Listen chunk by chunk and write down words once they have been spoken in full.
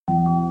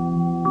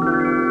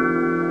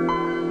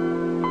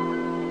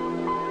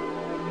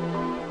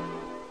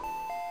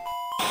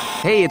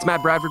Hey, it's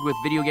Matt Bradford with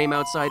Video Game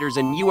Outsiders,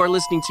 and you are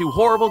listening to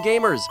Horrible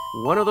Gamers.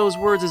 One of those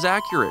words is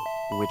accurate.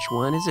 Which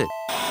one is it?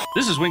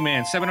 This is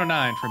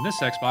Wingman709 from This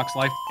Xbox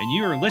Life, and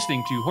you are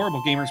listening to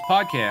Horrible Gamers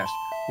Podcast,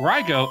 where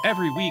I go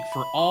every week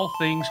for all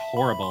things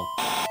horrible.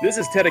 This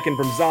is Tedekin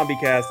from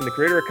ZombieCast and the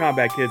creator of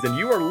Combat Kids, and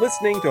you are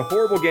listening to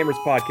Horrible Gamers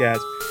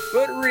Podcast,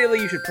 but really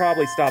you should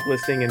probably stop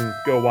listening and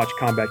go watch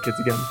Combat Kids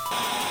again.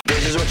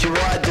 This is what you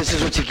want, this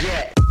is what you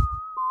get.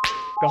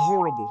 The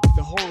horrible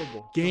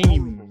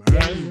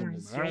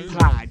Gamers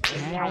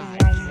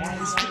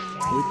Podcast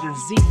with the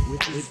Z.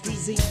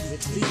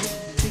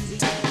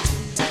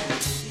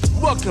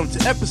 Welcome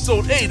to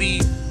episode 80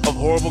 of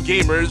Horrible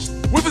Gamers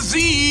with a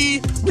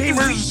Z.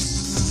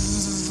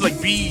 Gamers like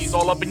bees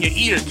all up in your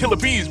ear. Killer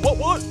bees.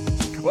 What?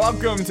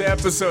 Welcome to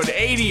episode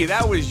 80.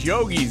 That was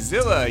Yogi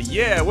Zilla.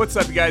 Yeah, what's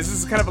up, you guys? This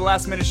is kind of a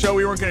last minute show.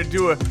 We weren't going to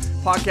do a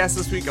podcast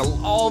this week.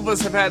 All of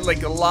us have had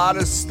like a lot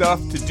of stuff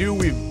to do.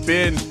 We've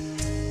been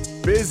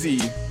busy,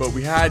 but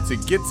we had to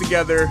get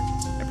together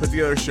and put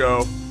together a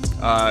show.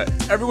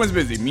 Everyone's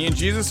busy. Me and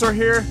Jesus are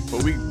here,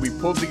 but we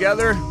pulled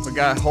together. We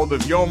got a hold of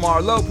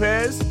Yomar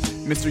Lopez,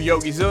 Mr.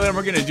 Yogi Zilla, and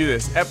we're gonna do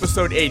this.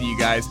 Episode 80, you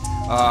guys.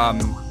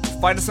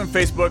 Find us on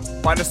Facebook,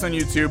 find us on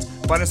YouTube,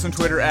 find us on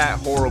Twitter at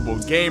Horrible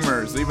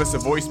Gamers. Leave us a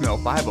voicemail,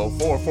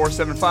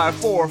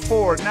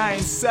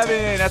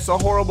 504-475-4497. That's a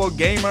Horrible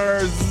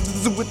Gamers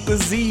with the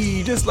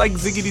Z, just like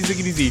Ziggity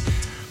Z.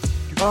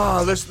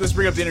 Oh, let's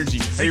bring up the energy.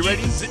 Are you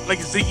ready?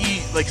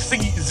 Ziggy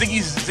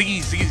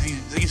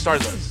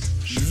Stardust.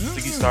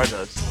 Ziggy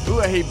Stardust. Ooh,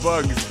 I hate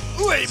bugs.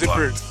 Ooh, I hate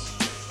bugs.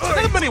 There's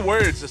not many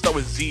words that start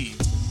with Z.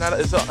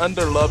 It's an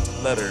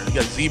underloved letter. You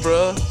got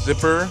zebra,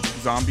 zipper,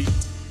 Zombie.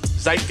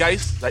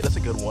 Zeitgeist. That's a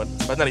good one.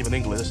 That's not even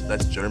English.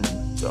 That's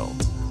German. So,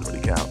 doesn't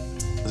really count.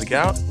 Does it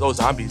count? Oh,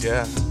 zombies,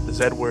 yeah. The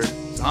Z word.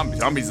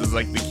 Zombies is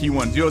like the key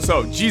one. Yo,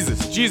 so,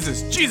 Jesus.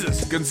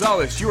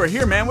 Gonzalez, you are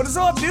here, man. What is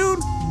up,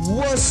 dude?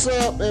 What's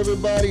up,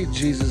 everybody?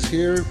 Jesus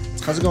here.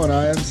 How's it going,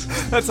 Ians?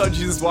 That's how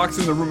Jesus walks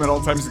in the room at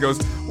all times. He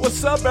goes,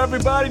 "What's up,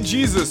 everybody?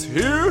 Jesus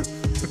here."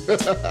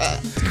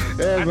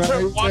 Hey, man.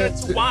 Turn water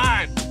to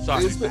wine.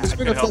 Sorry, It's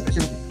been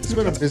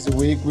a busy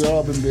week. We've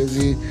all been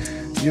busy.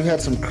 You've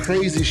had some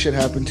crazy shit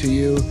happen to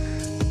you.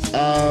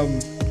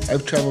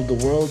 I've traveled the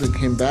world and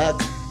came back.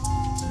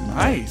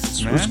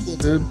 Nice, It man. was cool,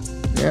 dude.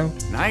 Yeah.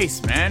 Nice,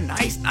 man.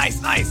 Nice.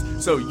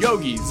 So,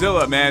 Yogi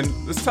Zilla, man,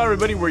 let's tell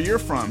everybody where you're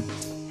from.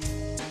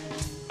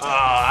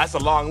 That's a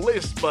long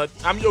list, but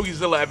I'm Yogi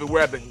Zilla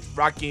everywhere. I've been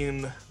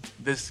rocking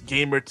this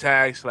gamer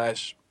tag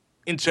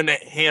 /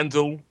 internet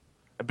handle.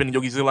 I've been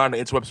Yogi Zilla on the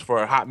interwebs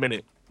for a hot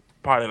minute,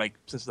 probably like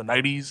since the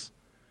 90s.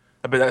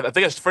 I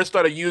think I first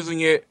started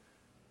using it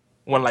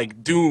when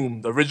like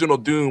Doom, the original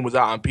Doom, was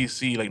out on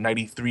PC like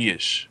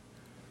 93-ish.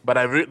 But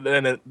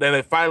then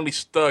it finally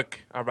stuck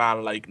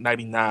around like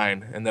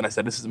 99, and then I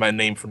said, this is my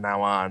name from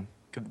now on.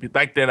 'Cause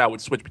back then I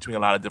would switch between a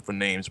lot of different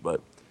names,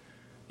 but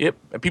yep.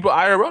 And people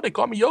IRL, they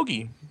call me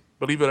Yogi,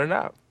 believe it or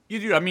not. You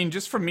do. I mean,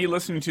 just from me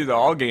listening to the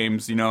All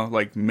Games, you know,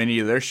 like many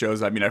of their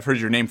shows, I mean, I've heard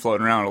your name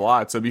floating around a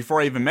lot. So before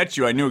I even met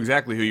you, I knew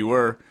exactly who you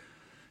were.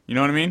 You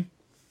know what I mean?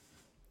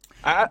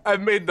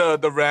 I've made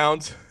the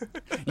rounds.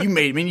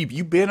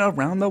 You've been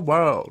around the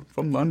world,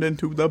 from London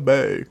to the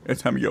Bay.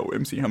 It's Hamago,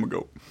 MC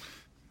Hamago.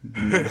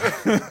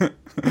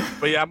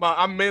 But yeah,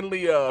 I'm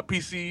mainly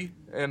PC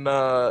and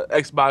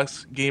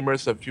Xbox gamer,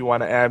 so if you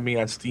want to add me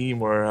on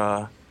Steam or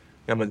I'll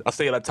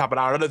say it on top of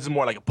the hour. This is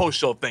more like a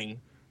post-show thing,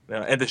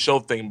 end the show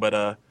thing,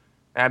 but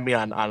add me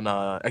on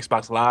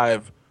Xbox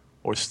Live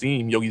or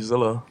Steam, Yogi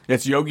Zilla.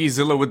 That's Yogi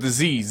Zilla with the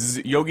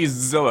Z. Yogi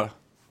Zilla.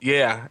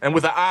 Yeah, and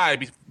with an I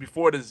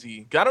before the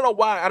Z. I don't know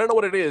why. I don't know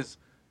what it is.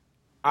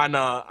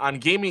 On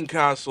gaming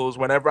consoles,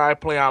 whenever I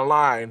play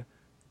online,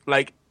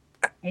 like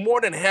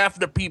more than half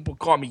the people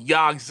call me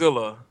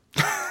Yogzilla.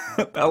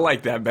 I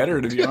like that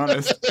better, to be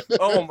honest.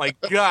 Oh my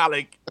god!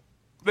 Like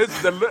this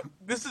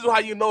is how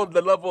you know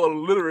the level of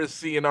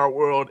literacy in our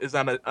world is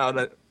on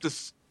a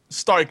just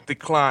stark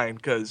decline,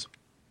 because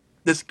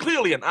there's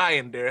clearly an I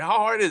in there. How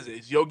hard is it?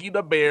 It's Yogi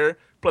the Bear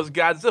plus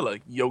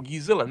Godzilla. Yogi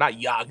Zilla, not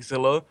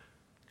Yogzilla.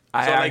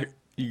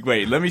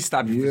 Wait, let me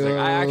stop you for a second.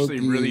 I actually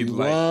really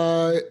like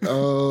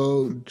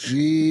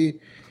Yogz.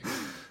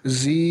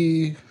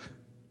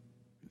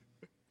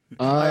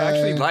 I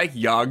actually like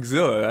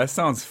Yogzilla.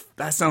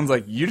 That sounds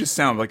like you just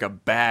sound like a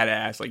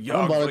badass. Like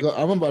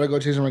I'm about to go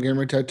change my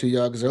gamer tag to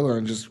Yogzilla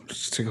and just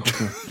take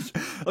over.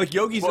 Like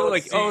Yogizilla,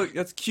 like, oh,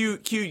 that's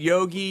cute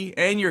Yogi,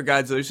 and your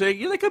Godzilla. So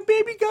you're like a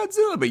baby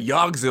Godzilla, but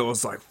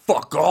Yogzilla's like,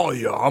 fuck all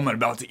you, I'm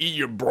about to eat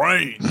your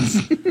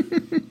brains.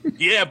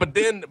 Yeah, but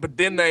then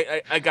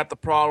I got the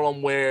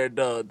problem where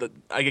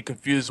I get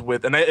confused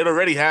with, and it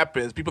already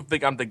happens. People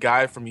think I'm the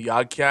guy from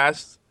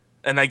Yogcast,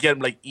 and I get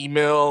like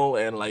email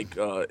and like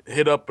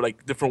hit up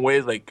like different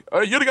ways, like,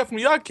 "Oh, you're the guy from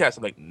Yogcast."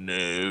 I'm like,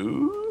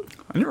 no,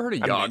 I never heard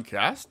of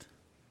Yogcast.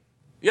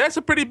 Yeah, it's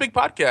a pretty big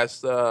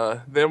podcast.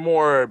 They're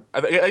more,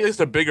 I guess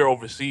they're bigger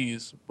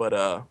overseas,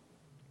 but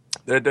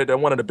they're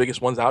one of the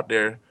biggest ones out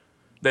there.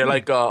 They're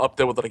like up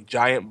there with like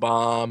Giant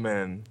Bomb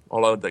and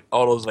all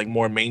those like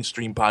more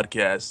mainstream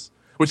podcasts.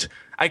 which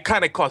I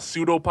kind of call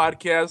pseudo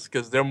podcasts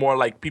because they're more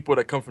like people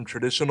that come from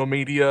traditional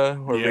media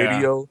or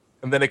radio,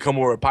 and then they come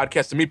over a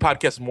podcast. To me,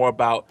 podcast is more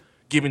about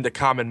giving the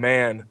common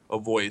man a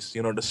voice,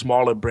 the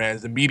smaller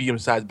brands, the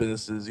medium-sized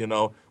businesses,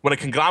 when a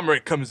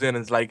conglomerate comes in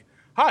and is like,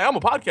 hi, I'm a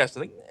podcaster.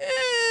 Like,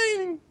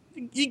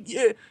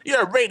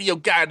 you're a radio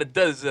guy that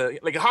does,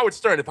 like Howard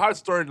Stern. If Howard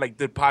Stern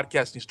did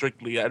podcasting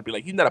strictly, I'd be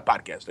like, he's not a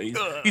podcaster.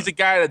 He's a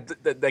guy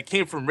that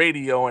came from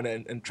radio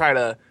and try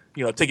to,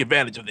 take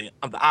advantage of the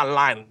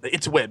online, the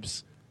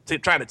interwebs,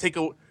 trying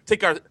to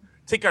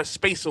take our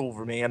space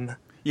over, man.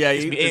 Yeah,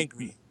 makes me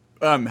angry.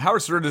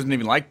 Howard Stern doesn't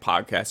even like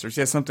podcasters.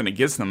 He has something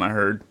against them, I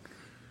heard.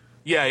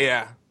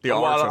 Yeah. The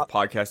arts of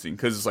podcasting,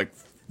 because it's like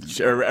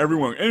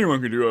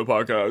anyone can do a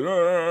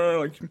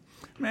podcast.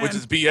 Man. Which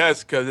is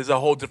BS, because there's a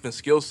whole different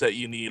skill set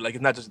you need. Like,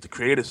 it's not just the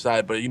creative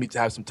side, but you need to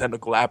have some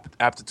technical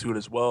aptitude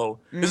as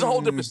well. It's a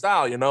whole different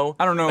style, I don't know,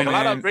 like, man. A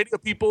lot of radio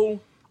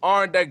people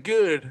aren't that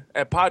good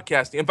at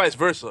podcasting, and vice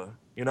versa,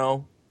 I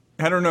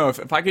don't know.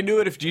 If I can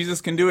do it, if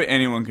Jesus can do it,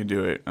 anyone can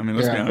do it. I mean,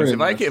 let's be honest.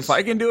 If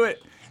I can do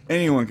it,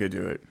 anyone can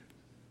do it.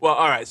 Well,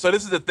 all right. So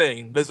this is the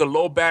thing. There's a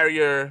low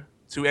barrier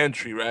to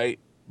entry, right?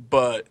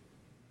 But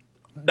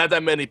not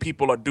that many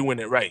people are doing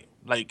it right.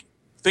 Like,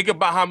 think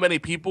about how many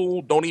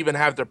people don't even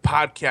have their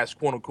podcast,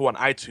 quote unquote,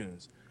 on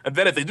iTunes. And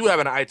then if they do have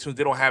it on iTunes,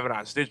 they don't have it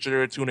on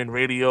Stitcher, TuneIn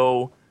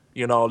Radio.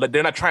 They're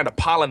not trying to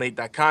pollinate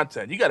that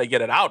content. You got to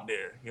get it out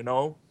there,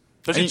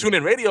 Especially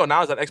TuneIn Radio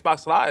now is on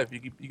Xbox Live. You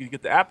can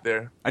get the app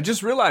there. I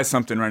just realized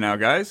something right now,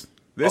 guys.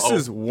 This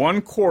is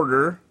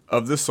 1/4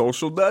 of the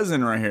Social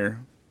Dozen right here.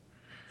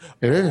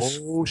 It is.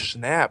 Oh,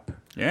 snap.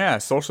 Yeah,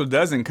 Social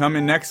Dozen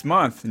coming next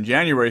month in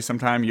January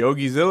sometime.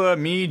 YogiZilla,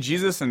 me,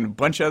 Jesus, and a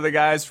bunch of other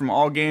guys from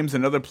All Games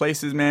and other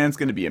places, man. It's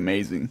going to be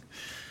amazing.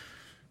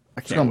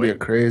 It's going to be a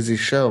crazy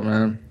show,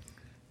 man.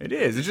 It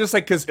is. It's just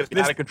like because it's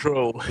out of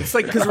control. It's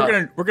like because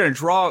we're gonna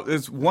draw.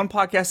 There's one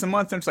podcast a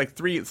month, and it's like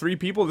three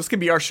people. This could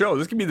be our show.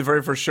 This could be the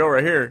very first show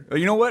right here.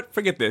 You know what?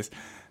 Forget this.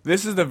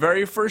 This is the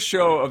very first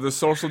show of the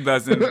Social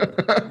Dozen.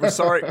 We're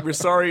sorry,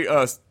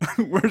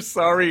 we're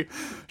sorry,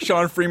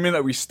 Sean Freeman,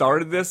 that we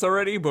started this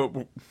already, but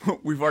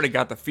we've already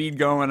got the feed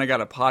going. I got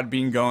a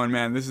Podbean going,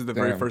 man. This is the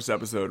very first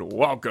episode.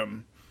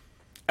 Welcome,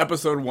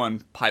 episode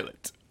 1,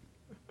 pilot.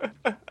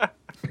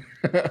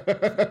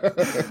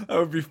 That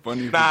would be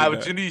funny.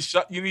 But you need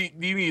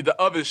the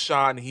other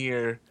Sean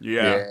here.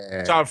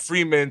 Yeah. Sean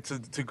Freeman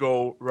to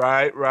go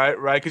right.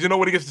 Because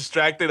when he gets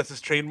distracted, that's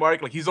his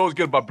trademark. Like, he's always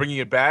good about bringing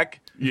it back.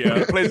 Yeah,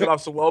 he plays it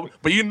off so well.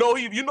 But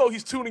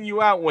he's tuning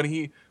you out when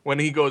he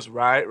goes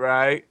right,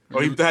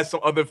 or he has some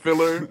other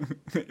filler.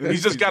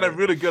 He's just got it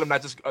really good. I'm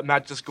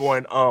not just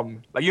going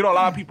like, a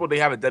lot of people, they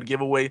have a dead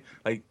giveaway.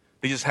 Like,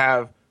 they just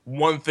have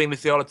one thing they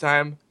say all the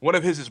time. One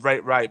of his is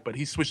right, but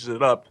he switches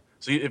it up.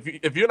 So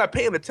if you're not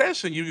paying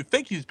attention, you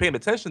think he's paying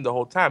attention the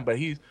whole time, but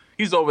he's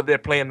over there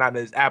playing on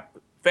his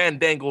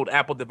fandangled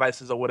Apple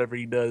devices or whatever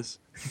he does.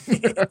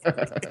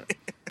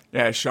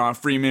 Yeah, Sean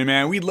Freeman,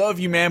 man, we love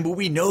you, man, but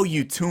we know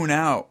you tune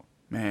out,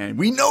 man.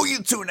 We know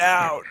you tune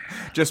out.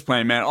 Just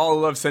playing, man. All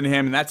the love sent to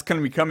him, and that's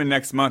going to be coming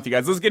next month, you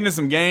guys. Let's get into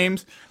some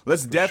games.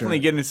 Let's definitely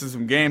get into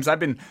some games. I've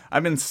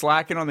been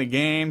slacking on the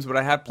games, but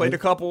I have played a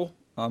couple.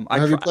 What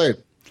have you played?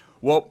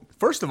 Well,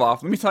 first of all,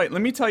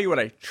 let me tell you what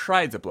I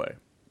tried to play.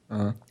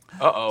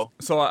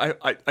 So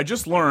I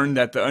just learned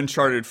that the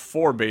Uncharted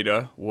 4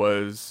 beta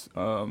was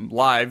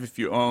live if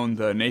you own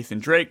the Nathan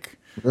Drake,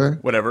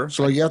 whatever.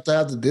 So you have to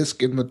have the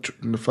disc in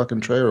the fucking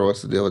trailer.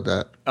 What's the deal with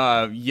that?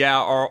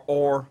 Yeah,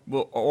 or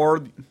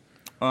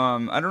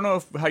I don't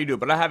know how you do it,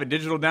 but I have a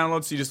digital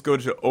download, so you just go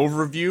to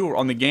overview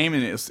on the game,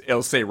 and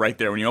it'll say right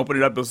there. When you open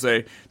it up, it'll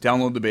say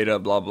download the beta,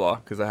 blah, blah,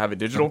 because I have it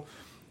digital.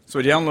 So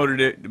I downloaded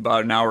it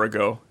about an hour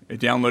ago. It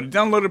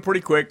downloaded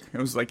pretty quick.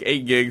 It was like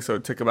 8 gigs, so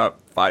it took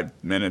about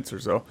 5 minutes or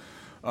so.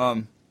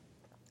 So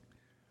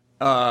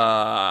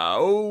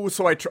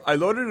I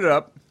loaded it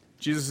up.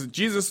 Jesus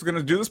is going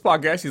to do this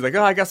podcast. He's like,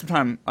 I got some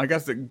time. I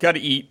got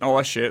to eat, all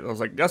that shit. I was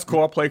like, that's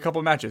cool. I'll play a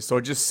couple matches. So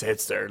it just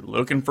sits there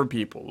looking for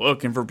people.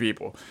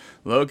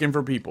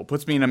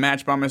 Puts me in a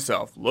match by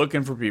myself,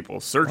 looking for people,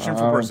 searching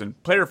for person.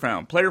 Player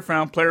found.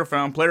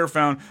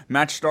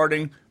 Match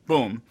starting.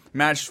 Boom.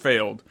 Match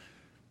failed.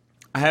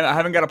 I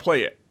haven't got to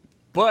play it.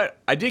 But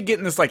I did get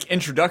in this like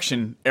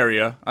introduction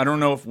area. I don't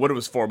know what it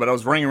was for, but I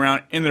was running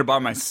around in there by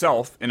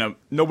myself.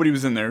 Nobody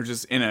was in there,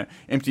 just in an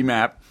empty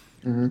map.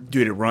 Mm-hmm.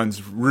 Dude, it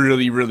runs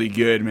really, really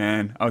good,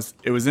 man.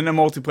 It was in a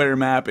multiplayer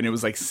map, and it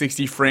was like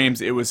 60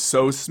 frames. It was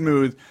so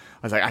smooth.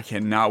 I was like, I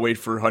cannot wait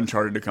for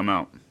Uncharted to come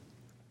out.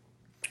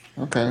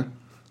 Okay.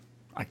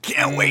 I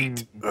can't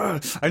wait. Man,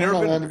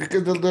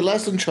 because the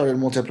last Uncharted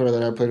multiplayer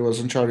that I played was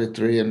Uncharted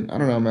 3, and I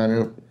don't know, man,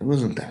 it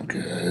wasn't that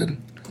good.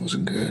 It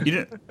wasn't good. You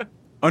didn't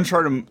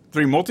Uncharted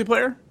 3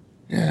 multiplayer?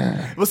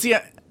 Yeah. Well, see,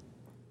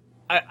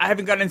 I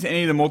haven't gotten into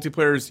any of the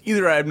multiplayers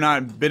either. I have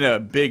not been a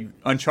big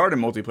Uncharted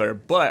multiplayer,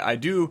 but I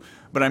do.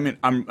 But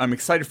I'm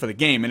excited for the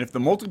game, and if the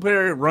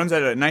multiplayer runs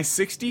at a nice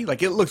 60,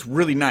 like, it looks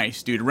really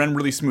nice, dude. It ran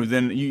really smooth.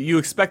 Then you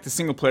expect the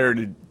single player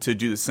to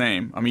do the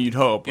same. I mean, you'd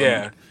hope.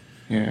 Yeah.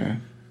 Yeah.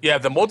 Yeah,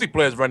 if the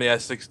multiplayer is running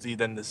at 60,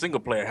 then the single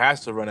player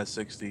has to run at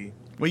 60.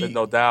 Well, There's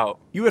no doubt.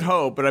 You would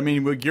hope, but I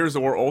mean, with Gears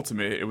of War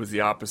Ultimate, it was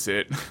the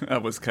opposite.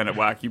 That was kind of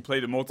whack. You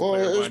played the multiplayer.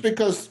 Well, it was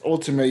because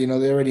Ultimate,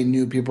 they already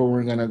knew people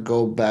weren't gonna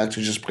go back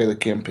to just play the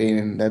campaign,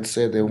 and that's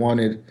it. They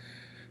wanted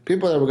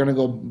people that were gonna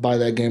go buy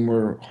that game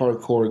were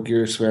hardcore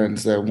Gears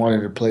fans that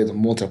wanted to play the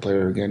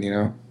multiplayer again.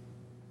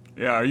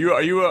 Yeah, are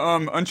you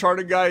a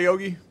Uncharted guy,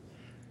 Yogi?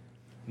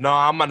 No,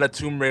 I'm on the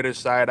Tomb Raider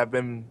side. I've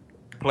been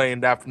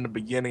playing that from the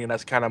beginning, and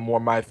that's kind of more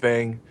my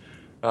thing.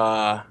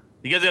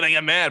 You guys are gonna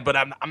get mad, but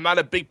I'm not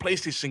a big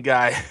PlayStation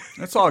guy.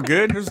 That's all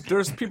good.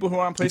 There's people who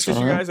aren't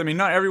PlayStation guys. I mean,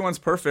 not everyone's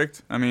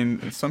perfect. I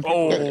mean, some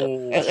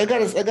people. I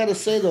gotta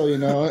say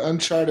though,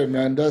 Uncharted,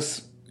 man,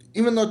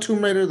 even though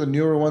Tomb Raider, the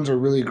newer ones are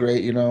really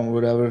great,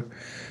 whatever.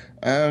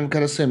 I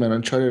gotta say, man,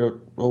 Uncharted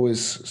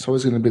it's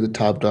always gonna be the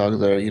top dog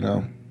there.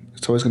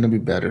 It's always gonna be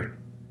better.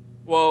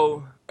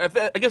 Well, I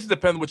guess it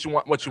depends what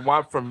you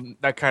want from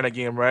that kind of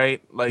game,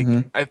 right? Like,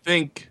 I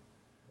think.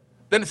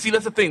 Then see,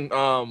 that's the thing.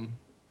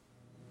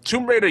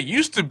 Tomb Raider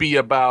used to be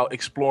about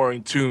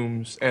exploring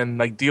tombs and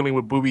like dealing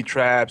with booby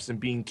traps and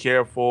being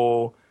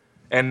careful,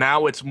 and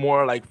now it's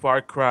more like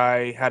Far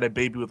Cry had a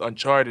baby with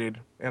Uncharted,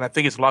 and I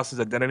think it's lost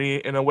its identity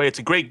in a way. It's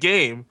a great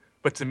game,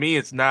 but to me,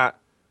 it's not.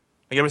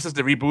 Like ever since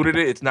they rebooted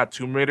it, it's not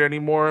Tomb Raider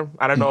anymore.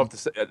 I don't know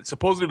if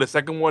supposedly the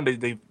second one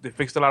they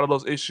fixed a lot of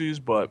those issues,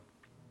 but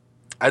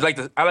I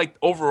like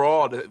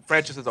overall the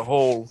franchise as a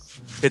whole.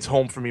 It's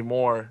home for me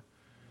more.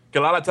 A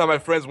lot of time, my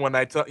friends, when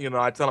I tell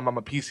them I'm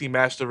a PC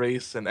Master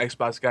Race and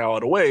Xbox guy all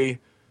the way,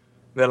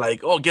 they're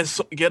like, "Oh, get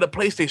a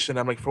PlayStation."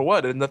 I'm like, "For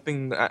what?" There's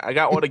nothing. I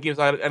got all the games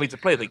I need to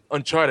play, like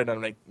Uncharted. I'm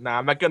like, "Nah,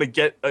 I'm not gonna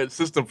get a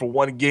system for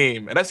one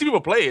game." And I see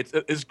people play it.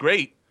 It's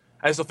great.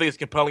 I just don't think it's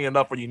compelling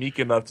enough or unique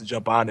enough to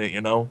jump on it.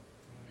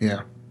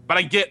 Yeah. But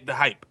I get the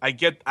hype.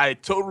 I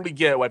totally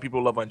get why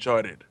people love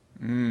Uncharted.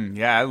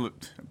 Yeah,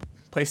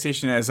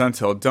 PlayStation has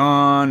Until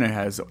Dawn. It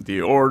has The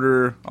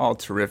Order. All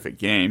terrific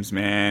games,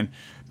 man.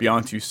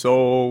 Beyond Two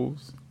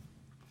Souls.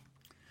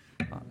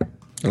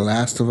 The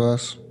Last of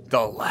Us.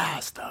 The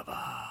Last of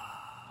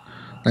Us.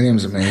 That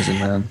game's amazing,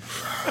 man.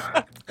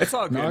 It's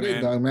all good, Naughty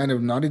man. Dog, man.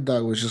 If Naughty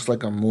Dog was just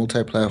like a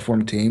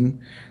multi-platform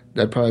team,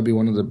 that'd probably be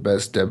one of the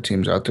best dev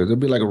teams out there. They'd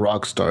be like a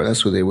Rockstar.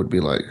 That's what they would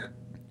be like.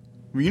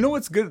 You know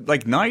what's good?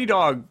 Like Naughty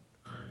Dog,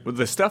 with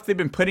the stuff they've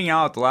been putting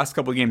out the last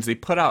couple of games, they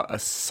put out a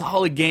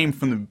solid game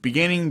from the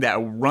beginning that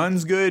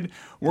runs good,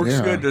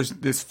 works good.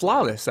 There's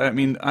flawless. I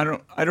mean,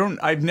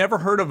 I've never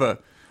heard of a.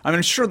 I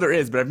mean, sure there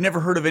is, but I've never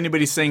heard of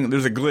anybody saying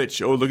there's a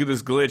glitch. Oh, look at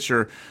this glitch,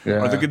 or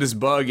look at this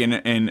bug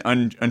in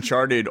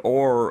Uncharted,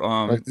 or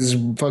like this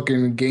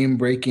fucking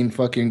game-breaking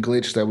fucking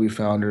glitch that we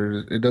found,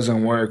 or it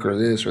doesn't work, or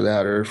this or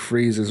that, or it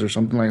freezes, or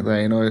something like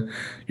that.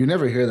 You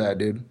never hear that,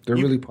 dude. They're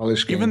really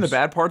polished games. Even the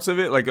bad parts of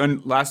it, like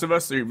on Last of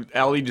Us,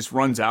 Ellie just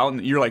runs out,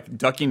 and you're like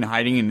ducking and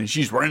hiding, and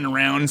she's running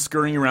around,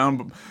 scurrying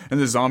around, and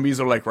the zombies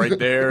are like right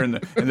there, and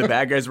the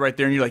bad guys are right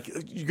there, and you're like,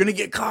 you're gonna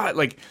get caught.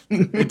 Like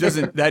it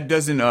doesn't.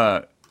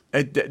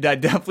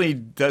 That definitely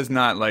does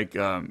not like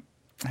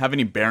have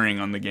any bearing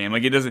on the game.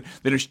 Like it doesn't.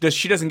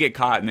 She doesn't get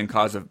caught and then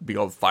cause a big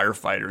old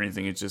firefight or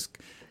anything. It's just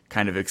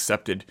kind of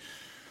accepted.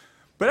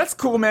 But that's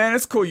cool, man.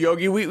 That's cool,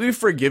 Yogi. We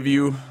forgive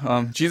you.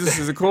 Jesus,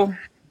 is it cool?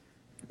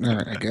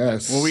 I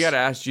guess. Well, we got to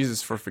ask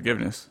Jesus for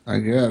forgiveness. I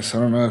guess. I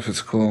don't know if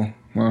it's cool.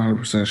 I'm not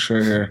 100%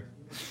 sure here.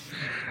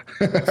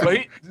 So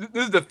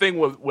this is the thing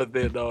with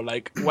it though.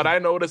 Like what I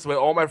noticed with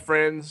all my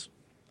friends.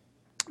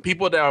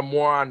 People that are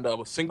more on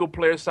the single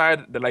player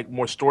side, that like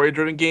more story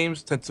driven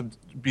games, tend to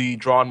be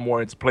drawn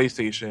more into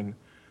PlayStation.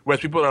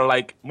 Whereas people that are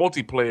like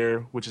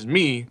multiplayer, which is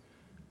me,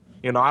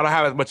 I don't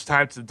have as much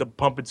time to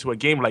pump into a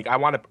game. Like I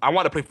want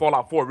to play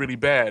Fallout 4 really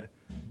bad,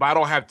 but I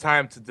don't have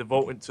time to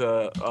devote into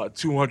a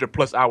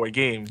 200+ hour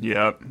game.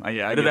 Yep.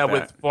 I did that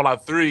with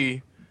Fallout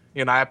 3.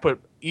 I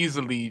put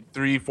easily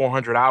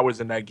 300-400 hours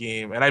in that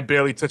game, and I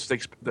barely touched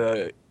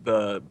the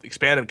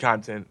expanded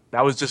content.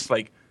 That was just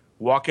like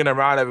walking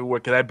around everywhere,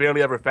 because I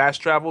barely ever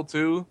fast travel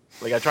too.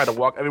 Like I try to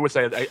walk everywhere.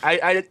 So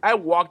I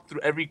walked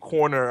through every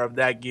corner of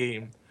that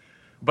game.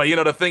 But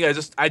the thing,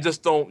 I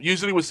just don't.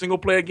 Usually with single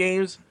player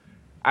games,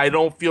 I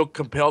don't feel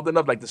compelled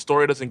enough. Like the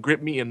story doesn't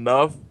grip me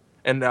enough,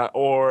 and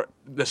or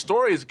the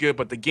story is good,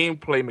 but the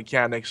gameplay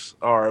mechanics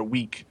are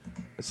weak.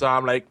 So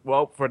I'm like,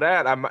 well, for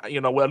that, I'm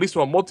at least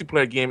for a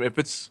multiplayer game, if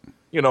it's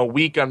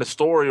weak on the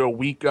story or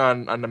weak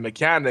on the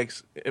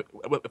mechanics,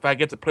 if I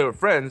get to play with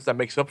friends, that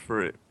makes up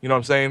for it. You know what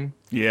I'm saying?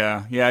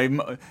 Yeah.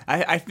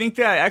 I think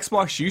that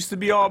Xbox used to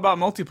be all about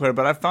multiplayer,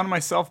 but I found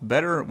myself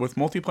better with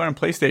multiplayer on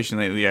PlayStation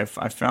lately. I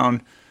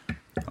found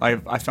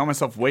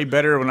myself way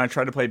better when I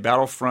tried to play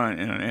Battlefront,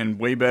 and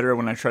way better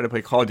when I tried to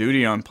play Call of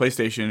Duty on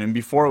PlayStation. And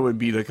before it would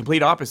be the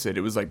complete opposite.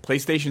 It was like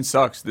PlayStation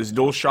sucks. This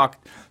DualShock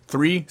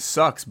 3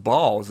 sucks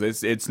balls.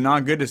 It's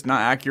not good. It's not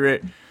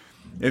accurate.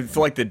 It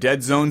feel like the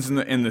dead zones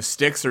in the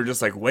sticks are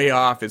just like way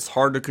off. It's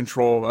hard to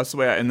control. That's the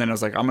way. And then I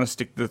was like, I'm gonna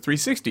stick to the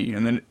 360.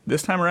 And then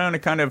this time around,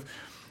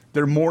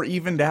 they're more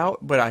evened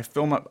out. But I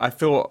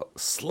feel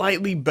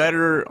slightly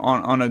better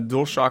on a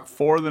DualShock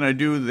 4 than I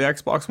do the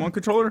Xbox One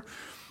controller.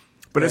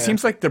 But it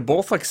seems like they're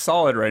both like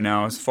solid right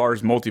now as far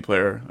as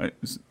multiplayer.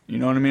 You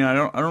know what I mean? I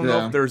don't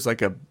know if there's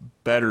like a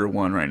better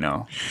one right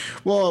now.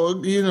 Well,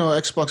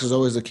 Xbox is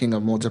always the king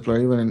of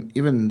multiplayer.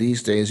 Even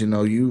these days,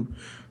 you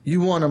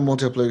want a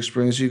multiplayer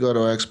experience, you go to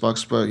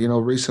Xbox. But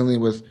recently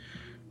with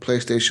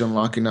PlayStation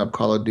locking up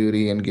Call of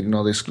Duty and getting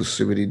all the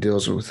exclusivity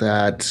deals with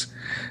that,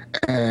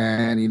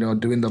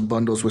 and doing the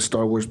bundles with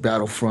Star Wars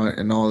Battlefront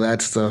and all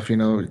that stuff,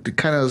 it's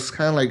kind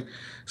of like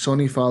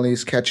Sony finally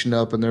is catching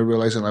up, and they're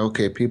realizing like,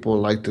 okay, people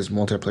like this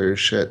multiplayer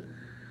shit,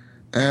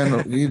 and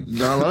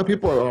a lot of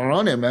people are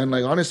on it, man.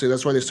 Like honestly,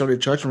 that's why they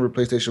started charging for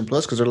PlayStation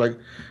Plus, because they're like,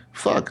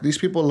 fuck, these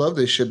people love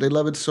this shit. They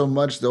love it so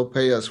much they'll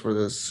pay us for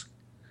this.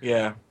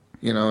 Yeah.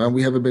 And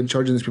we haven't been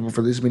charging these people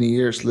for this many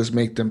years. So let's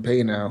make them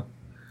pay now.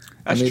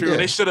 That's true.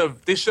 They should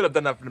have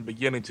done that from the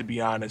beginning, to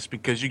be honest,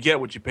 because you get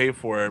what you pay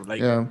for. Like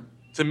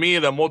to me,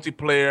 the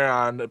multiplayer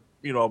on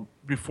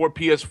before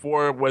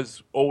PS4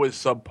 was always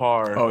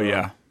subpar. Oh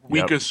yeah.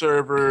 Weaker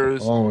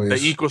servers, Always. the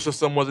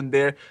ecosystem wasn't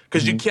there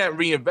because you can't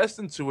reinvest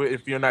into it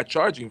if you're not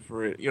charging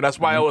for it. That's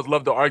why I always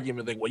love the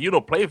argument like, well, you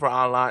don't pay for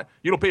online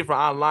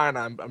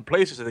on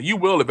PlayStation. You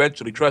will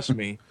eventually, trust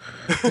me.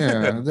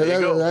 Yeah,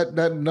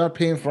 that not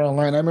paying for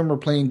online. I remember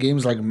playing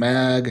games like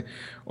MAG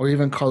or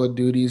even Call of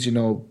Duties,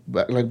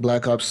 like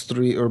Black Ops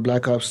 3 or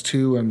Black Ops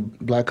 2 and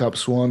Black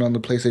Ops 1 on the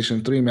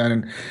PlayStation 3,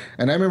 man.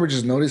 And I remember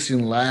just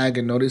noticing lag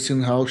and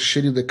noticing how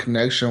shitty the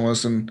connection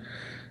was, and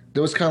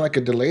there was kind of like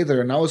a delay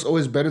there, and I was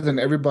always better than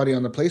everybody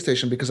on the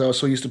PlayStation because I was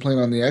so used to playing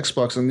on the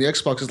Xbox, and the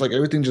Xbox is like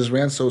everything just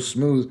ran so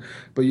smooth,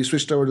 but you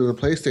switched over to the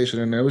PlayStation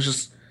and it was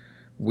just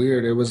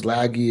weird. It was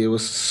laggy. It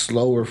was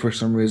slower for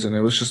some reason.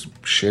 It was just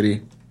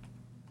shitty.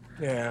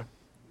 Yeah.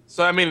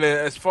 So I mean,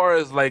 as far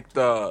as like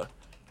the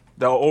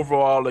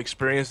overall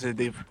experience,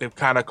 they've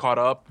kind of caught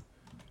up,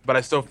 but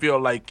I still feel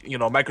like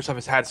Microsoft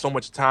has had so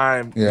much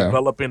time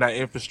developing that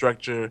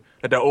infrastructure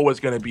that they're always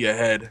going to be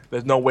ahead.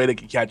 There's no way they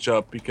can catch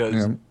up because.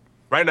 Yeah.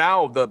 Right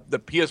now, the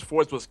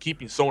PS4s was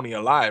keeping Sony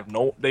alive.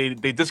 No, they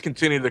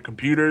discontinued their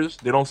computers.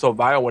 They don't sell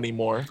Vio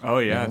anymore. Oh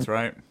yeah, that's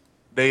right.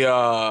 They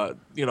no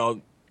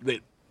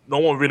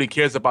one really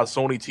cares about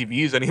Sony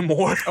TVs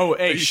anymore. Oh,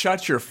 hey,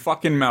 shut your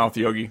fucking mouth,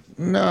 Yogi.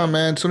 No,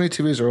 man, Sony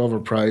TVs are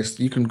overpriced.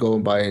 You can go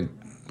and buy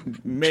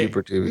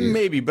cheaper TVs.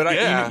 Maybe,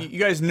 but you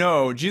guys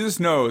know, Jesus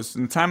knows.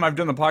 In the time I've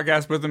done the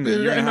podcast with him, a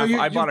year and a half,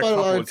 I bought a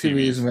couple of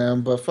TVs,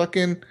 man. But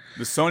fucking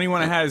the Sony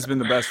one I had has been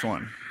the best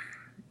one.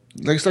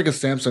 Like it's like a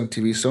Samsung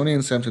TV. Sony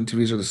and Samsung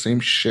TVs are the same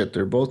shit.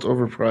 They're both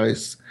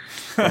overpriced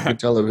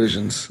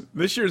televisions.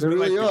 This year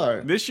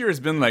has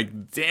been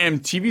like, damn,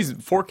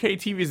 4K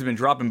TVs have been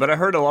dropping. But I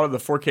heard a lot of the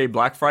 4K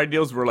Black Friday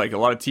deals were like a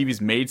lot of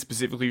TVs made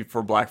specifically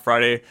for Black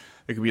Friday.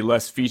 There could be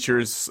less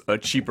features,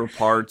 cheaper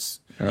parts.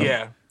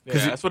 Yeah,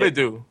 that's what they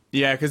do.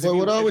 Yeah, because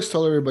what I always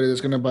tell everybody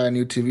that's going to buy a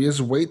new TV is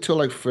wait till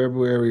like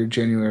February or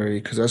January,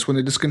 because that's when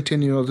they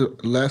discontinue the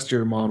last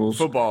year models.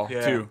 Football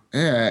too.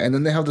 Yeah, and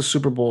then they have the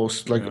Super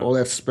Bowls, like all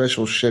that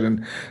special shit,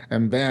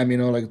 and bam,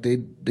 like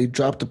they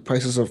dropped the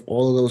prices of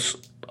all of those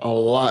a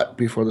lot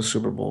before the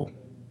Super Bowl.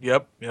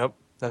 Yep.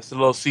 That's a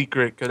little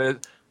secret, because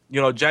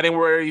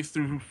January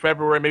through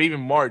February, maybe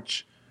even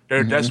March,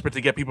 they're desperate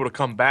to get people to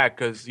come back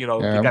because they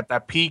got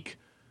that peak.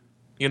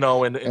 And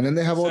then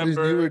they have all these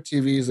newer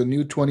TVs. The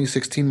new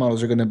 2016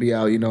 models are going to be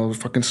out.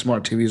 Fucking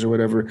smart TVs or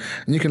whatever.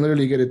 And you can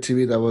literally get a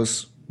TV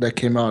that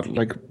came out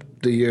like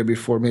the year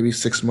before, maybe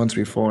 6 months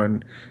before,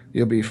 and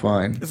you'll be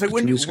fine. It's like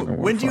when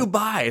do you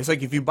buy? It's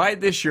like if you buy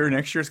it this year,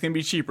 next year it's going to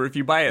be cheaper. If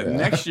you buy it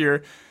next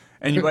year,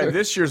 and you buy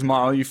this year's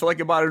model, you feel like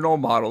you bought an old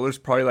model. There's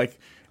probably like.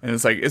 And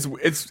it's like it's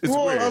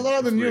well, weird. A lot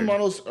of the new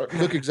models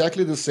look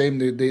exactly the same.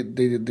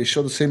 They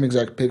show the same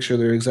exact picture.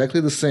 They're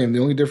exactly the same. The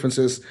only difference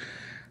is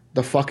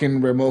the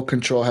fucking remote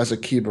control has a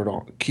keyboard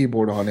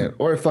on it,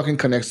 or it fucking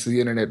connects to the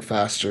internet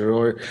faster,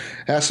 or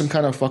has some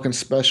kind of fucking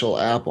special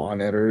app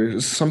on it, or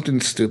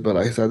something stupid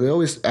like that. They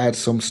always add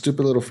some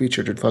stupid little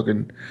feature to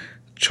fucking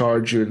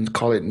charge you and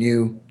call it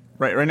new.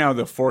 Right now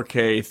the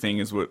 4K thing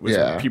is what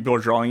people are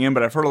drawing in,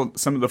 but I've heard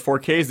some of the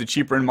 4Ks, the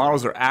cheaper end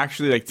models, are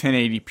actually like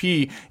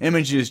 1080p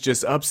images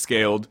just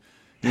upscaled.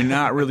 You're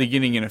not really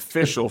getting an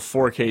official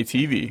 4K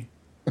TV.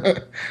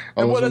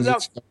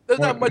 There's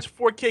not much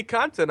 4K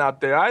content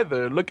out there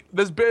either. Look,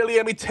 there's barely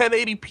any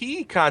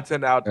 1080p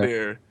content out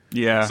there.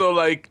 Yeah. So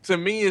like to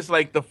me, it's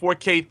like the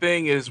 4K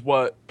thing is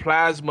what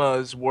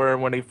plasmas were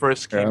when they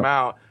first came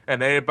out,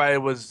 and everybody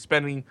was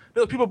spending.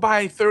 There was people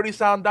buying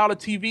 $30,000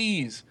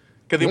 TVs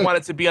because they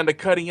wanted to be on the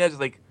cutting edge.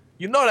 Like,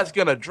 that's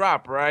gonna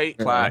drop, right?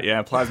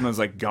 Plasma's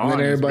like gone. And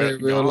then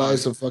everybody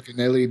realized the fucking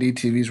LED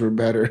TVs were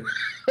better.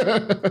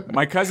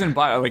 My cousin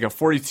bought like a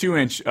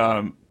 42-inch.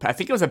 I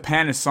think it was a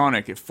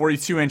Panasonic, a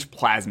 42-inch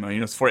plasma.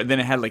 Then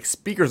it had like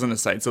speakers on the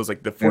side, so it was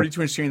like the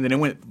 42-inch screen. Then it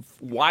went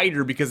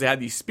wider because it had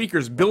these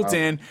speakers built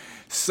in,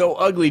 so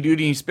ugly, dude.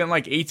 And he spent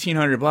like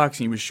 $1,800, and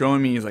he was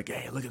showing me. He's like,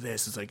 "Hey, look at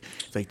this." It's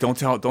like don't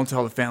tell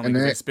the family. And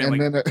then- I spent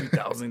and like then-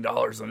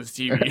 $2,000 on this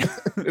TV.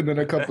 And then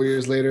a couple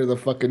years later, the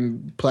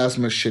fucking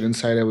plasma shit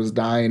inside it was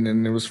dying,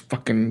 and it was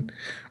fucking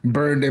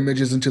burned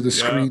images into the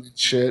screen and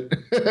shit.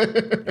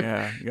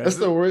 Yeah, you guys- That's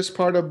the worst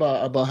part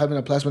about having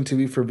a plasma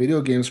TV for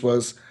video games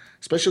was,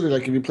 especially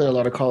like if you play a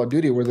lot of Call of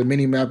Duty, where the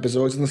mini map is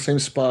always in the same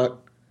spot,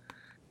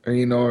 or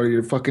or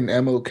your fucking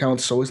ammo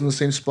count's always in the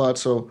same spot.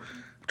 So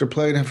after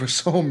playing it for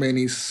so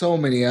many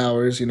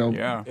hours,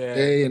 Yeah.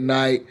 day and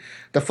night,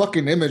 the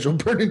fucking image will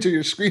burn into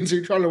your screen. So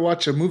you're trying to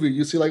watch a movie,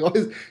 you see like all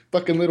these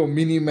fucking little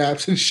mini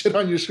maps and shit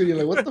on your screen.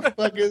 You're like, what the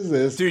fuck is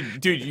this?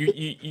 dude,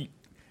 you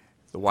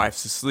the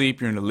wife's asleep,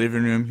 you're in the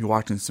living room, you're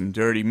watching some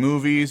dirty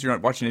movies, you're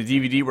watching a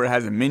DVD where it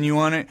has a menu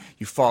on it,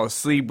 you fall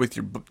asleep with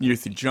your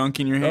junk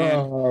in your hand,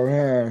 Oh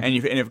man. and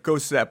if it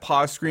goes to that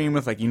pause screen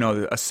with like,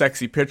 a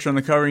sexy picture on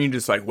the cover, and you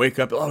just like wake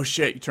up, oh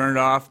shit, you turn it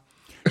off.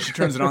 She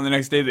turns it on the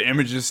next day, the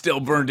image is still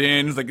burned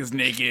in, it's like it's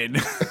naked.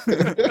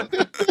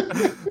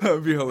 That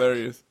would be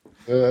hilarious.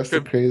 Yeah, that's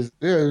the crazy.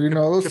 Yeah,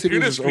 those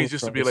Computer TVs screens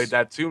used to be like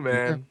that too,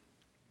 man.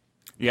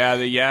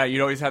 Yeah,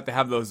 you'd always have to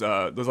have those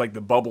like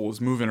the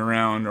bubbles moving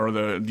around, or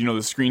the the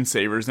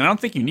screensavers. And I don't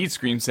think you need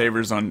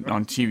screensavers on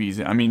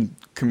TVs. I mean,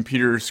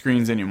 computer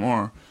screens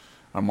anymore,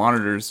 on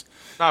monitors.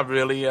 Not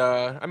really.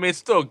 I mean, it's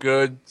still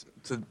good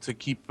to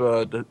keep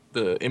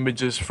the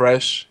images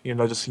fresh,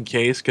 just in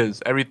case,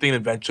 because everything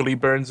eventually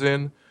burns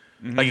in.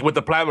 Mm-hmm. Like with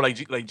the plasma,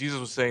 like Jesus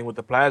was saying, with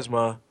the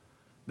plasma,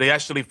 they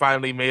actually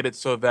finally made it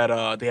so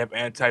that they have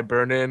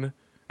anti-burn-in,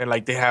 and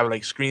like they have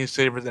like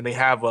screensavers, and they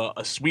have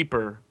a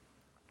sweeper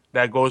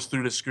that goes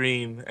through the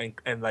screen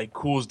and like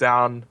cools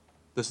down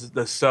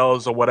the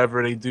cells or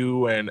whatever they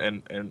do,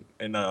 and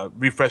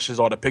refreshes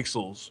all the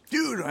pixels.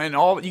 Dude, and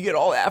you get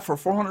all that for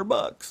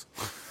 $400.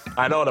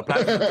 I know the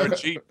plasmas are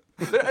cheap.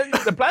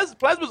 The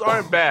plasmas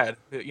aren't bad,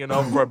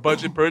 for a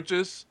budget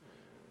purchase,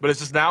 but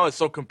it's just now it's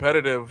so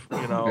competitive,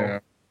 Yeah.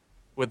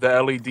 with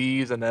the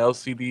LEDs and the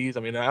LCDs. I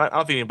mean, I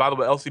don't think you bother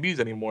with LCDs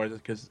anymore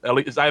because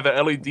it's either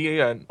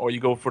LED or you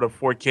go for the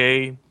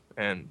 4K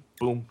and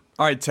boom.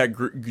 All right, tech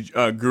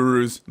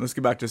gurus, let's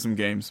get back to some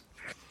games.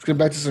 Let's get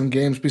back to some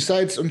games.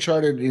 Besides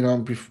Uncharted,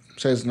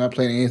 besides not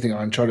playing anything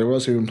on Uncharted, what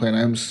else have you been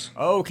playing?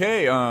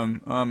 Okay,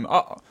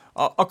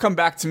 I'll come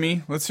back to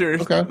me. Let's hear.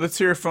 Okay. Let's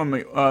hear from.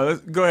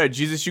 Go ahead,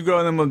 Jesus. You go,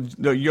 and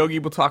then Yogi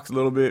will talk a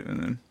little bit,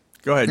 and then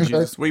go ahead,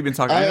 Jesus. What you been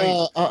talking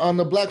about? On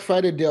the Black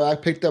Friday deal, I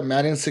picked up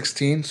Madden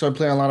 16, so I'm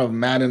playing a lot of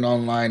Madden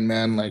Online,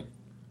 man. Like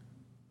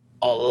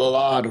a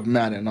lot of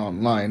Madden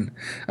Online.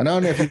 And I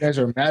don't know if you guys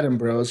are Madden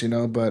bros,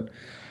 but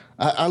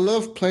I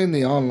love playing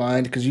the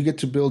online because you get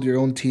to build your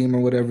own team or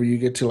whatever. You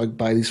get to like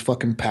buy these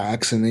fucking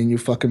packs, and then you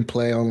fucking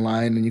play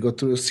online, and you go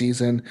through a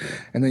season,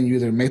 and then you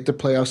either make the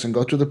playoffs and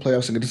go through the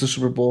playoffs and get to the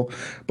Super Bowl.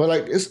 But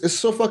like it's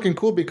so fucking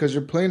cool because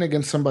you're playing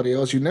against somebody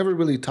else. You never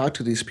really talk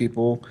to these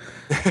people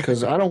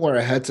because I don't wear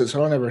a headset,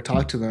 so I don't ever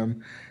talk to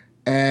them.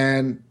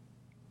 And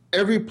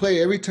every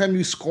time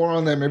you score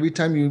on them, every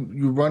time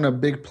you run a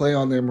big play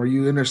on them, or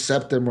you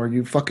intercept them, or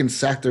you fucking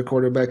sack their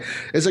quarterback,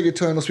 it's like you're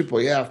telling those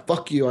people, yeah,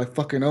 fuck you, I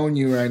fucking own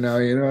you right now,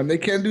 and they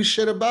can't do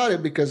shit about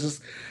it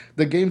because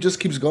the game just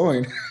keeps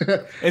going.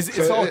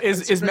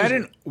 Is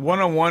Madden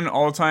 1-on-1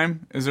 all the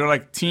time? Is there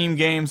like team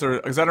games, or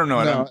because I don't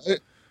know? No,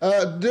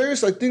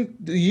 I think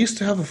they used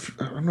to have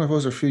I don't know if it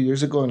was a few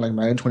years ago in like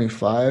Madden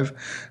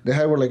 25, they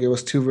had where like it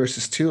was 2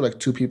 versus 2,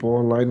 like 2 people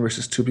online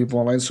versus 2 people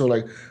online. So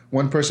like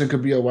one person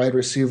could be a wide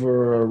receiver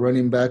or a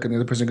running back, and the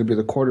other person could be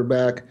the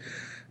quarterback.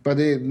 But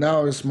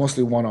now it's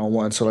mostly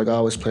 1-on-1. So like I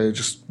always play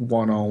just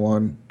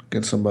 1-on-1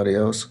 against somebody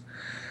else.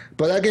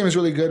 But that game is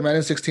really good.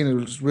 Madden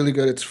 16 is really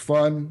good. It's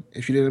fun.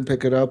 If you didn't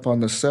pick it up on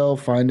the sale,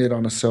 find it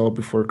on a sale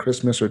before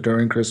Christmas or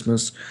during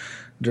Christmas,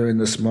 during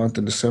this month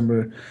in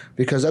December,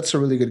 because that's a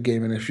really good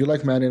game. And if you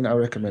like Madden, I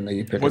recommend that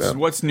you pick it up.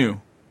 What's new?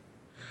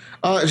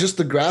 It's just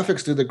the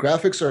graphics, dude. The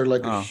graphics are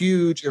like a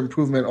huge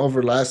improvement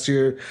over last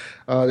year.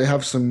 They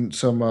have some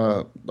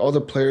all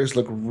the players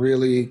look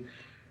really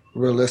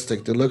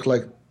realistic. They look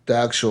like the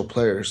actual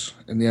players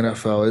in the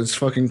NFL. It's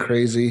fucking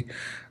crazy.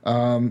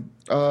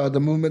 The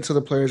movements of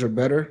the players are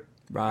better.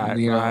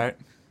 Right.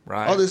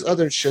 All this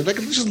other shit, like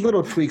it's just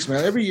little tweaks,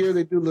 man. Every year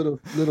they do little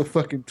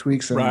fucking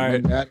tweaks.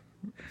 Right.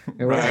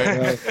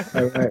 Right.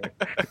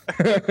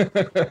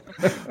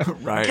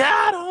 Right.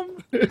 Got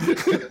him.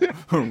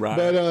 Right.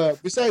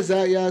 But besides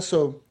that, yeah.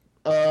 So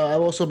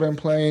I've also been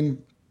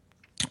playing.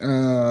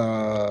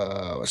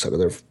 What's that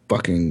other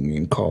fucking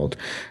game called?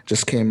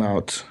 Just came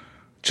out.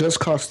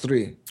 Just Cause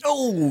 3.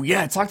 Oh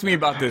yeah, talk to me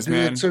about this,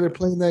 man. So they're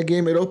playing that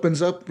game. It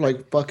opens up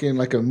like fucking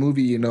like a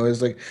movie,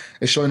 It's like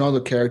it's showing all the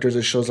characters.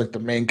 It shows like the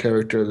main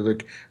character,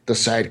 like the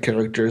side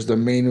characters, the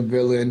main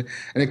villain,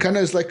 and it kind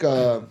of is like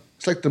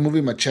it's like the movie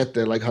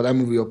Machete, like how that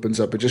movie opens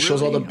up. It just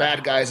shows all the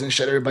bad guys and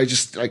shit. Everybody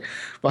just like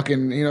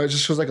fucking, it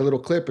just shows like a little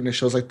clip, and it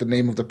shows like the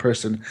name of the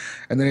person,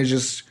 and then it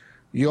just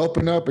You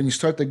open up and you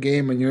start the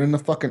game and you're in the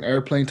fucking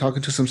airplane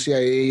talking to some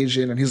CIA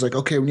agent and he's like,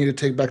 okay, we need to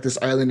take back this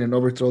island and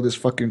overthrow this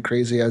fucking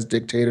crazy ass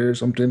dictator or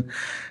something.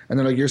 And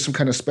then like you're some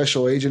kind of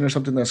special agent or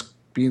something that's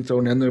being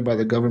thrown in there by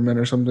the government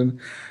or something.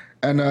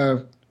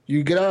 And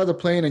you get out of the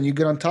plane and you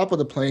get on top of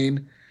the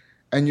plane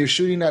and you're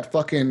shooting at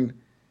fucking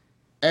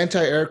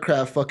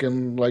anti-aircraft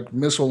fucking like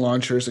missile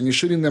launchers and you're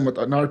shooting them with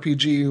an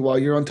RPG while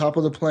you're on top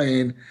of the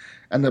plane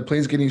and the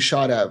plane's getting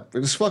shot at.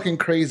 It's fucking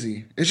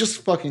crazy. It's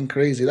just fucking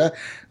crazy.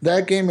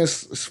 That game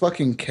is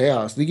fucking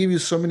chaos. They give you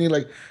so many,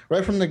 like,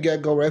 right from the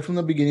get-go, right from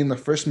the beginning, the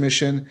first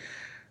mission,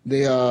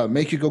 they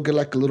make you go get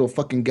like a little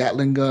fucking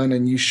Gatling gun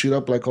and you shoot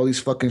up like all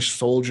these fucking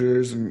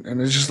soldiers and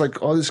it's just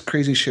like all this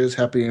crazy shit is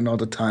happening all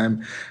the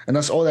time. And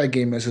that's all that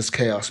game is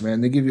chaos,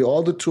 man. They give you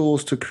all the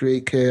tools to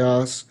create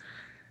chaos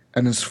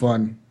and it's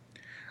fun.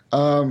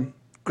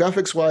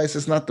 Graphics-wise,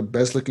 it's not the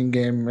best-looking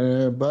game,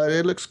 but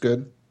it looks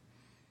good.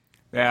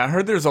 Yeah, I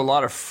heard there's a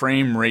lot of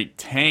frame rate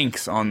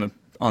tanks on the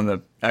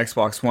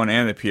Xbox One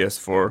and the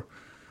PS4.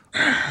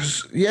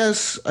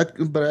 Yes,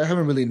 but I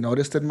haven't really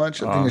noticed it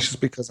much. I think it's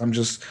just because I'm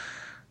just,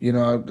 a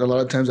lot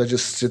of times I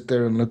just sit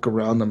there and look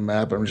around the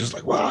map and I'm just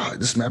like, wow,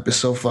 this map is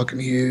so fucking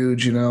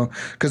huge,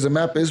 because the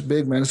map is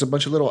big, man. It's a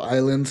bunch of little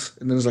islands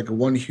and then there's like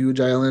one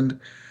huge island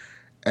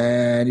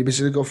and you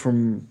basically go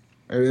from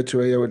area to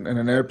area in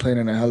an airplane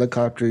and a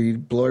helicopter. You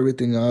blow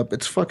everything up.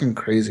 It's fucking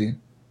crazy.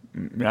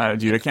 Yeah,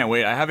 dude, I can't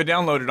wait. I have it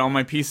downloaded on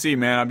my PC,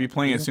 man. I'll be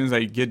playing it as soon as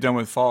I get done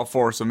with Fallout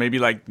 4. So maybe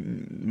like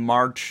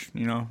March,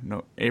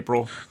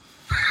 April.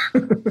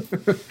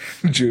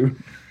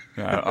 June.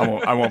 Yeah,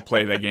 I won't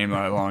play that game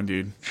that long,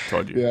 dude.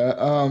 Told you.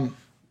 Yeah.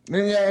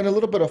 And a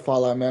little bit of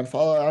Fallout, man.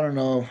 Fallout, I don't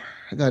know.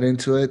 I got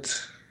into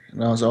it.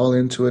 And I was all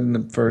into it in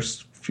the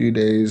first few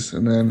days.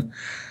 And then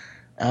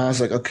I was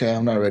like, okay,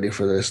 I'm not ready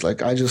for this.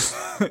 Like, I just,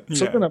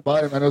 something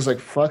about it, man, I was like,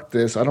 fuck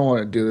this. I don't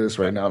want to do this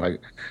right now. Like,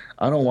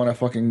 I don't want to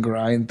fucking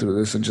grind through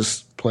this and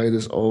just play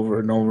this over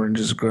and over and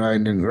just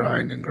grind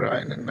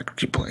and like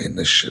keep playing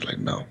this shit. Like,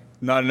 no.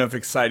 Not enough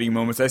exciting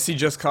moments. I see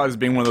Just Cause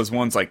being one of those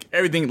ones, like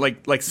everything,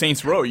 like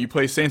Saints Row. You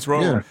play Saints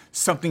Row,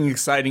 something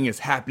exciting is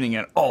happening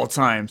at all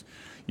times.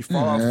 You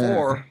Fallout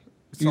 4.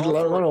 You a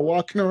lot of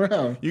walking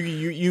around.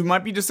 You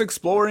might be just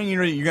exploring.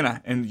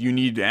 And you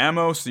need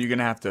ammo, so you're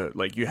gonna have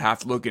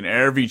to look in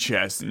every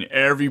chest and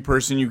every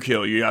person you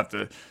kill. You have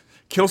to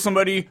kill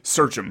somebody,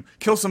 search them.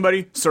 Kill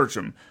somebody, search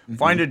them. Mm-hmm.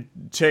 Find a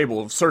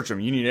table, search them.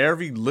 You need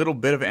every little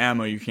bit of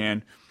ammo you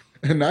can.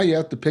 And now you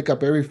have to pick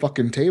up every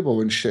fucking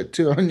table and shit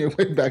too on your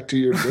way back to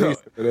your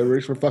base. Whatever,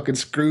 it's for fucking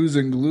screws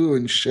and glue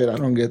and shit. I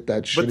don't get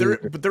that shit.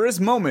 But there is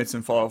moments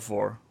in Fallout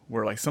 4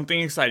 where like something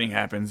exciting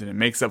happens and it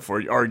makes up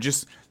for it, or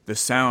just the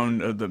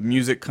sound of the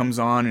music comes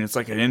on and it's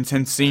like an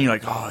intense scene. You're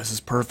like, oh, this is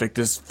perfect.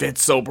 This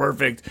fits so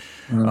perfect.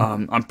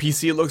 On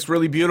PC, it looks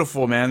really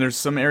beautiful, man. There's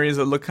some areas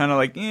that look kind of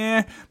like,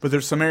 but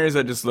there's some areas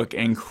that just look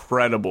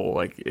incredible.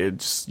 Like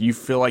you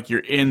feel like you're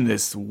in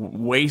this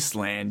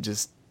wasteland.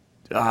 It's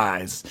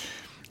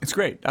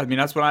great. I mean,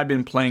 that's what I've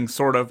been playing,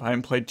 sort of. I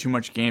haven't played too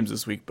much games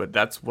this week, but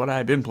that's what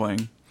I've been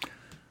playing.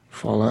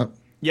 Fallout.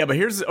 Yeah, but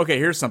here's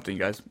something,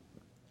 guys.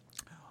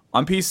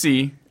 On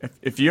PC,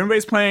 if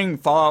anybody's playing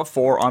Fallout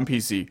 4 on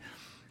PC,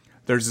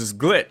 there's this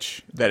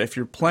glitch that if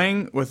you're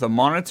playing with a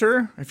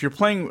monitor, if you're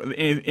playing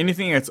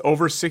anything that's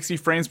over 60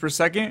 frames per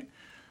second,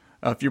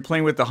 if you're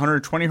playing with the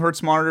 120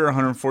 hertz monitor,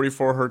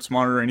 144 hertz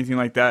monitor, anything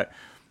like that,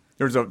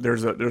 there's a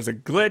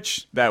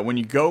glitch that when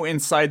you go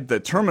inside the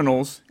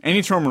terminals,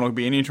 any terminal, could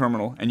be any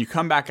terminal, and you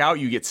come back out,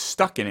 you get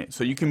stuck in it.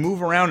 So you can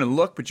move around and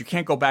look, but you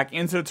can't go back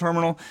into the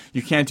terminal.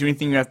 You can't do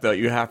anything.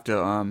 You have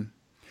to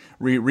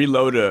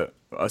reload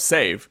a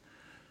save.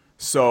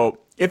 So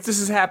if this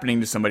is happening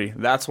to somebody,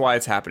 that's why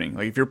it's happening.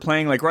 Like if you're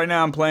playing, like right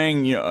now I'm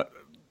playing, I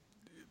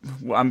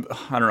don't know,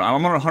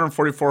 I'm on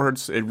 144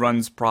 hertz. It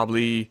runs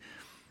probably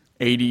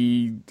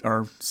 80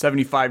 or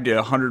 75 to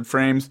 100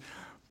 frames.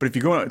 But if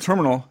you go in a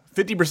terminal,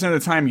 50% of the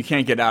time you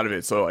can't get out of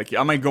it. So like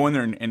I might go in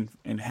there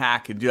and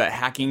hack and do that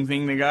hacking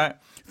thing they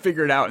got,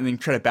 figure it out, and then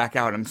try to back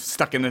out. I'm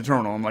stuck in the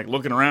terminal. I'm like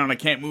looking around. I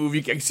can't move.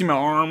 I can see my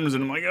arms,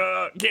 and I'm like,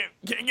 can't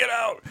get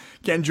out.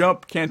 Can't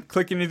jump. Can't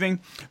click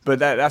anything. But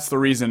that's the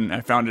reason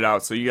I found it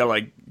out. So you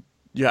got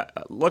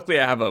luckily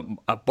I have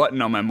a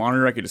button on my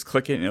monitor. I could just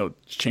click it, and it'll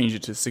change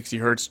it to 60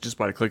 hertz just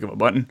by the click of a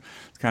button.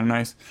 It's kind of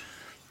nice.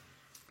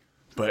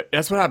 But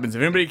that's what happens.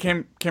 If anybody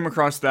came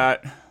across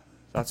that,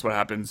 that's what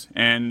happens.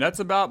 And that's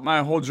about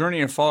my whole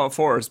journey of Fallout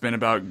 4. It's been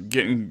about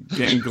getting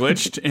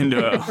glitched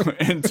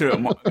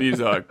into these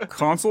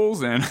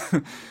consoles. And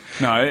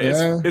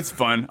no, it's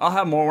fun. I'll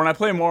have more. When I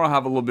play more, I'll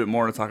have a little bit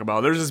more to talk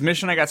about. There's this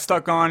mission I got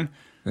stuck on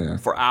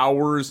for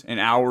hours and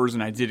hours.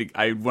 And I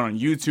went on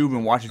YouTube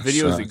and watched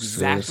videos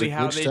exactly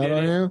how they did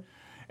it.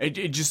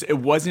 it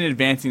wasn't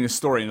advancing the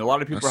story, and a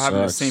lot of people are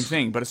having the same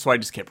thing. But so I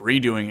just kept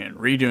redoing it,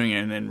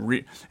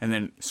 and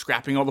then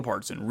scrapping all the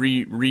parts and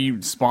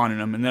respawning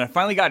them, and then I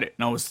finally got it,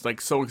 and I was like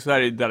so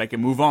excited that I could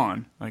move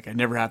on. Like I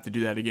never have to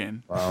do that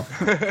again. Wow.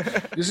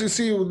 You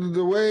see,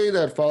 the way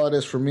that Fallout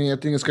is for me, I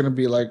think it's gonna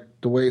be like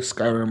the way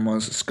Skyrim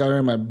was.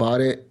 Skyrim, I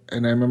bought it,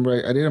 and I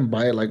remember I didn't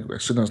buy it like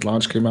as soon as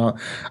launch came out.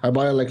 I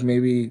bought it like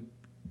maybe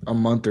a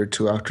month or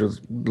two after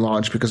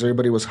launch because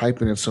everybody was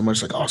hyping it so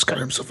much, like, oh,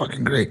 Skyrim's so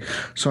fucking great.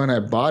 So when I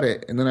bought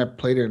it and then I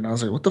played it and I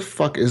was like, what the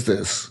fuck is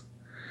this?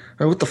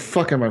 Like, what the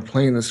fuck am I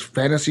playing? This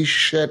fantasy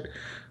shit?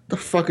 What the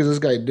fuck is this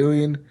guy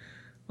doing?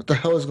 What the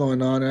hell is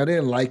going on? And I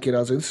didn't like it. I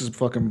was like, this is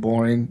fucking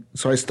boring.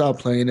 So I stopped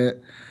playing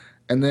it.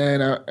 And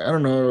then, I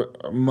don't know,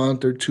 a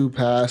month or two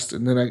passed,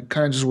 and then I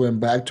kind of just went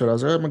back to it. I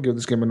was like, I'm going to give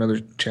this game another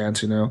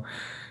chance, you know?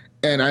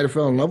 And I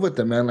fell in love with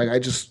it, man. Like, I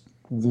just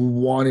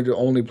wanted to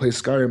only play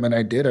Skyrim, and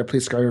I did. I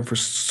played Skyrim for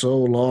so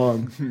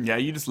long. Yeah,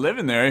 you just live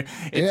in there.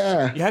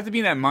 Yeah. You have to be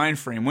in that mind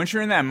frame. Once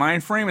you're in that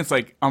mind frame, it's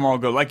like, I'm all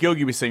go. Like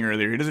Yogi was saying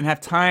earlier, he doesn't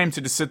have time to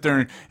just sit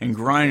there and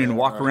grind and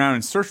walk around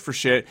and search for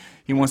shit.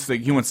 He wants to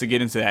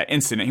get into that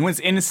instant. He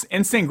wants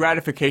instant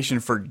gratification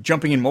for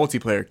jumping in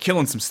multiplayer,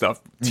 killing some stuff,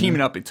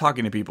 teaming up and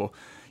talking to people.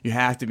 You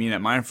have to be in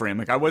that mind frame.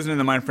 Like, I wasn't in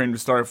the mind frame to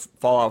start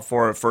Fallout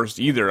 4 at first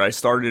either. I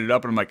started it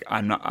up and I'm like,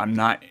 I'm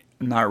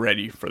not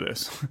ready for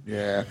this.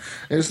 Yeah,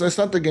 it's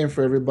not the game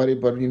for everybody,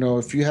 but you know,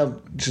 if you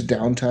have just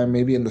downtime,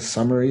 maybe in the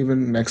summer,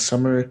 even next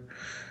summer,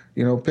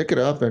 you know, pick it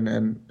up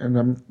and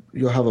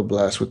you'll have a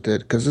blast with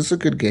it because it's a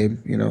good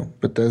game. You know,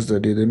 Bethesda,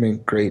 dude, they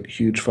make great,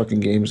 huge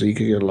fucking games that you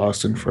could get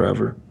lost in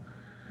forever.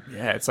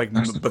 Yeah, it's like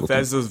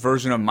Bethesda's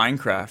version of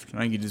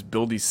Minecraft. You just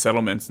build these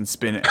settlements and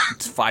spend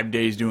 5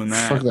 days doing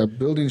that. Fuck that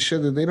building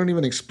shit. They don't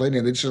even explain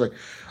it. They're just like,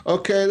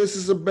 okay, this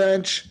is a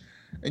bench.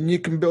 And you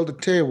can build a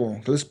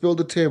table. Let's build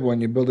a table.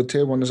 And you build a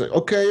table, and it's like,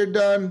 okay, you're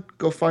done.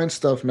 Go find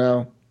stuff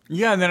now.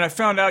 Yeah, and then I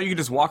found out you can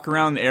just walk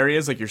around the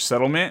areas, like your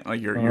settlement,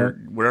 like your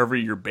wherever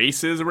your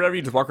base is or whatever.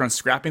 You just walk around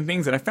scrapping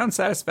things, and I found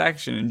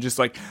satisfaction in just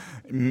like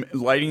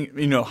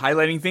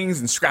highlighting things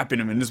and scrapping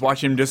them and just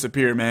watching them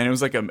disappear. Man, it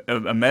was like a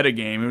meta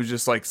game. It was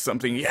just like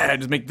something. Yeah,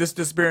 just make this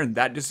disappear and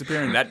that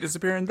disappear and that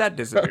disappear and that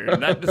disappear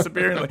and that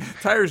disappear and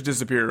like tires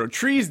disappear or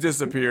trees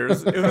disappear.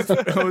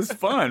 It was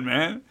fun,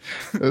 man.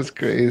 That's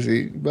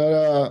crazy.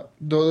 But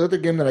the other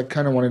game that I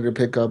kind of wanted to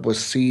pick up was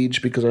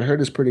Siege because I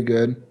heard it's pretty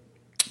good.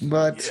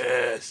 But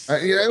Yes.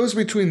 it was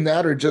between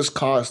that or Just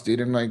Cause, dude.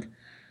 And like,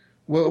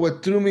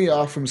 what threw me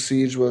off from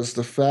Siege was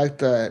the fact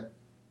that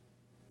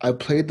I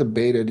played the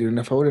beta, dude. And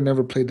if I would have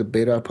never played the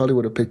beta, I probably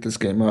would have picked this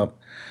game up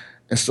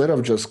instead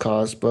of Just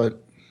Cause.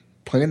 But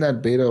playing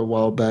that beta a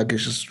while back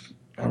is just,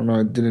 I don't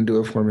know, it didn't do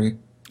it for me.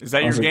 Is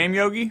that your game,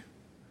 Yogi?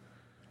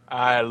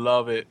 I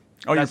love it.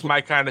 Oh, that's my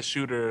kind of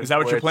shooter. Is that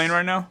what you're playing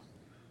right now?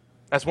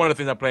 That's one of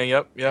the things I'm playing.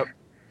 Yep.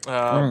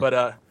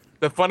 But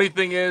the funny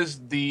thing is,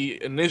 the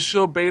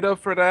initial beta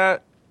for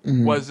that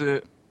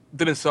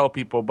didn't sell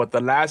people, but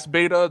the last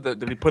beta that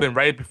they put in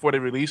right before they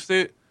released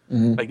it,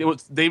 like it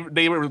was they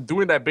were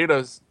doing that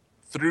beta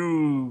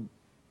through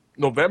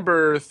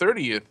November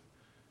 30th,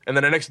 and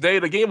then the next day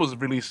the game was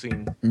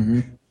releasing.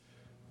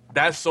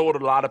 That sold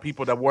a lot of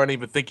people that weren't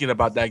even thinking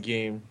about that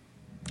game.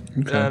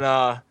 Okay. And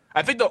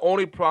I think the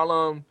only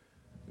problem,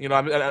 you know,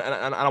 I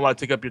don't want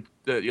to take up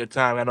your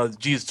time. I know it's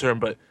G's term,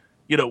 but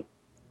you know,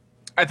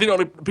 I think a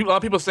lot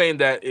of people saying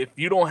that if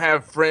you don't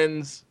have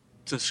friends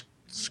to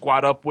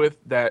squad up with,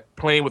 that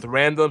playing with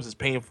randoms is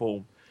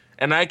painful.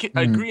 And I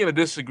agree and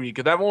disagree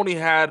because I've only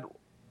had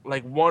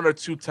like one or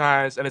two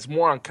times, and it's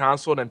more on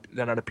console than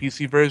on the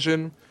PC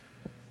version,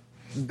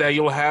 that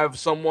you'll have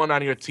someone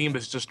on your team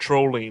that's just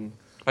trolling.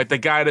 Like the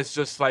guy that's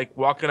just like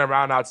walking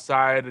around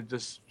outside and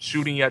just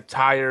shooting at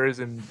tires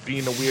and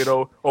being a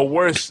weirdo, or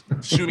worse,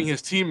 shooting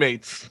his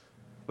teammates.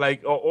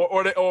 Like,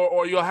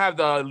 or you'll have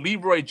the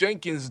Leroy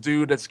Jenkins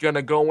dude that's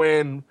gonna go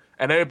in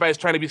and everybody's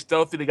trying to be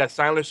stealthy. They got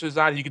silencers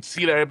on. You can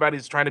see that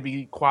everybody's trying to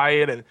be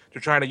quiet and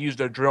they're trying to use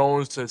their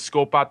drones to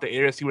scope out the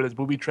area, see where there's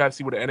booby traps,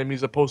 see where the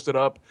enemies are posted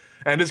up.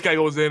 And this guy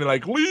goes in and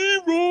like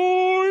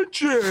Leroy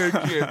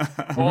Jenkins,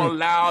 all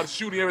loud,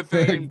 shooting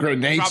everything,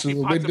 grenades through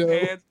the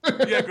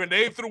window. Yeah,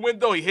 grenade through the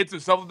window. He hits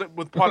himself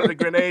with part of the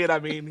grenade. I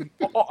mean,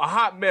 a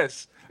hot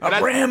mess. A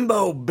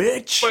Rambo,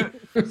 bitch.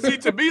 But see,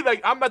 to me,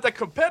 like, I'm not that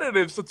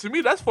competitive, so to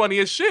me, that's funny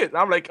as shit.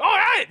 I'm like, all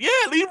right, yeah,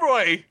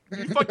 Leroy,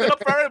 you fucked it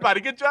up for everybody.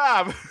 Good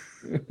job.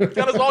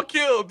 Got us all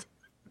killed.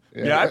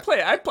 Yeah,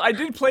 I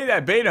did play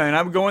that beta, and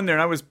I would go in there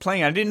and I was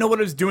playing. I didn't know what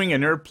I was doing. I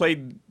never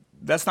played.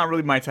 That's not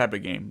really my type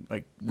of game.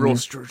 Like real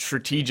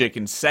strategic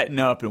and setting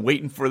up and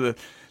waiting for the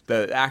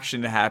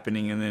action to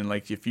happening, and then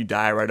like if you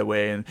die right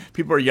away, and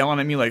people are yelling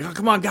at me like, "Oh,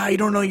 come on, guy, you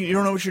don't know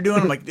what you're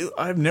doing." I'm like, dude,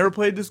 I've never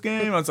played this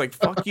game. I was like,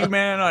 "Fuck you,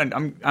 man.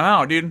 I'm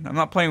out, dude. I'm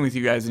not playing with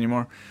you guys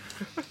anymore."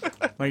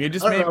 Like it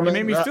just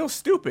made me feel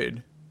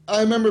stupid.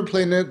 I remember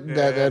playing it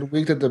that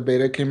week that the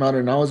beta came out,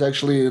 and I was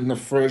actually in the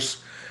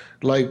first.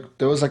 Like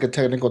there was like a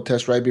technical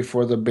test right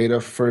before the beta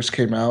first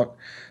came out,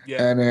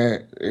 and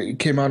it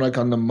came out like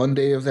on the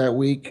Monday of that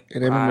week,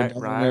 and everyone went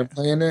down there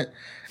playing it,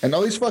 and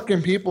all these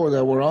fucking people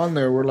that were on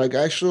there were like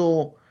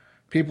actual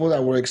people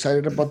that were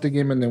excited about the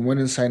game and then went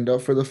and signed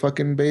up for the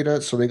fucking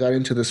beta. So they got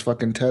into this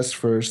fucking test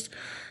first.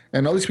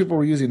 And all these people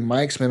were using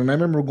mics, man. And I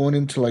remember going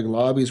into like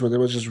lobbies where there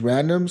was just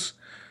randoms,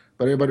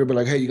 but everybody would be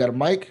like, hey, you got a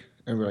mic?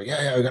 And we're like,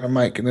 yeah, I got a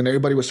mic. And then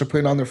everybody would start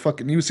putting on their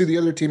fucking, you would see the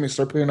other teammates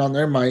start putting on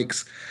their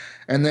mics.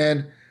 And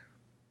then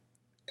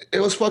it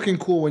was fucking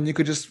cool when you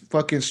could just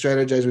fucking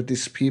strategize with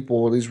these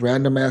people, these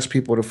random ass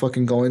people to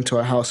fucking go into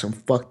a house and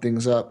fuck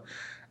things up.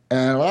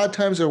 And a lot of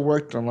times it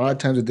worked, and a lot of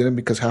times it didn't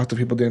because half the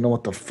people didn't know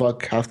what the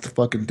fuck half the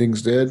fucking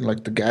things did,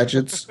 like the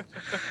gadgets.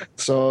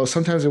 So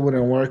sometimes it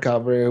wouldn't work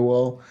out very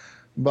well.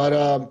 But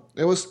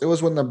it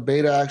was when the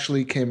beta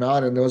actually came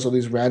out, and there was all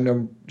these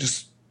random,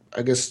 just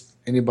I guess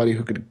anybody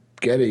who could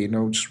get it,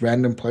 just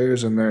random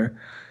players in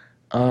there.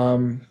 I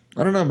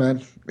don't know,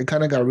 man. It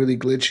kind of got really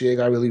glitchy. It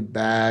got really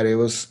bad. It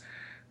was,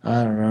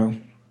 I don't know.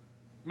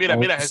 Mira,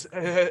 Jesus,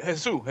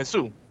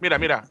 mira,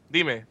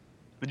 dime.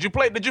 Did you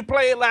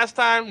play it last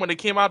time when it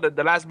came out,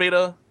 the last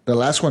beta? The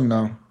last one,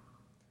 no.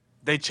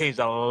 They changed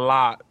a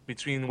lot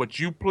between what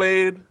you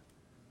played,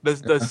 the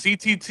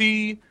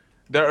CTT,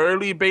 the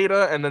early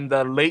beta, and then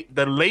the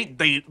late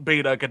date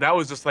beta, because that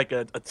was just like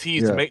a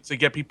tease to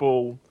get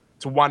people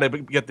to want to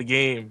get the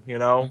game,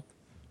 It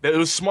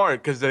was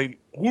smart because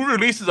who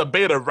releases a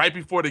beta right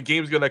before the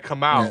game's gonna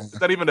come out? Yeah.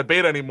 It's not even a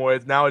beta anymore.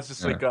 It's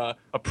just like a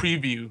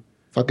preview.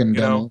 Fucking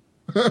demo.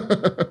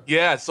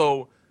 Yeah,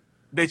 so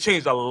they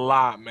changed a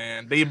lot,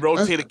 man. They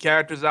rotated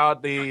characters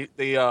out. They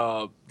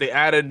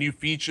added new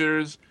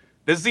features.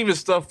 There's even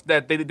stuff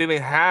that they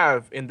didn't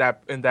have in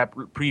that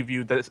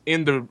preview that's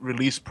in the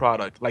release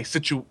product. Like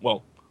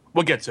we'll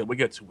get to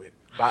it.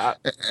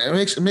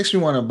 It makes me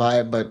want to buy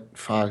it, but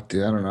fuck,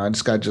 dude, I don't know. I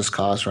just got Just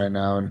Cause right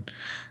now and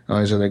all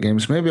these other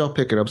games. Maybe I'll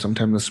pick it up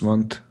sometime this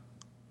month.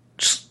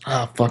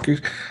 Fuck,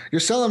 you're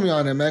selling me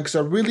on it, man. Because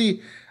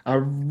I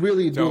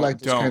really do like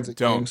these kinds of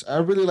games. I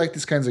really like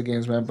these kinds of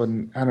games, man, but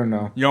I don't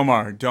know.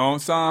 Yomar, don't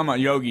sell him on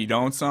Yogi.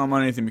 Don't sell him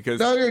on anything because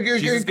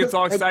Jesus gets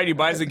all excited. He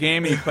buys a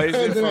game and he plays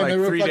it for like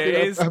 3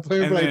 days. I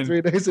play it for like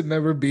 3 days and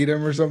never beat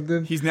him or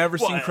something. He's never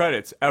seen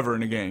credits ever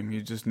in a game.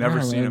 You just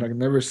never seen him. I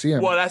never see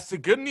him. Well, that's the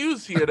good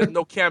news here. There's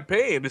no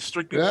campaign. It's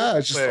strictly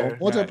it's just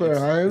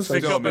multiplayer.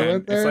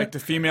 It's like the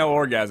female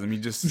orgasm. You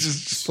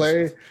just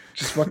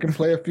fucking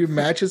play a few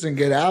matches and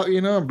get out,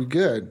 and be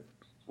good.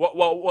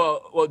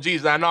 Well,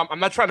 geez, I know I'm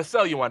not trying to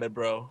sell you on it,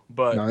 bro.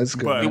 But no, it's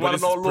good. You want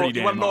to know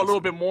a little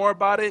bit more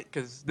about it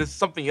because there's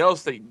something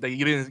else that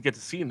you didn't get to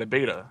see in the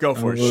beta. Go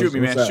for it. Shoot me,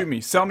 man. Shoot me.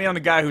 Sell me on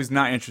the guy who's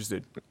not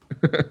interested.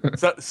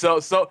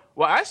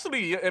 Well,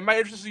 actually, it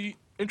might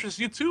interest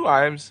you too,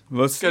 Iams.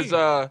 Let's see.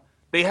 Because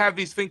they have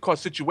these thing called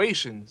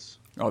situations.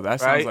 Oh, that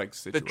sounds like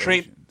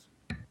situations.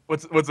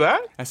 What's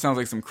that? That sounds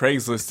like some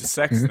Craigslist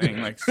sex thing,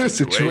 like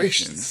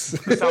situations.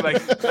 It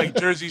sounds like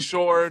Jersey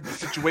Shore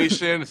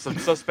situation, some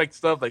suspect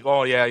stuff. Like,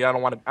 oh yeah, I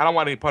don't want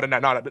any part of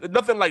that. No,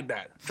 nothing like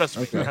that. Trust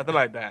me, nothing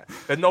like that.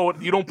 And no,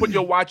 you don't put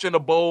your watch in a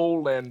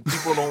bowl, and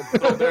people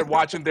don't. They're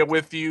watching. They're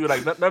with you.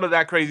 Like none of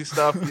that crazy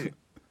stuff.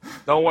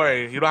 Don't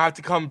worry. You don't have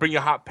to come bring your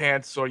hot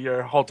pants or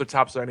your halter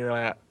tops or anything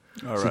like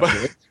that. All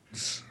right.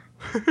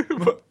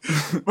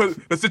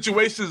 But the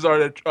situations are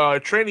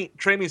the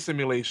training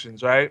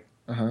simulations, right?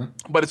 Uh-huh.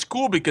 But it's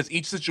cool because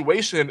each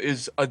situation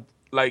is a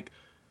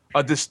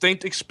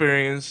distinct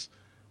experience,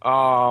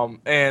 and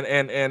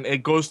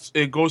it goes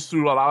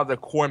through a lot of the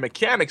core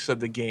mechanics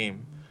of the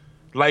game.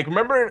 Like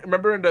remember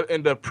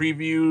in the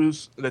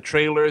previews, the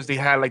trailers, they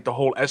had like the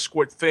whole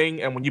escort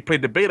thing, and when you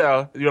played the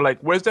beta, you're like,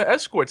 "Where's the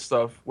escort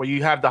stuff?" Where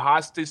you have the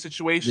hostage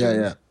situations.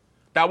 Yeah.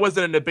 That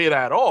wasn't in the beta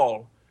at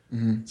all.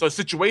 Mm-hmm. So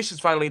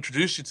situations finally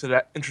introduce you to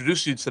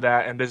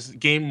that, and there's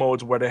game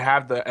modes where they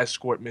have the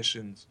escort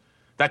missions.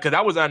 Because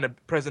that was not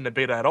present in the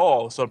beta at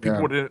all. So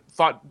people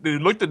they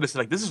looked at this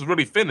like, this is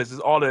really thin. This is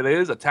all it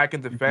is, attack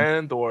and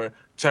defend or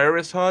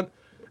terrorist hunt.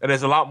 And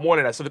there's a lot more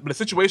than that. So the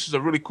situations are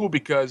really cool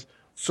because...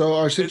 So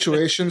are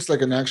situations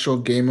like an actual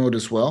game mode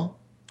as well?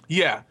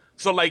 Yeah.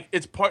 So like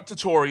it's part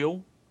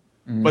tutorial,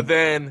 but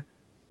then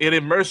it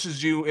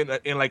immerses you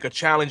in like a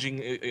challenging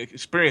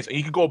experience. And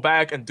you can go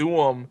back and do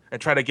them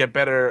and try to get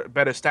better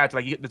stats.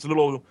 Like there's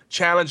little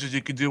challenges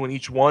you could do in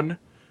each one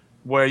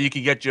where you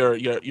can get your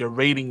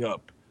rating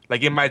up.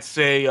 Like it might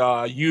say,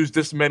 use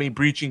this many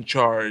breaching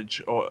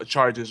charges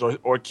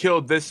or kill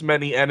this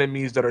many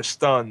enemies that are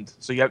stunned.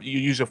 So you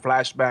use your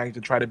flashbang to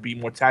try to be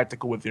more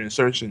tactical with your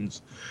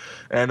insertions.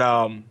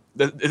 And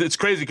it's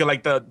crazy because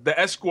like the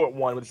escort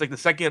one, it's like the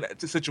second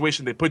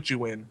situation they put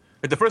you in.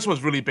 Like the first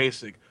one's really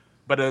basic,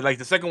 but like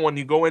the second one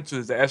you go into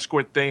is the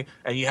escort thing,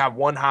 and you have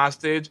one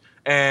hostage,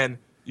 and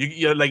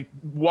you're like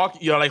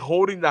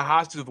holding the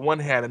hostage with one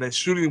hand and then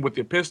shooting with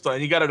your pistol,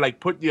 and you gotta like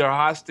put your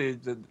hostage,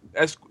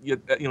 your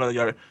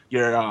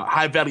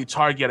high value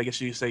target, I guess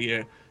you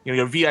say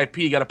your VIP.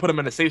 You gotta put them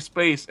in a safe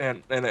space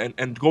and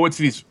go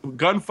into these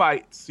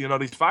gunfights,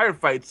 these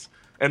firefights,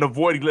 and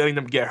avoid letting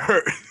them get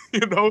hurt. So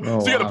you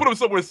gotta put them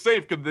somewhere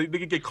safe because they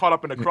can get caught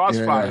up in the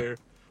crossfire. Yeah.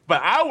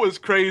 But I was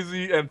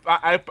crazy, and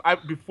I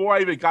before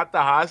I even got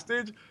the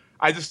hostage,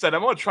 I just said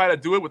I'm gonna try to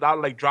do it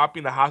without like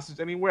dropping the hostage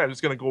anywhere. I'm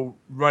just gonna go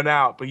run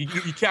out, but you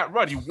can't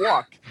run. You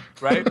walk,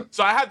 right?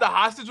 So I had the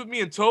hostage with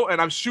me in tow,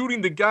 and I'm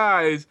shooting the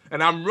guys,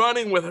 and I'm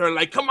running with her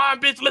like, "Come on,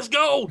 bitch, let's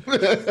go!"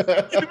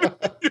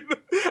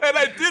 And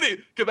I did it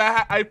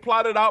because I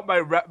plotted out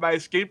my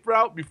escape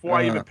route before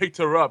I even picked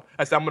her up.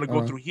 I said I'm gonna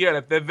go through here, and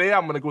if they're there,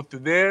 I'm gonna go through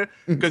there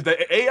because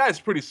the AI is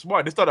pretty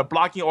smart. They started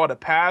blocking all the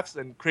paths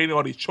and creating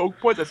all these choke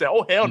points. I said,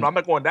 "Oh hell no, I'm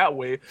not going that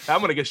way.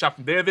 I'm gonna get shot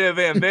from there,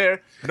 and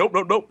there."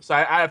 Nope. So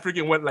I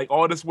freaking went like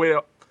all this way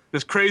up,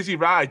 this crazy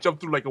ride. I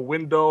jumped through like a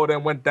window,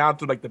 then went down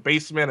through like the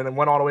basement, and then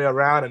went all the way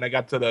around, and I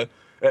got to the.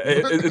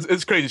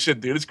 It's crazy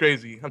shit, dude. It's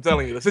crazy. I'm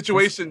telling you, the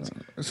situations.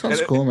 It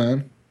sounds cool,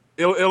 man.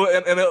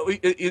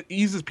 It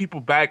eases people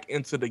back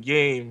into the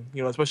game,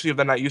 you know, especially if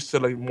they're not used to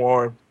like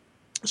more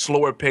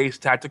slower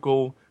paced,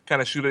 tactical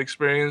kind of shooter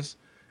experience.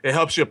 It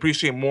helps you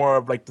appreciate more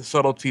of like the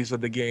subtleties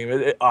of the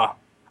game.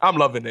 I'm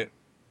loving it.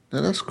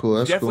 Yeah, that's cool.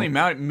 That's Definitely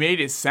cool. made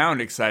it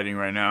sound exciting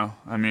right now.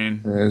 I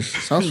mean, Yeah, it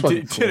sounds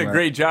fucking cool, did a man.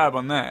 great job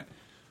on that.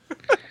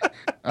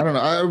 I don't know.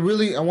 I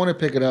want to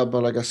pick it up,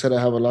 but like I said, I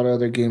have a lot of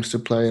other games to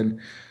play, and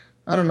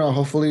I don't know.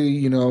 Hopefully,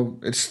 you know,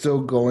 it's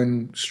still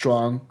going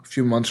strong a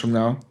few months from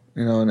now,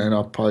 you know, and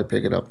I'll probably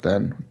pick it up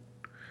then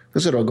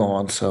because it'll go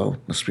on sale.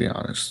 Let's be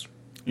honest.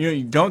 You know,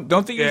 you don't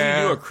they usually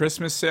Yeah. do a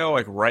Christmas sale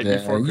like right Yeah,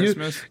 before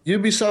Christmas?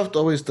 Ubisoft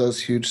always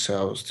does huge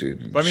sales,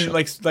 dude. But I mean,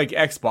 like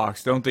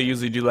Xbox, don't they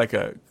usually do like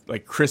a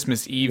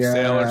Christmas Eve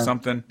sale or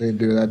something? They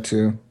do that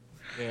too.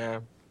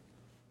 Yeah.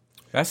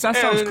 That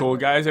sounds cool,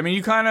 guys. I mean,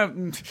 you kind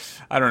of,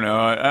 I don't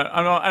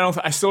know.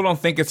 I still don't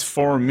think it's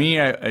for me.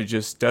 I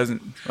just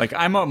doesn't like.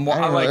 I'm a more.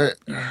 I like.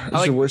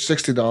 Is it worth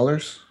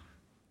 $60?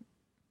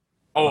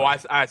 Oh,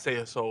 I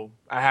say so.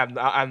 I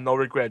have no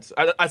regrets.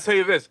 I tell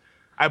you this.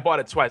 I bought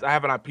it twice. I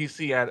have it on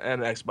PC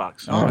and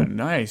Xbox. Oh,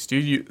 nice,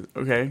 dude.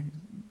 Okay.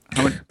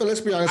 How much? But let's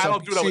be honest. I On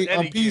don't do that with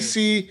any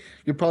PC,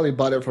 you probably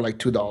bought it for like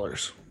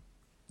 $2.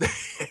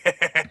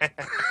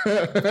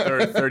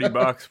 $30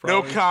 No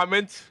probably.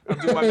 comment. I'm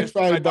doing my Probably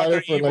Mr. bought Dr.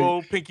 it for, Evil,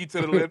 like- pinky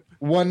to the lip.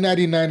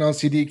 $1.99 on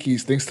CD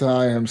keys, thanks to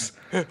IAMS.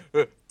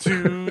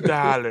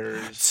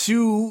 $2.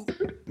 2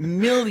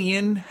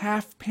 million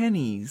half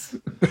pennies.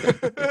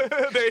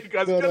 There you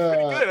go.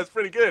 That's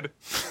pretty good.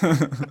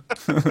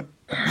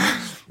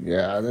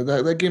 Yeah,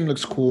 that game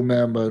looks cool,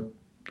 man. But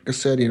like I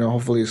said, you know,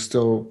 hopefully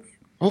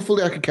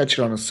I can catch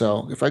it on a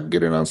sale. If I can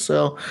get it on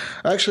sale,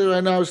 actually,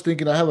 right now I was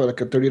thinking I have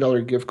like a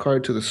 $30 gift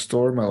card to the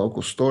store, my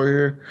local store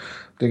here.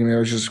 Thinking maybe I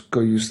was just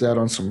go use that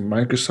on some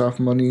Microsoft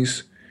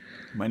monies.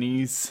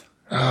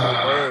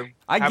 I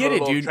Have get a it,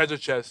 little dude. Treasure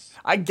chest.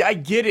 I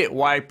get it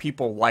why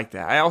people like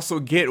that. I also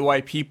get why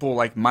people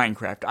like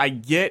Minecraft. I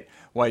get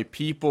why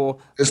people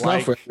It's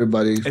like, not for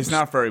everybody. It's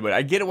not for everybody.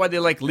 I get it why they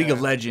like League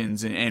of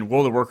Legends and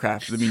World of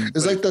Warcraft. I mean,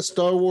 It's like the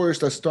Star Wars,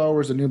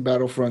 the new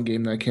Battlefront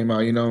game that came out.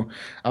 You know,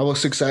 I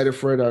was excited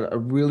for it. I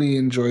really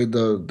enjoyed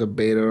the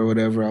beta or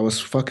whatever. I was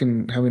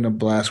fucking having a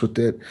blast with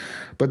it.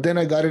 But then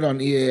I got it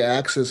on EA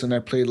Access and I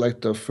played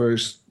like the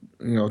first,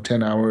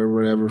 10-hour or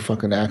whatever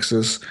fucking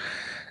access.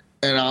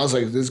 And I was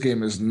like, this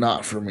game is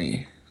not for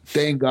me.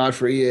 Thank God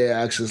for EA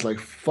Access. Like,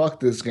 fuck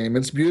this game.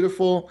 It's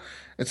beautiful.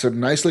 It's a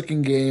nice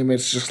looking game.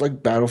 It's just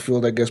like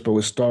Battlefield, I guess, but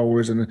with Star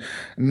Wars. And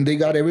they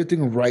got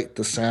everything right.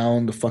 The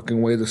sound, the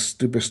fucking way the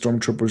stupid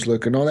stormtroopers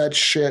look and all that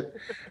shit.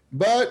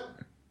 But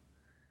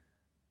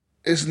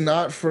it's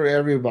not for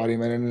everybody,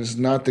 man. And it's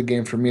not the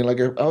game for me. Like,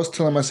 I was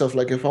telling myself,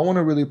 like, if I want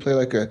to really play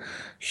like a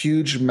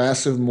huge,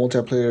 massive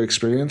multiplayer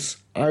experience,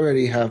 I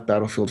already have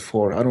Battlefield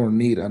 4. I don't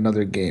need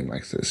another game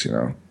like this, you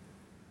know?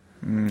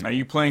 are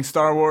you playing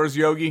Star Wars,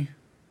 Yogi?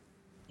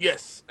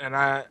 Yes, and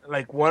I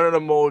like one of the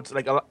modes.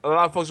 Like a lot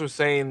of folks were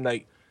saying,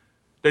 like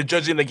they're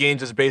judging the game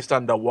just based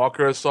on the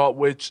Walker Assault,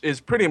 which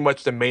is pretty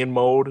much the main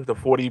mode, the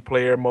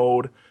 40-player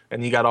mode,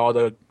 and you got all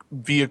the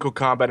vehicle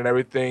combat and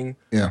everything.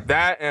 Yeah.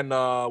 That and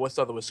what's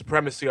the other one?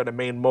 Supremacy are the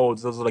main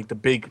modes. Those are like the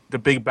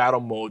big battle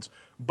modes.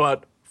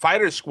 But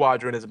Fighter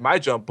Squadron is my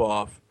jump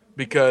off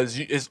because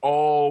it's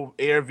all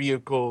air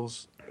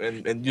vehicles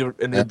and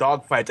the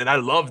dogfights, and I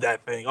love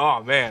that thing.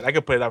 Oh man, I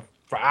could play that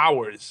for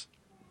hours.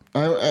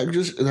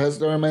 That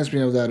reminds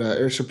me of that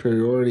air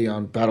superiority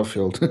on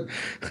Battlefield.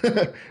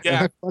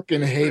 Yeah. I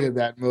fucking hated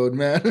that mode,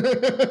 man.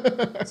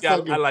 Yeah,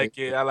 I like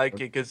it. I like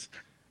it because,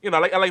 I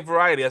like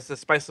variety. That's the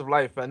spice of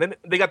life. And then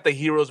they got the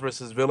heroes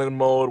versus villain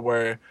mode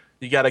where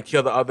you got to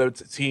kill the other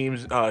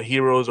team's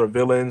heroes or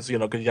villains,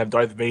 because you have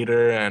Darth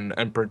Vader and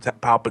Emperor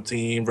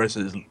Palpatine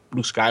versus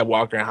Luke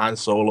Skywalker and Han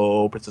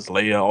Solo, Princess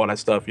Leia, all that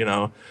stuff,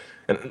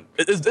 And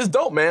it's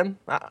dope, man.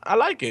 I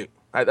like it.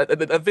 I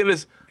think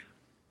it's...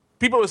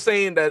 People were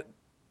saying that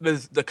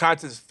the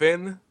content's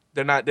thin.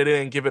 They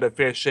didn't give it a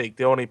fair shake.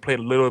 They only played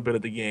a little bit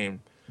of the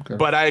game. Okay.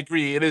 But I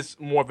agree, it is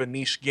more of a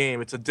niche game.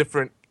 It's a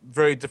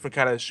very different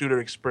kind of shooter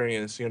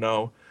experience,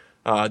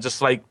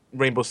 just like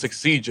Rainbow Six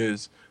Siege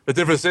is. The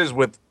difference is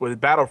with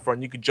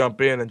Battlefront, you could jump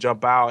in and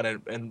jump out,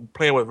 and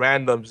playing with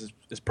randoms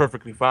is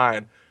perfectly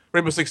fine.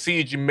 Rainbow Six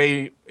Siege, you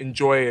may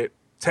enjoy it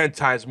 10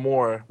 times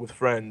more with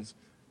friends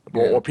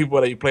or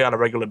people that you play on a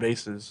regular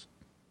basis.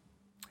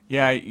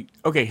 Yeah.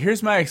 Okay.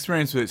 Here's my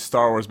experience with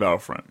Star Wars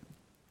Battlefront.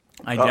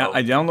 I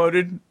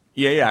downloaded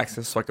EA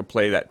Access so I could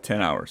play that 10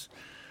 hours.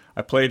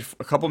 I played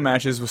a couple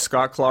matches with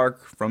Scott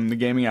Clark from the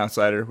Gaming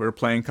Outsider. We were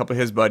playing a couple of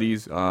his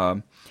buddies,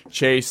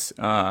 Chase.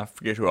 I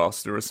forget who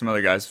else. There were some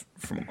other guys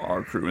from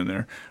our crew in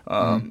there,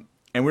 and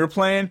we were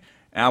playing.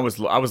 And I was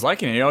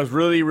liking it. I was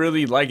really,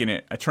 really liking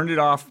it. I turned it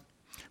off,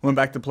 went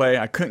back to play.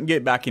 I couldn't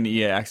get back into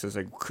EA Access.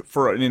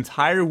 For an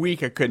entire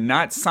week, I could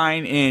not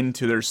sign in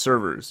to their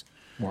servers.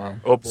 Wow.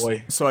 Oh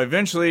boy. So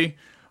eventually,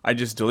 I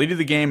just deleted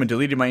the game and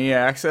deleted my EA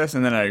Access,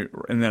 and then I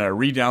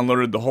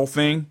re-downloaded the whole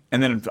thing,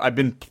 and then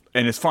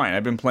and it's fine.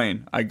 I've been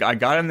playing. I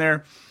got in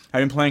there.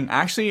 I've been playing.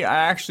 Actually,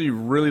 I actually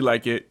really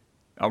like it.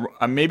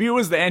 Maybe it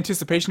was the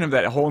anticipation of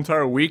that whole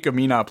entire week of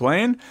me not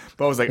playing,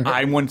 but I was like,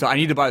 I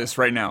need to buy this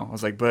right now. I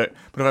was like, but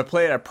if I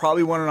play it, I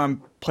probably want it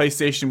on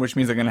PlayStation, which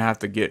means I'm gonna have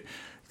to get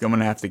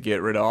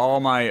rid of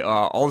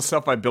all the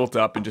stuff I built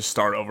up and just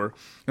start over.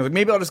 I was like,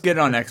 maybe I'll just get it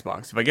on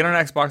Xbox. If I get it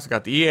on Xbox, I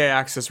got the EA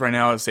Access right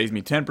now. It saves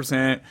me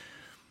 10%,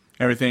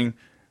 everything.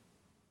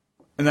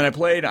 And then I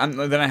played.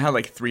 Then I had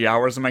like 3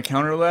 hours of my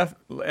counter left,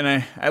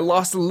 and I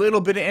lost a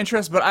little bit of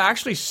interest, but I'm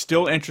actually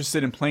still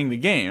interested in playing the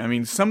game. I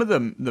mean, some of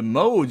the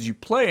modes you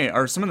play,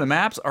 or some of the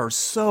maps, are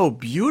so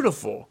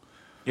beautiful.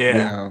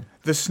 Yeah.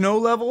 The snow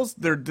levels,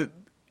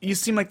 you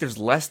seem like there's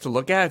less to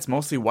look at. It's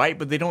mostly white,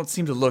 but they don't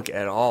seem to look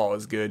at all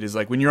as good as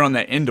like when you're on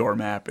that indoor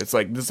map. It's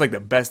like this is like the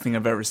best thing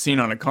I've ever seen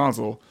on a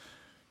console.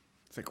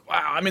 It's like,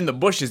 wow, I'm in the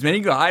bushes, man.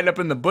 You can hide up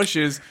in the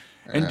bushes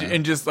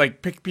and just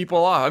like pick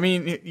people off. I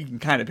mean, you can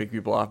kind of pick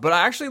people off, but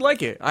I actually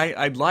like it.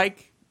 I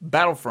like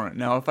Battlefront.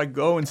 Now, if I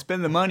go and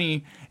spend the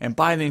money and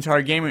buy the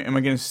entire game, am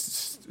I going to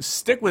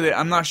stick with it?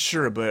 I'm not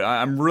sure, but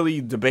I'm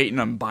really debating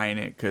on buying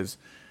it because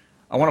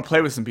I want to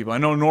play with some people. I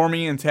know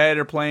Normie and Ted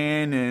are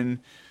playing,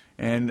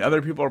 and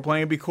other people are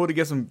playing. It'd be cool to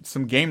get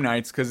some game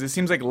nights because it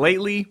seems like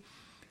lately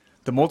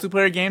the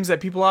multiplayer games that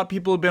people have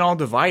been all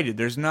divided.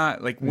 There's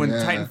not like when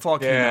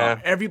Titanfall came out,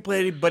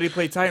 everybody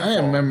played Titanfall. I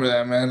remember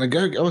that, man. Like,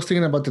 I was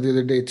thinking about that the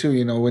other day too.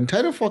 You know, when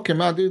Titanfall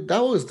came out, dude, that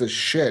was the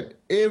shit.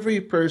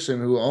 Every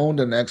person who owned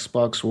an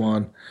Xbox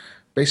One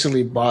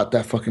basically bought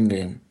that fucking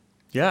game.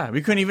 Yeah,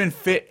 we couldn't even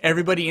fit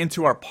everybody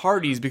into our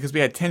parties because we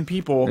had 10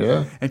 people,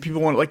 and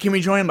people wanted, like, can we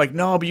join? I'm like,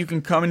 no, but you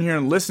can come in here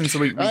and listen.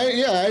 So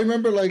I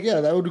remember, like,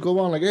 that would go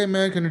on, like, hey,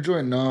 man, can you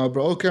join? No,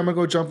 bro, okay, I'm going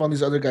to go jump on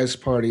these other guys'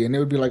 party. And it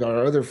would be, like,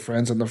 our other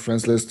friends on the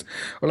friends list.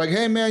 Or, like,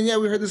 hey, man,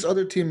 we heard this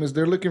other team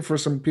they're looking for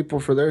some people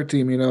for their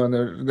team, you know,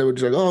 and they would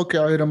just like, oh, okay,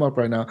 I'll hit them up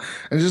right now.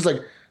 And it's just,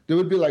 like, there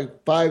would be,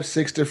 like,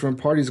 5-6 different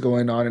parties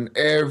going on, and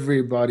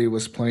everybody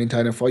was playing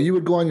Titanfall. You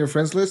would go on your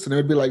friends list, and it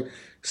would be, like,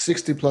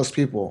 60-plus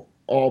people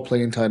all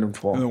playing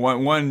Titanfall.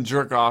 And one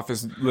jerk off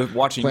is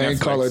watching playing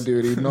Netflix. Call of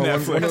Duty. No,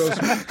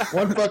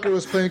 one fucker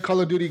was playing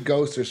Call of Duty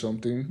Ghost or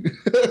something.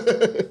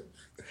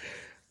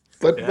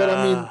 but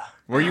I mean,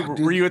 were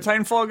you a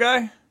Titanfall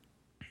guy,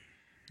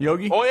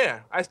 Yogi? Oh yeah,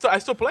 I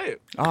still play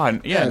it. Oh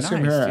yeah, nice,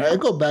 same here. I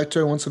go back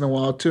to it once in a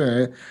while too.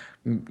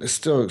 And it's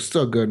still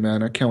good,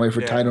 man. I can't wait for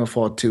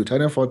Titanfall 2.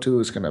 Titanfall 2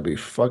 is gonna be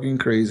fucking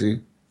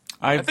crazy.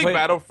 I think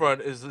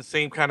Battlefront is the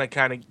same kind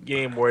of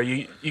game where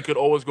you could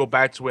always go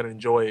back to it and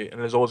enjoy it, and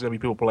there's always going to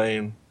be people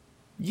playing.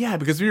 Yeah,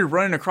 because when you're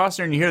running across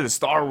there and you hear the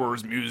Star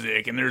Wars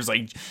music, and there's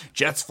like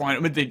jets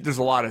flying, but there's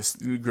a lot of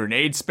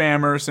grenade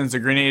spammers. Since the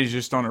grenade is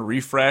just on a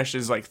refresh,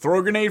 is like throw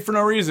a grenade for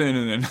no reason,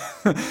 and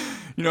then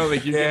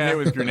like you're getting hit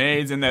with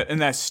grenades, and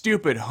that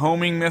stupid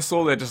homing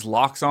missile that just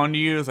locks onto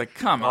you. It's like,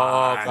 come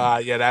on. Oh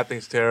god, yeah, that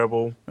thing's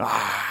terrible.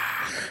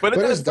 But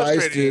it's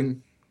DICE,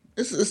 dude.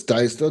 It's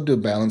DICE. They'll do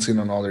balancing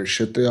on all their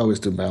shit. They always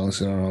do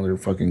balancing on all their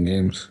fucking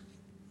games.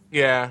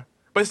 Yeah,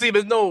 but see,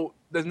 there's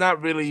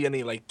not really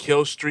any like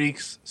kill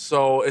streaks,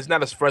 so it's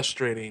not as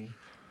frustrating.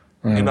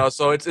 You know,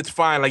 so it's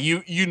fine. Like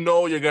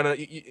you're gonna.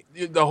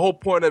 The whole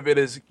point of it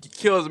is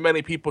kill as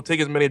many people, take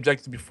as many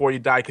objectives before you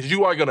die, because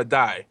you are gonna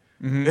die.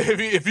 Mm-hmm.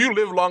 If you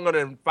live longer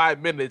than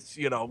 5 minutes,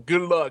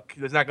 good luck.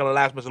 It's not gonna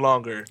last much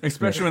longer.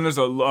 Especially when there's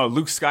a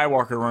Luke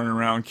Skywalker running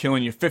around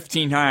killing you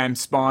 15 times,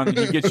 spawn, and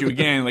he gets you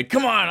again. Like,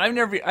 come on! I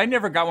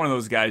never got one of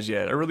those guys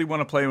yet. I really want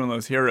to play one of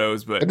those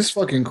heroes, but it's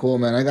fucking cool,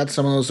 man. I got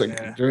some of those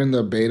during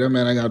the beta,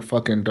 man. I got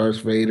fucking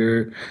Darth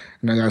Vader,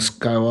 and I got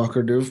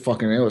Skywalker, dude.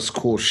 Fucking, it was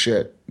cool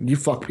shit. You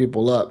fuck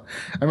people up.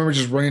 I remember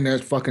just running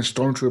at fucking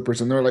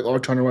stormtroopers, and they're like all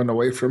trying to run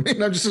away from me,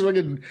 and I'm just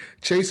fucking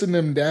chasing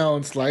them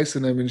down,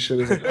 slicing them and shit.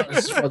 It's like,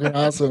 this is fucking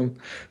awesome.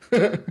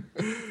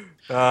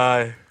 It's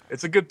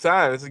a good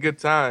time. It's a good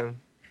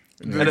time.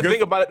 And the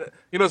thing about it,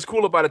 what's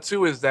cool about it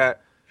too is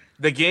that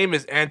the game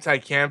is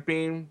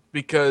anti-camping,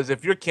 because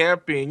if you're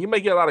camping, you may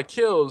get a lot of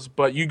kills,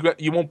 but you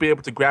won't be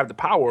able to grab the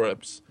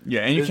power-ups.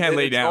 Yeah, and you can't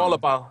lay down. It's all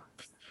about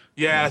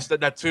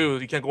that too.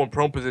 You can't go in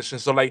prone position.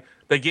 So like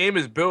the game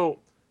is built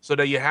so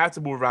that you have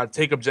to move around,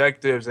 take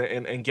objectives,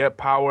 and get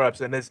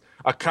power-ups. And there's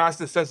a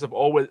constant sense of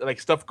always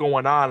like stuff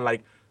going on.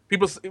 Like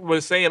people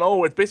were saying,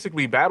 oh, it's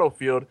basically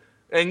Battlefield.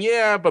 And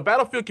yeah, but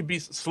Battlefield can be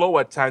slow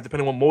at times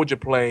depending on what mode you're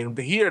playing.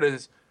 Here it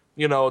is,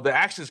 the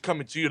action's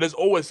coming to you. There's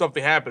always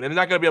something happening. There's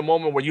not going to be a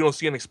moment where you don't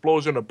see an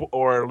explosion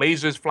or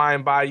lasers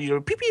flying by you.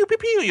 Pew, pew, pew,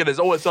 pew. There's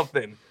always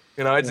something.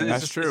 You know, it's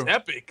That's just, true. It's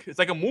epic. It's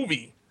like a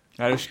movie.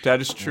 That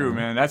is true,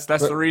 man. That's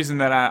the reason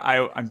that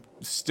I'm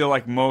still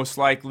like most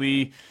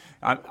likely.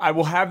 I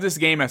will have this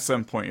game at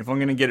some point. If I'm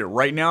going to get it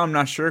right now, I'm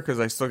not sure because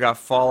I still got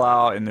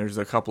Fallout and there's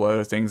a couple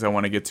other things I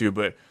want to get to.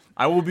 But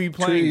I will be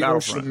playing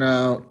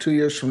Battlefront. 2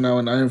 years from now,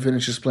 when Iron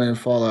finishes playing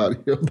Fallout,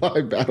 you'll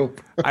buy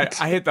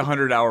Battlefront. I hit the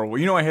 100-hour wall.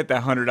 You know, I hit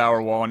that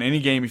 100-hour wall in any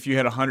game. If you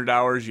hit 100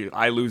 hours,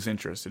 I lose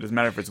interest. It doesn't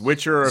matter if it's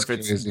Witcher or if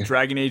it's crazy.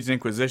 Dragon Age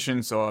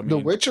Inquisition. So I mean, The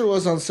Witcher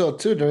was on sale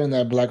too during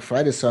that Black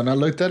Friday sale, and I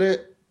looked at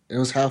it. It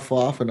was half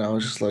off, and I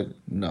was just like,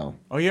 no.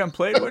 oh, you haven't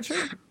played Witcher?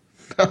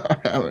 I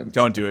haven't.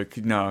 Don't do it.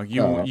 No,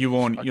 you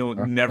won't. You'll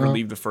never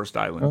leave the first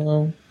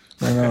island.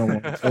 I know.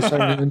 That's why I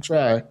didn't even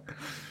try.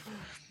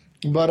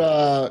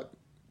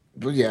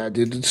 But yeah,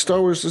 dude, Star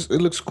Wars,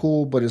 it looks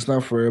cool, but it's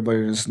not for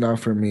everybody. It's not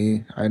for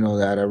me. I know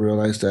that. I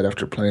realized that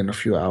after playing a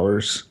few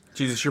hours.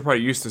 Jesus, you're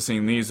probably used to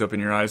seeing these up in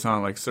your eyes, huh?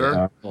 Like,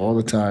 sir? All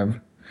the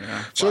time.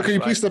 Yeah, So can you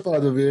please step out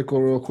of the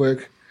vehicle real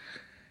quick?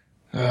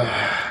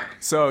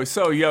 So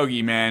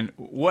Yogi, man,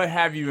 what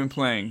have you been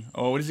playing?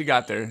 Oh, what does he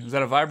got there? Is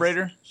that a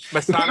vibrator? My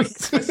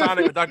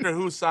Sonic, Doctor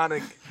Who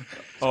Sonic.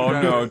 Oh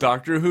no,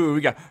 Doctor Who.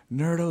 We got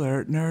nerd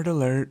alert, nerd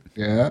alert.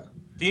 Yeah.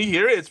 Do you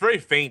hear it? It's very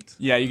faint.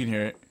 Yeah, you can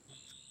hear it.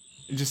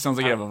 It just sounds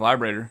like you have a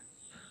vibrator.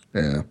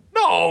 Yeah.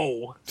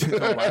 No.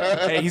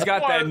 Hey, he's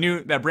got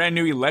that brand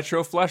new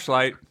Electro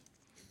fleshlight.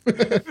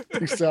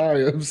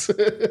 Sorry, I'm saying.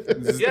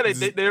 Yeah,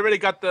 they already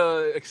got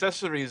the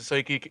accessories so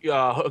you can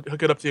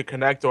hook it up to your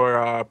Kinect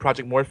or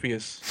Project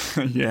Morpheus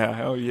Yeah,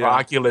 hell or yeah.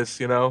 Oculus,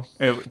 you know,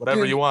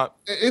 whatever you want.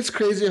 It's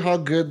crazy how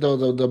good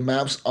though the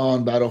maps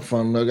on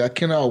Battlefront look. I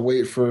cannot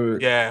wait for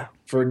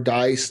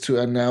DICE to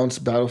announce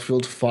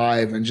Battlefield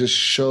 5 and just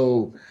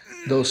show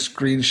those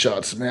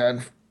screenshots,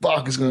 man.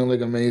 Fuck, it's gonna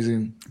look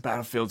amazing.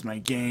 Battlefield's my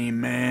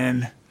game,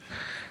 man.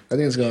 I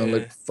think it's gonna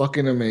look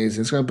fucking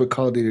amazing. It's gonna put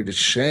Call of Duty to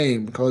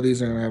shame. Call of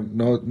Duty's gonna have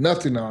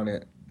nothing on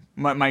it.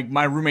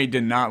 My roommate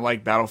did not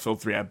like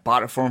Battlefield 3. I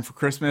bought it for him for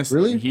Christmas.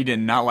 Really? He did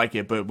not like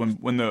it. But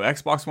when the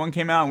Xbox One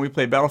came out and we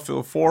played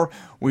Battlefield 4,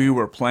 we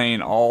were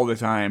playing all the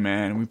time,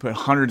 man. We put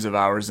hundreds of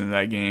hours into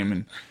that game.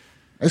 And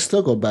I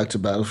still go back to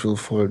Battlefield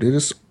 4, dude.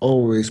 There's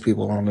always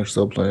people on there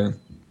still playing.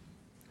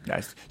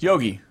 guys,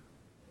 Yogi,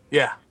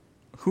 Yeah.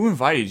 who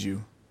invited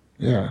you?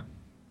 Yeah.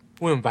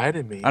 Who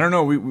invited me? I don't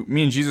know.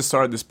 Me and Jesus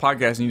started this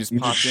podcast, and you just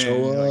popped just in.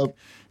 show You're up.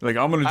 like,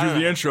 I'm going to do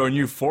the intro, and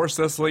you forced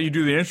us to let you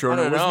do the intro, and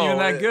it don't wasn't even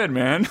know. that good,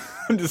 man.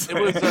 I'm just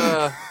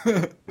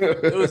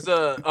It was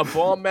a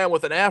bald man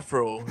with an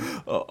afro.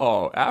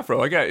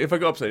 Afro. If I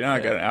go upside down, I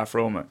got an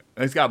afro.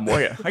 It's got more.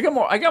 Yeah. I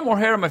got more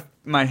hair on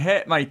my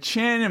head, my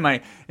chin,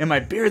 and my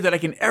beard that I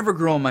can ever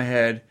grow on my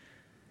head.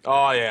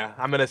 Oh yeah,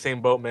 I'm in the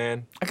same boat,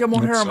 man. I got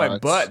more That hair on my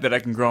sucks. butt that I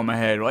can grow on my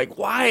head. Like,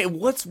 why?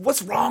 What's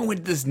wrong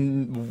with this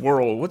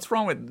world? What's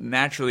wrong with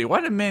naturally? Why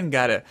do men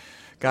gotta?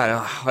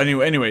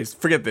 Anyways,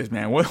 forget this,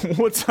 man.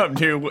 What's up,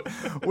 dude? What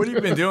have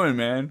you been doing,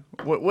 man?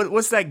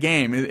 What's that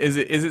game? Is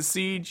it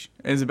Siege?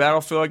 Is it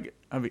Battlefield?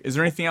 Is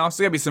there anything else?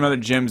 There gotta be some other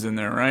gems in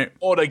there, right?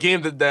 Oh, the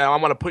game that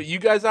I'm gonna put you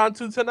guys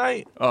onto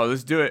tonight. Oh,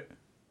 let's do it.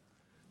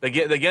 The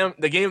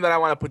game that I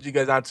want to put you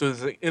guys onto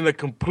is in a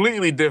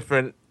completely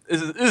different.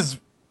 Is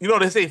you know,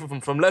 they say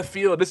from left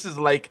field. This is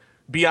like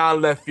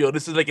beyond left field.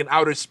 This is like in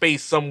outer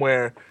space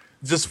somewhere,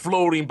 just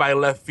floating by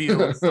left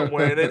field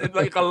somewhere, and it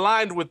like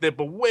aligned with it,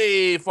 but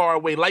way far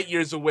away, light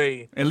years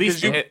away. At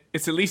least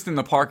it's at least in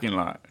the parking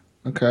lot.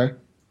 Okay.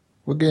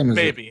 What game is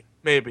it?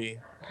 Maybe.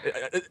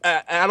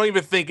 I don't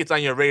even think it's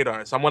on your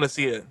radar, so I'm gonna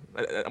see it.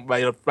 I'm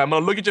gonna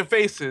look at your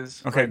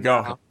faces. Okay, right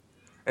go. now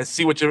and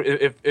see what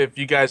if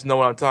you guys know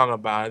what I'm talking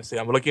about. See,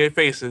 I'm looking at your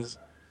faces.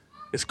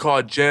 It's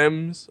called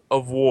Gems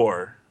of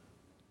War.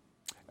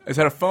 Is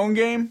that a phone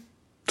game?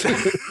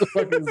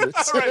 What is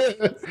this?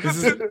 This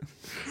is,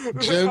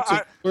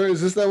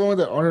 Is this that one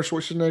that Arnold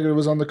Schwarzenegger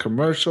was on the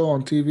commercial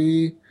on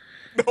TV?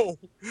 No,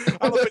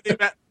 I don't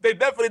think they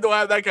definitely don't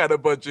have that kind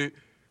of budget.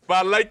 But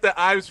I like that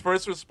Ives'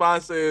 first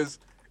response is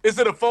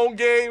it a phone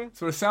game?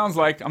 that's what it sounds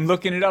like. I'm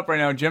looking it up right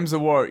now. Gems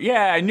of War.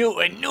 Yeah, I knew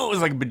it was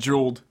like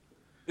Bejeweled.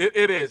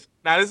 It is.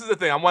 Now this is the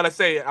thing. I want to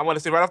say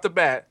right off the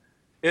bat,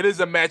 it is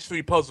a match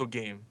 3 puzzle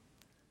game.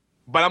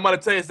 But I'm gonna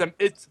tell you,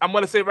 I'm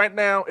gonna say right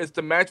now, it's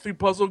the match 3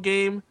 puzzle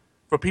game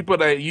for people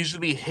that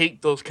usually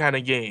hate those kind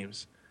of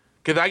games.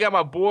 Cause I got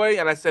my boy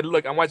and I said,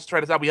 look, I want you to try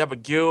this out. We have a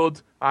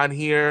guild on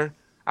here.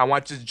 I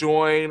want you to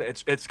join.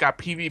 It's got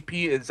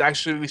PvP. It's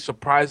actually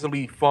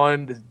surprisingly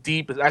fun. It's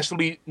deep. It's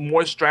actually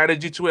more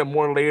strategy to it,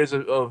 more layers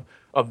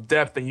of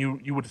depth than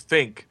you would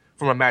think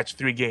from a match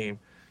 3 game.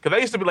 Cause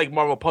that used to be like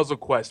Marvel Puzzle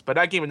Quest, but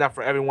that game is not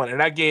for everyone. And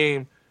that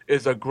game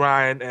is a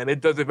grind, and it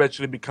does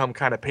eventually become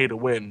kind of pay to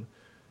win.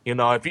 You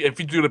know, if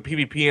you do the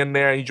PvP in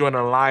there and you join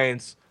an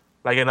alliance,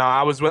 like, you know,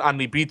 I was on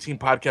the B Team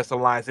Podcast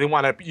Alliance. They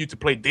wanted you to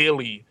play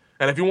daily.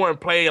 And if you weren't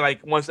playing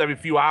like once every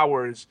few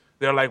hours,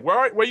 they're like,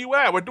 where you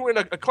at? We're doing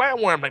a clan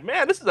war. I'm like,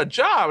 man, this is a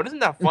job. It isn't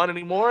that fun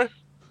anymore.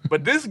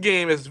 But this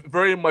game is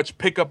very much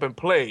pick up and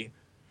play.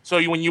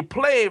 So when you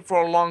play it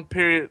for a long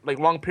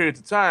periods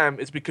of time,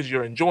 it's because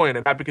you're enjoying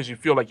it, not because you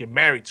feel like you're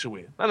married to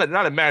it. Not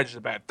that marriage is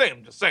a bad thing.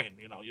 I'm just saying,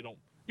 you know, you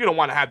don't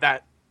want to have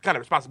that kind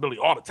of responsibility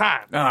all the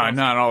time. You know what I'm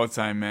Not all the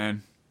time,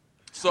 man.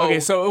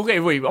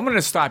 saying? Wait. I'm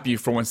gonna stop you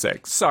for 1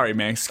 sec. Sorry,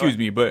 man. Excuse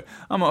me, but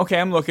I'm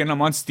looking.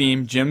 I'm on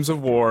Steam. Gems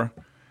of War.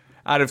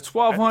 Out of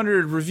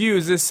 1,200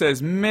 reviews, this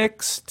says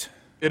mixed.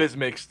 It is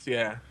mixed,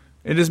 yeah.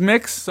 It is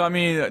mixed. So I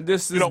mean,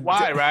 this is. You know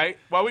why, right?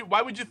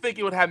 Why would you think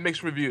it would have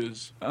mixed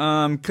reviews?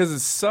 Because it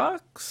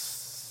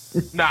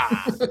sucks. Nah,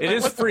 It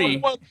is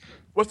free.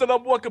 What's the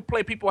number one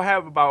complaint people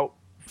have about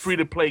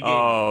free-to-play games?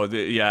 Oh,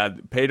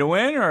 pay to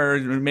win, or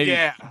maybe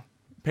Yeah.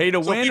 pay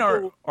to So win,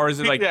 people- or is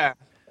it like? Yeah,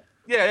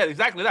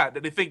 exactly that.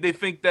 They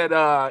think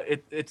that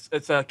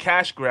it's a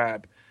cash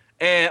grab,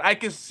 and I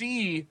can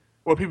see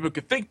where people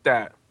could think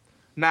that.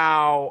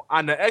 Now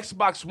on the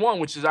Xbox One,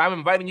 which is I'm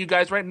inviting you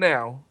guys right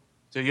now,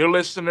 to your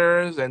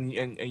listeners and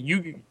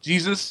you,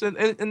 Jesus and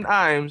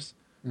Imes,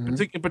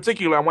 in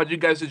particular, I want you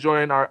guys to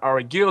join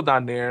our guild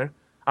on there.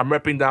 I'm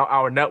repping down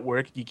our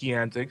network, Geeky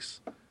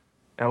Antics,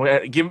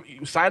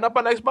 and sign up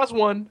on Xbox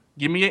One.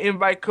 Give me an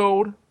invite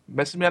code.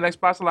 Message me on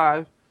Xbox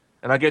Live,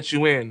 and I'll get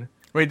you in.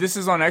 Wait, this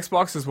is on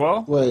Xbox as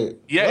well? Wait.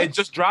 Yeah, what? it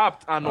just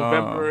dropped on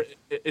November.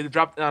 It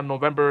dropped on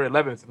November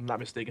 11th, if I'm not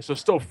mistaken. So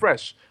it's still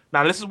fresh.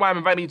 Now, this is why I'm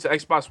inviting you to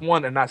Xbox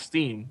One and not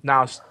Steam.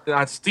 Now,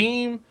 on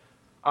Steam,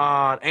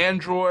 on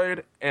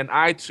Android and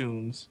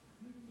iTunes,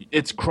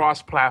 it's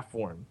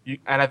cross-platform.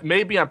 And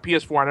maybe on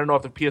PS4, I don't know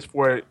if the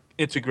PS4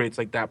 integrates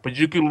like that, but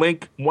you can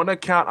link one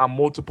account on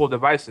multiple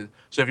devices.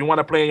 So if you want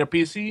to play on your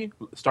PC,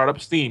 start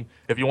up Steam.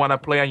 If you want to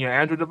play on your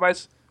Android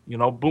device,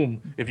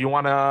 boom. If you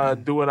want to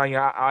do it on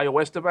your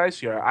iOS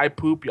device, your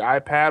iPoop, your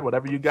iPad,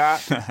 whatever you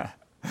got,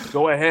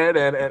 go ahead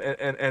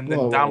and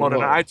download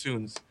it on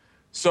iTunes.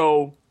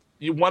 So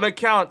you one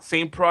account,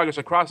 same progress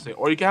across it,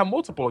 or you can have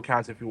multiple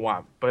accounts if you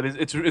want. But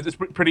it's a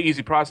pretty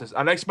easy process.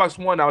 On Xbox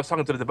One, I was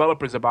talking to the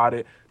developers about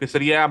it. They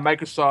said, yeah,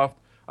 Microsoft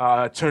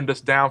turned us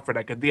down for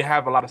that because they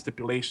have a lot of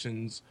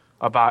stipulations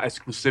about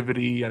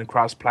exclusivity and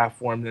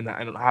cross-platform and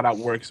how that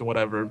works and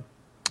whatever.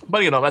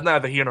 But that's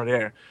neither here nor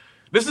there.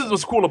 This is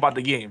what's cool about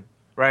the game,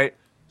 right?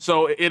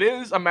 So it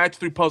is a match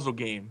 3 puzzle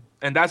game,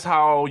 and that's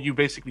how you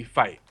basically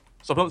fight.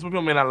 So some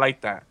people may not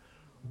like that,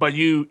 but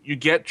you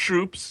get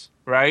troops,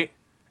 right?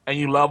 And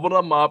you level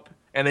them up,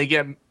 and they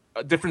get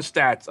different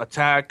stats: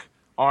 attack,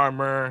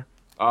 armor,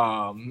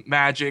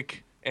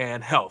 magic,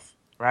 and health.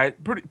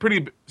 Right?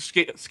 Pretty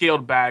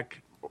scaled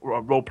back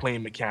role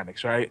playing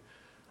mechanics, right?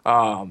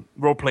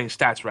 Role playing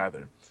stats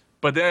rather.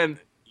 But then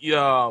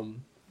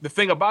the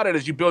thing about it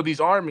is you build these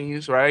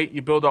armies, right?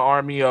 You build an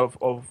army of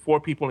 4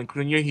 people,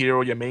 including your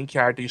hero, your main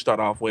character you start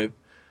off with.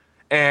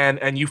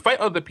 And you fight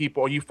other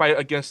people, or you fight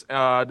against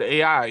the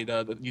AI.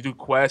 You do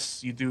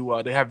quests. You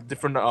do. They have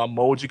different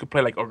modes you can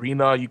play, like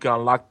arena. You can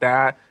unlock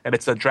that, and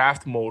it's a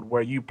draft mode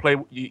where you play.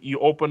 You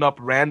open up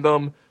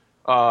random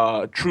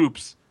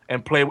troops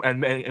and play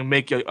and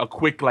make a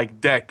quick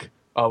deck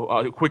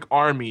of a quick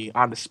army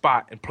on the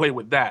spot and play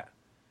with that.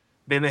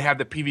 Then they have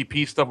the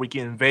PvP stuff where you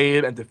can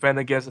invade and defend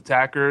against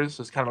attackers.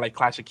 So it's kind of like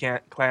Clash of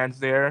Clans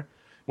there.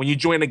 When you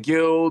join a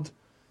guild,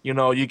 you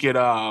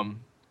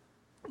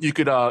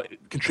could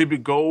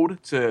contribute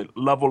gold to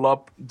level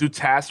up, do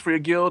tasks for your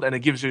guild, and it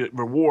gives you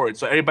rewards.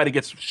 So everybody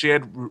gets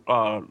shared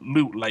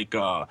loot like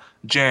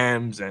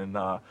gems and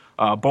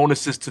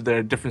bonuses to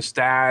their different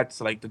stats.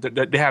 Like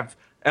they have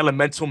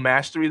elemental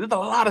mastery. There's a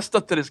lot of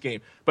stuff to this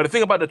game. But the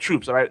thing about the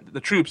troops, all right,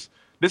 the troops,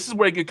 this is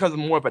where it becomes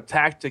more of a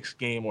tactics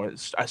game or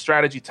a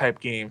strategy type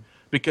game,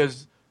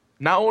 because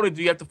not only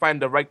do you have to find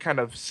the right kind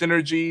of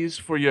synergies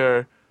for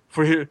your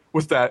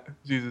what's that,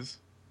 Jesus?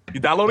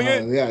 You downloading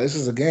it? Yeah, this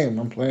is a game.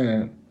 I'm playing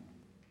it.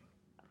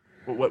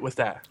 What's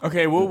that?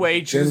 Okay, we'll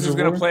wait. Jesus is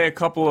going to play a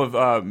couple of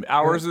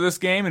hours of this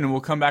game, and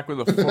we'll come back with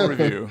a full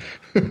review.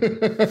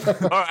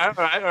 all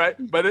right.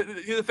 But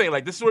here's the thing: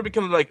 this is where it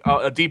becomes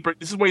a deeper.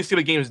 This is where you see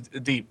the game is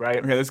deep, right?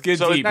 Okay, let's get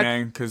deep,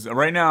 man. Because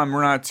right now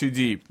we're not too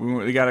deep.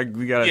 We gotta.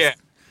 Yeah.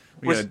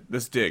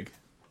 Let's dig.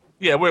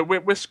 Yeah,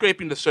 we're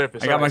scraping the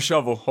surface. I got my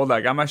shovel. Hold on,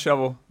 I got my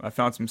shovel. I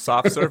found some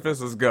soft surface.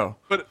 Let's go.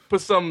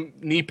 Put some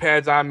knee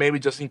pads on, maybe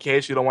just in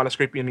case you don't want to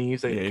scrape your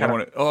knees. You don't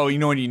want to. Oh, you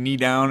know when you knee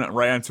down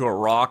right onto a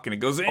rock and it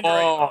goes in.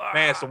 Oh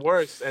man, it's the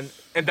worst. And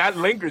that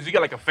lingers. You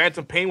get a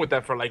phantom pain with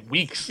that for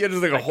weeks. Yeah,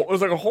 there's a hole.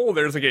 There's a hole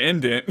there. There's an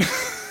indent.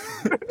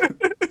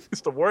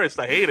 It's the worst.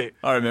 I hate it.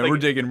 All right, man. We're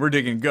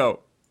digging. Go.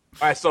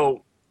 All right,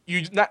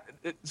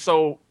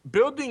 so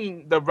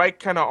building the right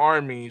kind of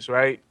armies,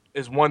 right,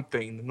 is one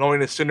thing.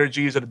 Knowing the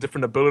synergies of the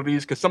different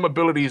abilities, because some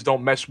abilities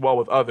don't mesh well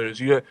with others.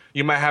 You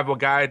might have a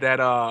guy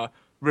that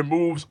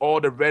removes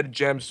all the red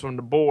gems from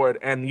the board,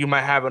 and you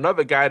might have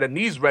another guy that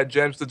needs red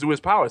gems to do his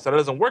power, so that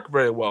doesn't work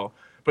very well.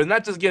 But it's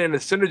not just getting the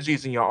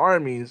synergies in your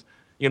armies.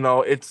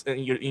 It's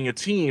in your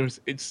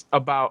teams. It's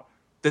about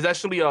there's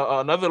actually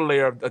another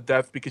layer of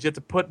depth, because you have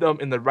to put them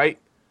in the right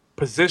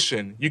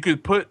position.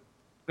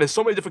 There's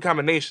so many different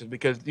combinations,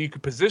 because you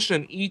could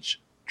position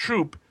each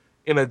troop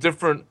in a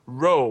different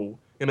row,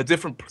 in a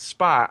different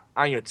spot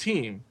on your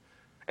team.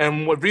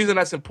 And what reason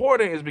that's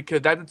important is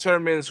because that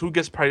determines who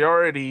gets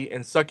priority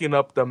in sucking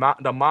up the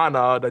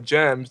mana, the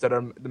gems that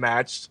are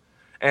matched,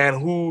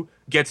 and who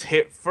gets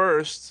hit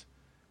first,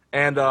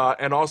 and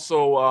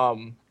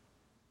also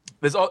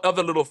there's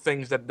other little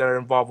things that are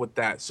involved with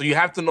that. So you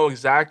have to know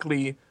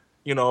exactly,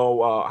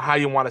 how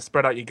you want to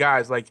spread out your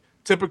guys. Like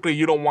typically,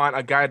 you don't want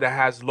a guy that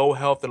has low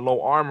health and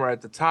low armor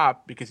at the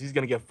top because he's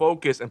gonna get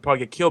focused and probably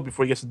get killed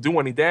before he gets to do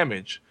any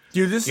damage.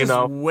 Dude, this is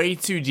way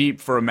too deep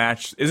for a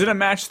match. Is it a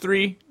match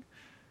 3?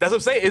 That's what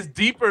I'm saying. It's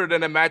deeper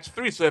than a match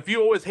 3. So if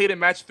you always hated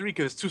match 3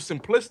 because it's too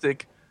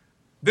simplistic,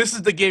 this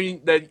is the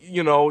game that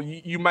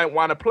you might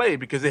want to play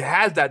because it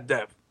has that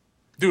depth.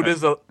 Dude,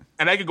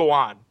 and I could go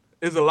on.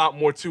 There's a lot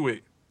more to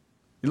it.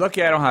 You're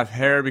lucky I don't have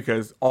hair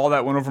because all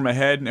that went over my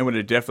head and it would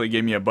have definitely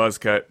gave me a buzz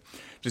cut.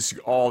 Just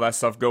all that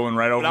stuff going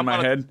right over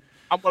my head.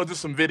 I'm going to do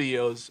some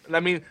videos. And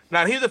I mean,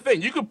 now here's the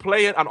thing. You could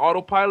play it on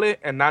autopilot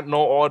and not know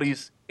all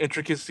these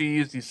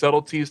intricacies, these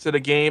subtleties to the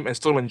game and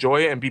still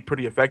enjoy it and be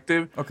pretty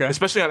effective. Okay.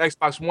 Especially on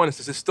Xbox One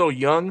since it's still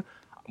young.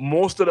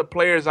 Most of the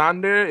players on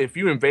there, if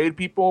you invade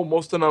people,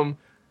 most of them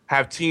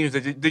have teams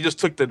that they just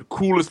took the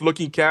coolest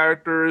looking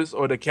characters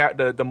or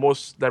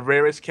the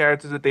rarest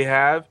characters that they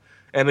have.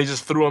 And they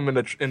just threw them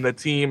in the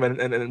team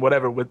and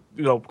whatever with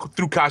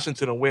threw caution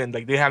to the wind.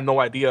 Like they have no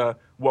idea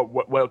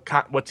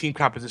what team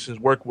compositions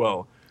work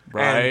well.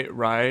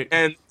 Right.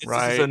 And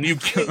it's a new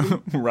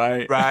game.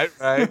 Right.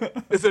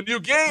 It's a new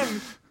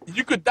game.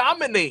 You could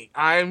dominate.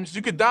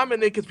 You could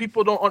dominate because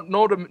people don't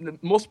know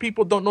most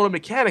people don't know the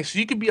mechanics. So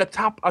you could be a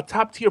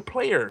top tier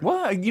player.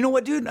 Well, you know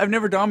what, dude? I've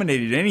never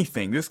dominated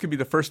anything. This could be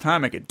the first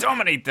time I could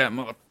dominate that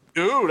motherfucker.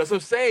 Dude, that's what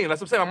I'm saying.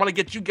 I'm gonna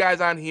get you guys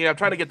on here. I'm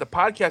trying to get the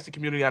podcasting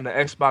community on the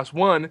Xbox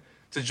One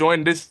to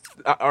join this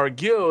our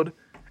guild.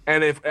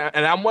 And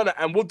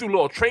we'll do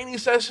little training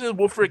sessions.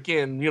 We'll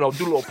freaking do a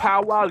little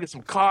powwow, get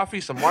some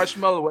coffee, some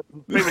marshmallow,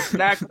 favorite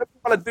snack, whatever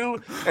you want to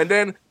do. And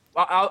then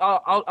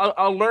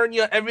I'll learn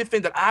you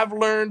everything that I've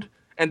learned,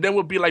 and then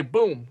we'll be like,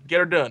 boom, get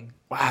her done.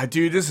 Wow,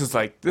 dude, this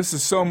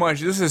is so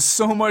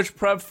much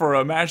prep for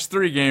a match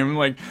 3 game.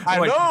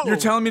 I'm know. You're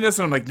telling me this,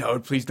 and I'm like, no,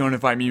 please don't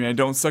invite me, man.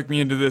 Don't suck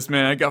me into this,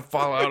 man. I got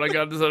Fallout. I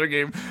got this other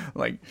game.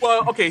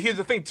 Well, okay, here's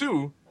the thing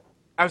too.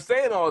 I'm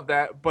saying all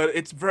that, but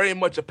it's very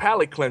much a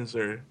palate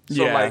cleanser.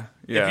 So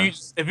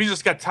if you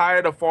just got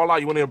tired of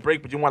Fallout, you want a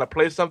break, but you want to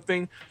play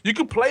something, you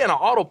can play on an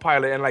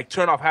autopilot and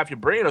turn off half your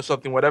brain or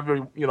something,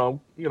 whatever,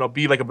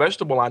 be like a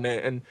vegetable on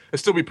it, and it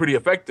still be pretty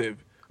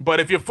effective. But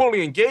if you're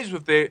fully engaged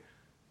with it,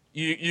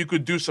 you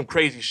could do some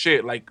crazy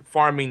shit like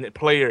farming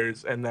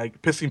players and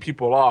pissing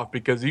people off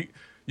because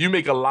you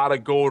make a lot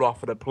of gold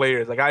off of the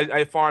players.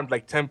 I farmed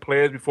 10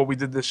 players before we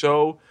did the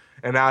show,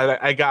 and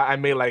I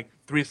made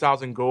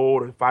 3,000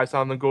 gold or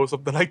 5,000 gold,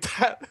 something like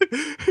that.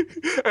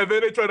 And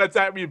then they tried to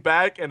attack me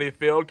back and they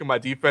failed because my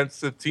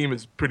defensive team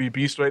is pretty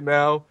beast right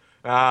now.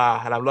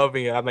 And I'm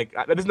loving it. I'm like,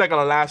 this is not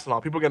gonna last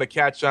long. People are gonna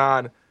catch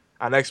on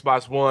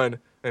Xbox One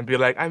and be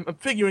like, I'm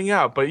figuring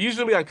out. But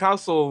usually on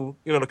console,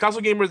 the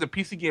console gamers and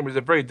PC gamers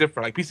are very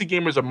different. PC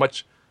gamers are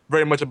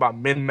very much about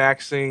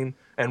min-maxing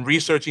and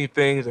researching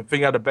things and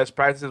figuring out the best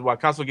practices, while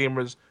console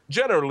gamers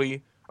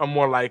generally are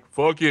more like,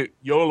 fuck it,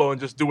 YOLO, and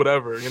just do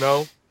whatever,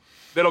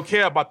 They don't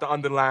care about the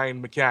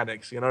underlying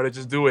mechanics, They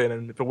just do it,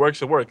 and if it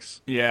works, it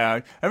works. Yeah,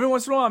 every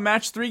once in a while, a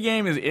match 3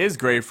 game is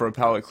great for a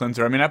palate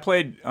cleanser. I mean, I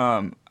played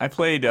what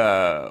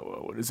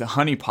is it,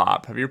 Honey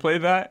Pop? Have you ever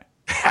played that?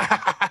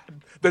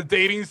 The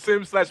dating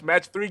sim /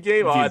 match 3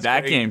 game. Dude,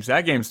 that game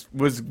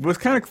was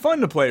kind of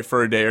fun to play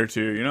for a day or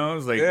two. It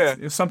was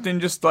it was something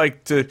just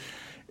to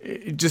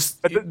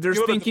just.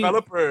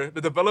 The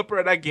developer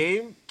of that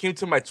game came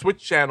to my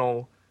Twitch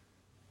channel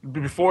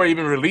before it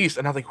even released,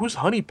 and I was like, "Who's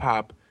Honey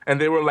Pop?"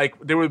 And they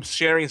were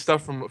sharing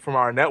stuff from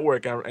our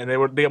network, and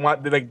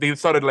they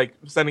started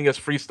sending us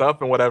free stuff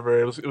and whatever.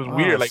 It was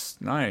weird.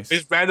 Nice. They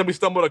just randomly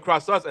stumbled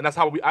across us, and that's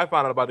how I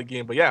found out about the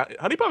game. But yeah,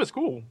 Honey Pop is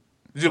cool.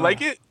 Did you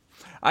like it?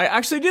 I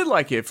actually did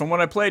like it. From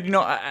what I played,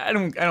 I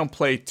don't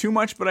play too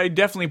much, but I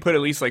definitely put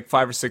at least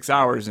 5 or 6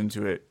 hours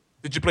into it.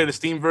 Did you play the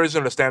Steam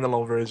version or the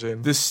standalone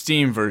version? The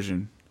Steam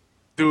version.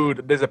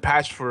 Dude, there's a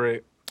patch for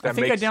it. I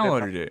think I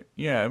downloaded it.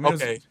 Yeah. I mean,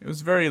 okay. It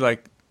was very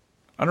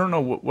I don't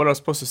know what I was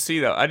supposed to see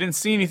though. I didn't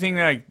see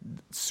anything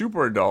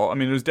super adult. I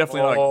mean, it was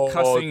definitely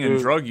cussing and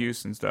drug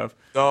use and stuff.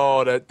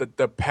 No,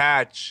 the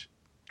patch.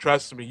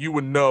 Trust me, you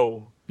would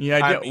know.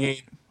 Yeah,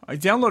 I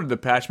downloaded the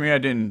patch. Maybe I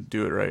didn't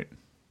do it right.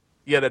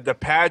 Yeah, the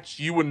patch,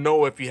 you would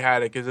know if you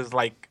had it because it's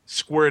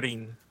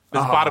squirting.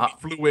 There's bodily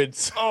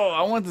fluids. Oh,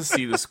 I want to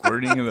see the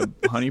squirting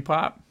of the Honey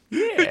Pop.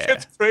 Yeah,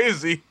 it's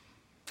crazy.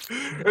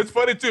 It's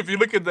funny too. If you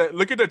look at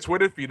the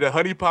Twitter feed, the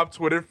Honey Pop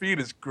Twitter feed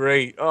is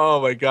great.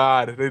 Oh my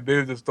god, they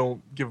just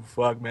don't give a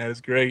fuck, man. It's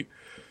great.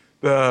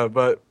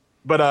 But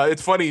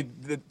it's funny.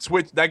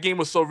 That game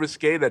was so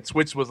risque that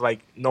Twitch was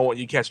like, no,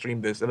 you can't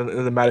stream this. And it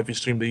doesn't matter if you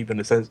stream even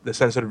the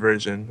censored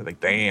version. They're like,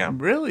 damn.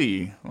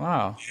 Really?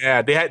 Wow.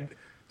 Yeah,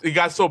 it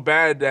got so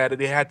bad that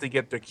they had to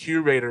get their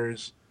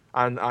curators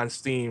on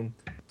Steam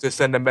to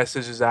send the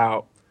messages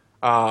out.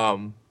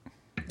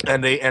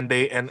 And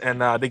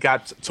they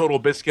got Total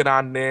Biscuit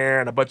on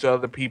there and a bunch of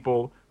other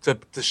people to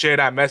share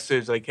that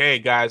message. Like, hey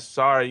guys,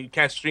 sorry, you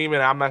can't stream it.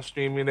 I'm not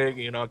streaming it.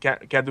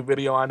 Can't do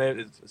video on it.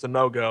 It's a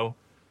no-go.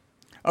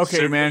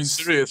 Okay, man.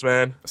 Serious,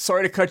 man.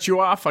 Sorry to cut you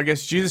off. I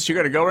guess, Jesus, you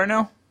got to go right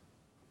now?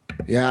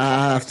 Yeah,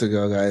 I have to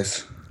go,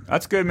 guys.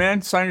 That's good,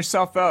 man. Sign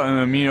yourself out, and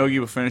then me and Yogi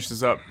will finish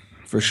this up.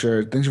 For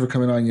sure. Thanks for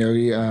coming on,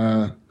 Yogi.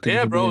 Thank you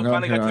Yeah, for bro. being on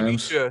Finally got here, to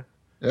Iams. meet you.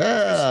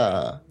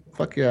 Yeah.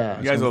 Fuck yeah.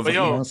 You guys will- Fucking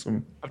Yo,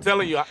 awesome. I'm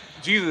telling you,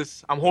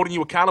 Jesus, I'm holding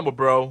you accountable,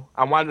 bro.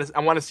 I want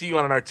to see you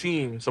on our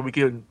team so we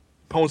can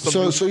post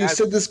some. So you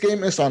said this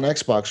game is on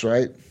Xbox,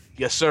 right?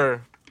 Yes,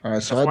 sir. All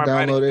right, so That's I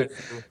why I'm download writing it.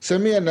 this.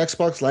 Send me an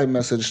Xbox Live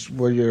message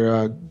where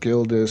your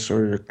guild is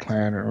or your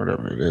clan or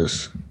whatever it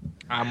is.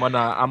 I'm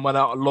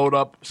gonna load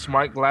up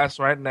Smart Glass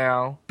right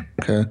now.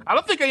 Okay. I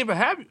don't think I even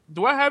have you.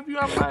 Do I have you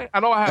on my? I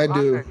know I have. I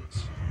do.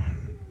 contacts.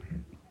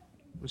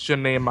 What's your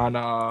name on?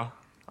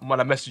 I'm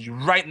gonna message you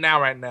right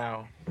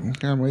now.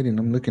 Okay, I'm waiting.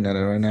 I'm looking at it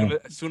right now.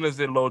 As soon as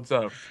it loads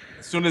up.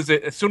 As soon as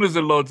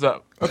it loads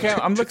up. Okay,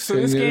 I'm looking. So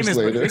 10 this game years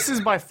later. this is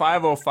by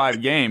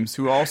 505 Games,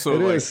 who also It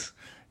like is.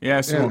 yeah,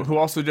 so Yeah. who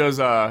also does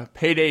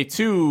Payday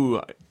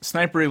 2,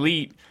 Sniper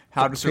Elite,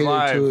 How to Payday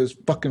Survive, 2 is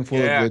fucking full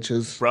Yeah. of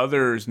glitches.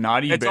 Brothers,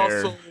 Naughty It's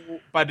Bear, also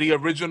by the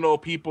original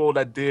people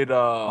that did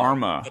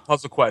Arma. the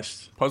Puzzle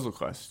Quest. Puzzle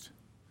Quest.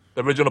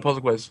 The original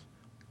Puzzle Quest.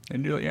 They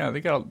do, yeah,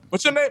 they got.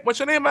 What's your name? What's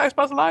your name,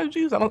 Xbox Live?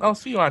 Jeez, I don't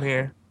see you on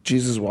here.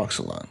 Jesus walks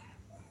a lot.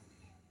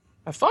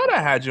 I thought I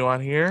had you on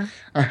here.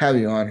 I have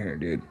you on here,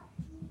 dude.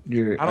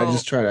 I don't-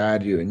 just tried to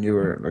add you, and you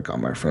were like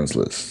on my friends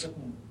list.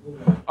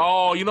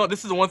 Oh,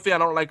 this is the one thing I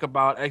don't like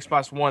about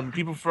Xbox One.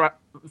 People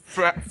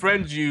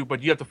friend you,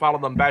 but you have to follow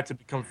them back to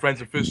become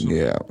friends officially.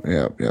 Yeah.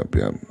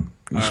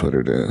 That's what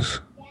it is.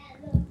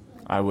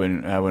 I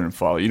wouldn't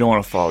follow. You don't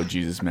want to follow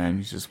Jesus, man.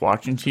 He's just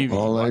watching TV.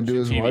 All I do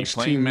is watching watch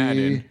playing TV,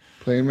 Madden.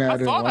 play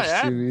Madden, thought watch I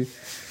had- TV.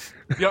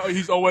 Yo,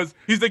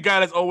 he's the guy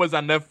that's always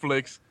on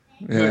Netflix.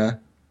 Yeah,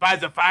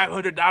 Buys a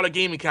 $500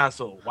 gaming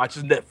console,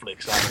 watches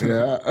Netflix.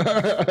 yeah.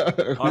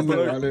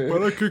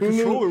 But I could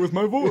control it with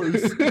my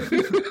voice.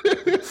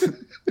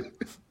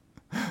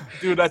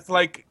 Dude, that's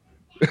like,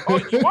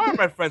 oh, you are on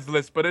my friends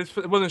list, but it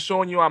wasn't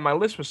showing you on my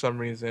list for some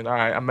reason. All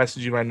right, I'm messaging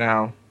you right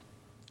now.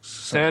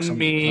 Send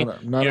me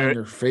not on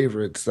your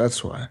favorites.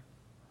 That's why.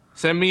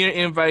 Send me your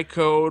invite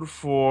code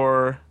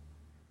for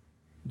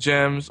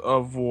Gems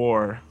of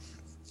War.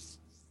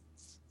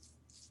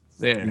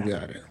 There. You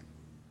got it.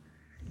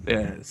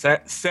 There.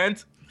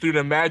 Sent through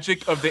the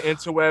magic of the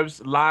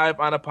interwebs live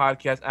on a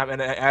podcast.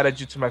 And I added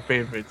you to my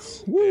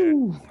favorites.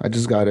 Woo! I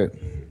just got it.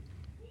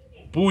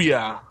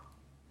 Booyah.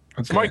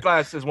 Okay. Smart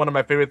Glass is one of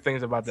my favorite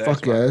things about that.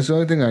 Fuck yeah, that's the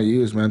only thing I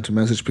use, man, to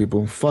message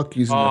people. Fuck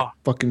using that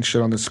fucking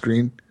shit on the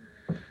screen.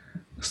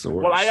 It's the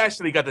worst. Well, I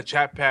actually got the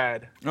chat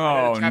pad.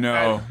 Oh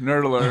no, nerd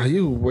Are alert!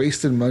 you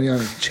wasting money on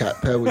a chat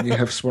pad when you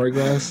have Smart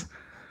Glass?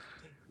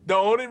 The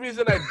only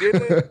reason I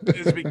didn't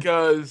is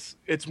because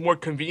it's more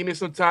convenient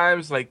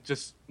sometimes. Like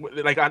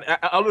on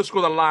Elder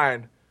Scrolls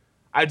Online,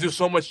 I do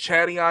so much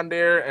chatting on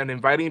there and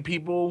inviting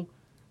people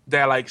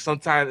that like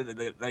sometimes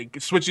like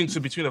switching to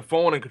between a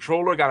phone and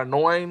controller got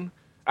annoying.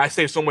 I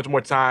save so much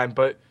more time,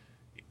 but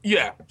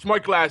yeah,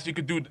 Smart Glass, you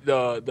could do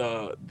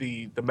the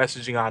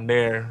messaging on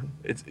there.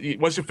 It's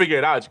once you figure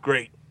it out, it's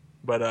great.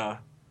 But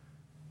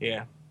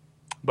yeah.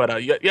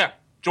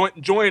 Join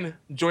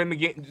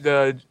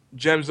the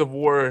Gems of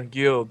War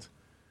guild,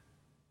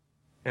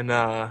 and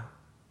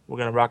we're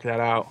gonna rock that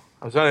out.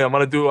 I'm telling you, I'm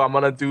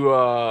gonna do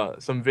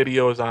some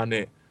videos on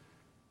it.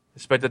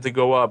 Expect that to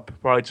go up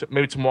probably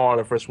maybe tomorrow.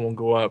 The first one will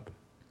go up.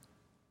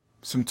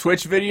 Some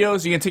Twitch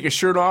videos. You can take your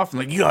shirt off and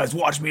like, you guys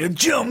watch me in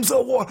Gems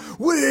of War.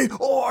 We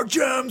are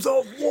Gems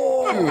of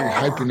War. You're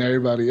hyping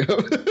everybody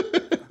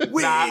up.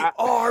 We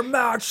are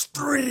match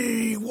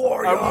 3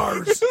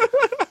 warriors.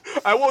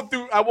 I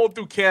won't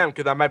do cam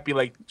because I might be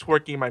like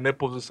twerking my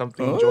nipples or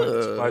something. Enjoying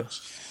it too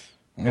much.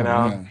 You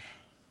know, man.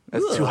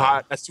 that's too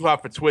hot. That's too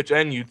hot for Twitch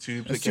and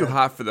YouTube. That's too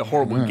hot for the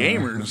horrible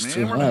gamers, it's man.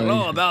 too We're not hot.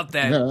 all about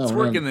that Yeah,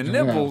 twerking the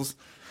yeah. nipples.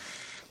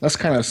 That's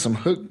kind of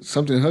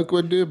something Hook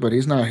would do, but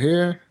he's not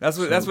here. That's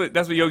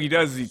what Yogi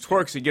does. Is he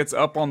twerks. He gets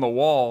up on the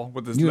wall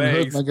with his You and Hook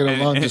legs, might get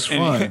along just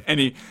fine. and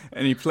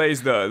he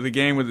plays the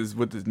game with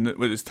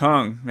his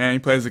tongue. Man, he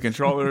plays the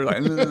controller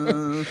like.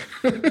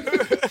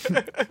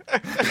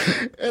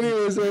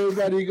 Anyways,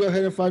 everybody, go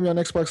ahead and find me on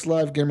Xbox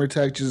Live.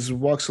 Gamertag just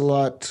walks a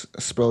lot,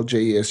 spelled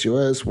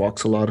JESUS.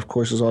 Walks a lot, of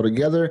course, is all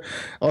together.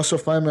 Also,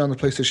 find me on the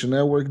PlayStation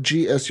Network.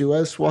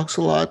 GSUS walks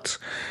a lot,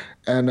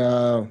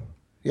 and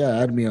yeah,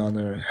 add me on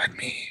there. Add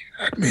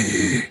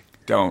me.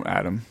 Don't,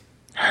 Adam.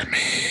 Add me.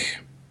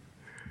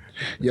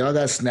 Y'all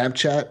got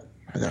Snapchat?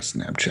 I got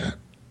Snapchat.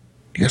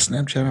 You got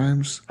Snapchat,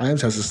 Iams?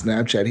 Iams has a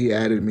Snapchat. He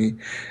added me.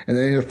 And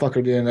then the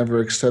fucker didn't ever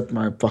accept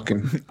my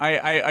fucking...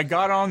 I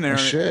got on there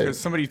shit. because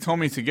somebody told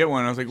me to get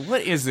one. I was like,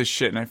 what is this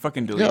shit? And I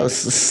fucking deleted Yo, it.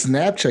 it's a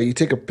Snapchat. You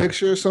take a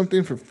picture or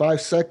something for 5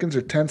 seconds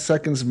or 10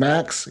 seconds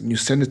max, and you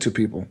send it to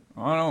people.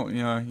 I don't,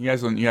 you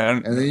guys don't, yeah.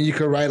 And then you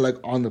can write like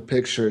on the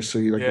picture. So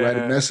you like write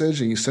a Yeah.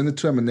 message and you send it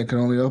to them, and they can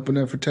only open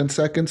it for 10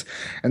 seconds.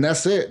 And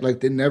that's it.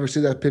 Like they never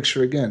see that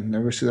picture again.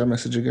 Never see that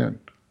message again.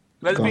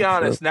 Let's be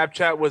Gone honest.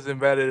 Snapchat was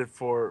invented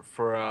for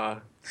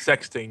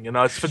sexting. You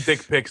know, it's for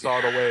dick pics all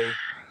the way.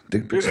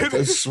 Dick pics.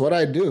 That's what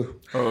I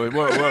do. Oh,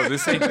 whoa,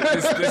 this ain't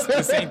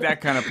that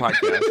kind of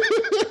podcast.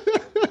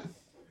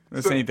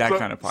 This ain't that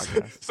kind of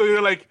podcast. So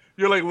you're like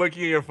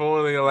looking at your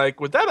phone and you're like,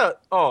 was that a?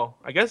 Oh,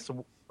 I guess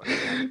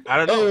I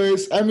don't know.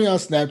 Anyways, I'm on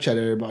Snapchat,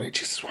 everybody.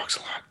 Jesus walks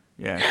a lot.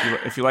 Yeah,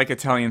 if you like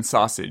Italian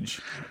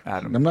sausage,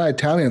 Adam. I'm not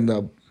Italian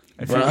though.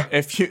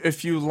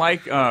 If you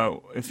like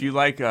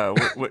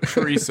what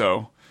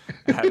chorizo,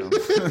 Adam.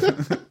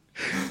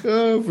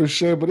 Oh, for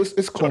sure. But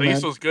it's cool, man.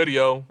 Chorizo's good,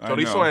 yo. I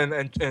Chorizo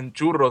know. and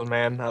churros,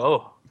 man.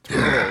 Oh,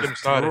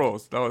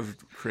 Churros. That was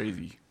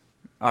crazy.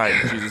 All right,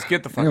 Jesus,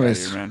 get the fuck out of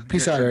here, man.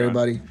 Peace You're out, gone.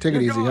 everybody. Take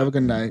it You're easy. gone. Have a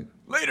good night.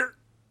 Later.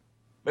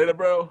 Later,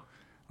 bro.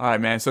 All right,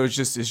 man. So it's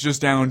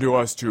just down to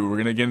us two. We're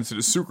gonna get into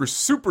the super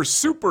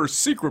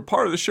secret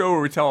part of the show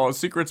where we tell all the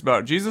secrets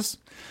about Jesus.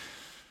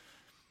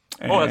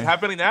 Oh, it's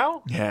happening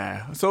now?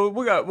 Yeah. So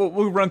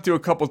we'll run through a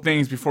couple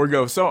things before we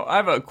go. So I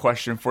have a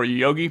question for you,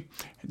 Yogi.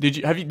 Did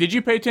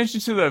you pay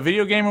attention to the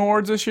video game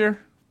awards this year?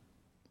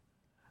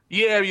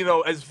 Yeah,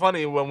 it's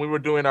funny when we were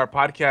doing our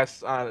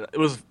podcast.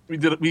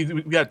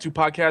 We had 2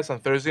 podcasts on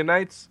Thursday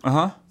nights.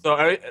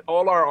 So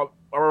all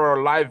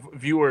our live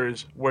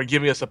viewers were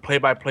giving us a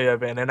play-by-play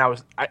event, and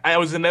I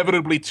was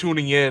inevitably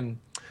tuning in.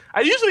 I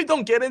usually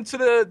don't get into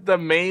the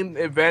main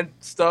event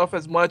stuff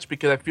as much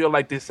because I feel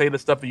like they say the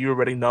stuff that you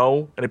already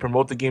know and they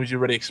promote the games you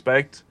already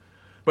expect.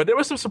 But there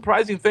were some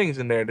surprising things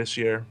in there this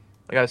year,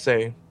 I gotta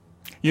say.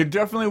 You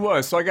definitely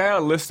was. So I got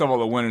a list of all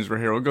the winners right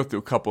here. We'll go through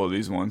a couple of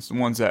these ones, the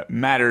ones that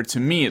matter to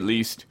me at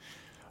least.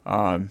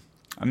 I'm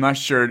not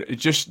sure.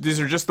 These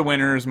are just the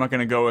winners. I'm not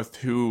going to go with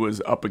who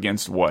was up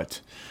against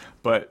what.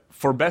 But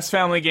for best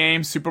family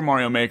game, Super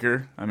Mario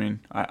Maker. I mean,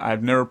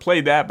 I've never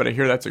played that, but I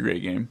hear that's a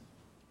great game.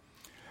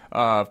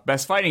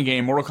 Best fighting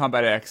game, Mortal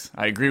Kombat X.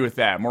 I agree with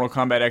that. Mortal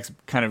Kombat X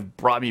kind of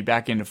brought me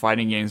back into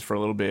fighting games for a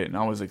little bit, and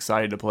I was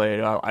excited to play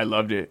it. I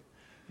loved it.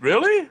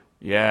 Really?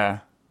 Yeah.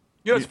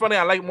 It's funny.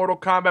 I like Mortal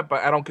Kombat,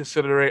 but I don't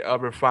consider it a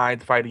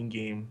refined fighting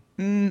game.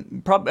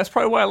 That's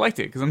probably why I liked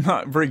it, because I'm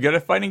not very good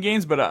at fighting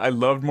games, but I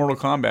loved Mortal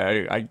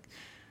Kombat.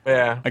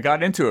 I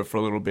got into it for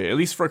a little bit. At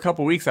least for a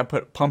couple weeks, I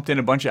pumped in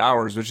a bunch of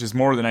hours, which is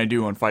more than I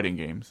do on fighting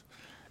games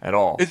at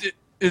all.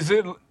 Is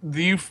it?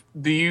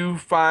 Do you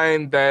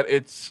find that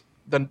it's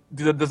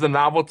does the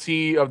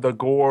novelty of the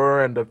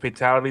gore and the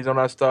fatalities on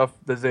that stuff,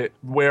 does it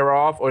wear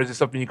off, or is it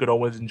something you could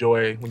always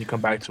enjoy when you come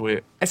back to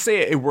it? I say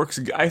it works.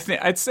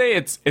 I'd say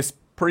it's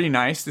pretty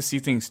nice to see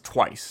things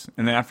twice,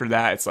 and then after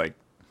that, it's like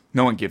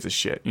no one gives a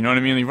shit. You know what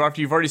I mean?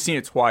 You've already seen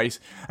it twice.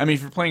 I mean,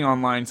 if you're playing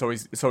online,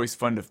 it's always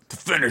fun to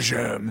finish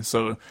him.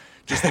 So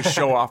just to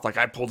show off, like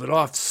I pulled it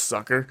off,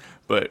 sucker.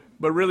 But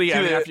really,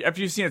 I mean,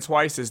 after you've seen it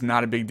twice, it's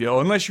not a big deal.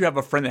 Unless you have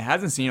a friend that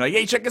hasn't seen it, like,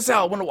 hey, check this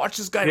out. I want to watch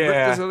this guy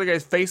rip this other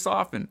guy's face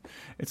off, and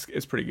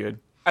it's pretty good.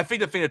 I think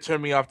the thing that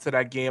turned me off to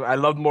that game, I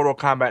loved Mortal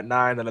Kombat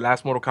 9 and the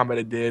last Mortal Kombat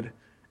it did,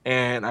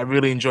 and I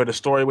really enjoyed the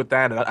story with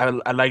that.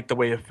 And I liked the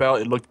way it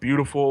felt. It looked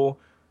beautiful.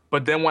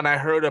 But then when I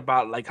heard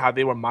about like how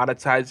they were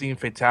monetizing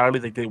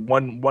fatalities, like they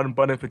one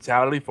button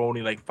fatality for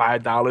only like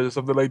 $5 or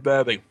something like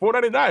that, like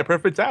 $4.99 per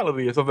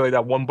fatality or something like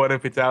that, one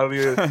button fatality,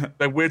 or,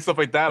 like weird stuff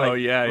like that. Like,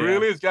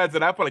 really, these guys at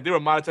that point, like they were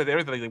monetizing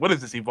everything. Like, what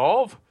is this,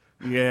 Evolve?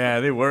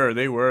 Yeah, they were.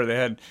 They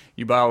had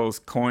you buy all those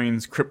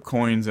coins, crypt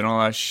coins, and all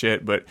that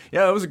shit. But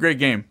yeah, it was a great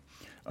game.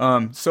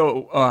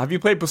 So have you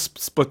played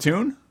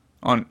Splatoon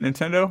on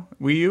Nintendo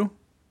Wii U?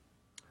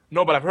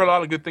 No, but I've heard a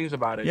lot of good things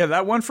about it. Yeah,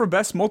 that won for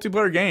best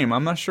multiplayer game.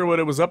 I'm not sure what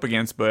it was up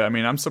against, but I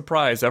mean, I'm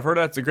surprised. I've heard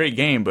that's a great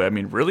game, but I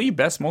mean, really,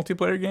 best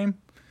multiplayer game?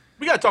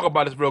 We gotta talk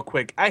about this real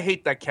quick. I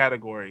hate that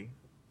category.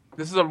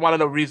 This is one of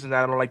the reasons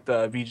I don't like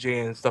the VJ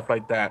and stuff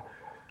like that.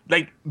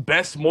 Like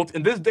best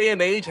in this day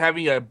and age,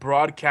 having a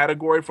broad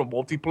category for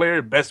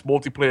multiplayer, best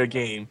multiplayer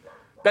game.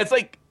 That's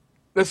like,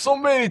 there's so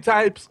many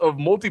types of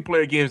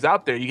multiplayer games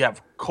out there. You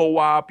have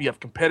co-op, you have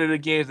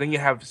competitive games, then you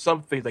have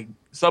some things like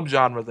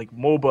subgenres like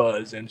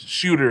MOBAs and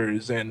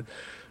shooters and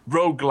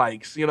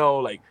roguelikes,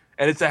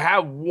 and it's to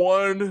have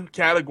one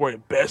category,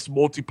 best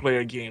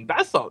multiplayer game.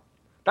 That's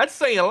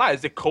saying a lot.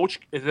 Is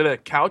it a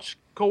couch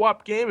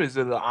co-op game? Is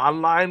it an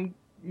online,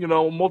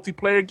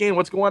 multiplayer game?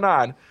 What's going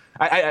on?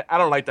 I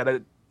don't like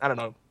that. I don't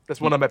know.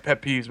 That's one of my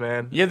pet peeves,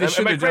 man. Yeah, they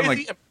should have done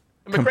like.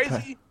 Am I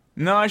crazy?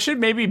 No, I should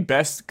maybe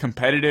best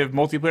competitive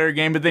multiplayer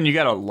game, but then you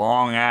got a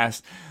long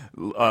ass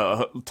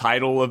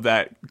title of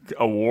that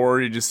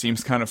award. It just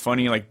seems kind of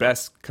funny, like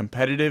best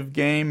competitive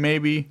game,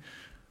 maybe.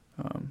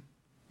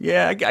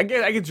 Yeah, I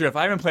get drift.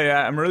 I haven't played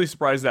that. I'm really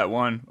surprised that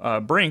one.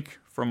 Brink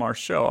from our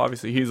show,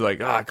 obviously, he's like,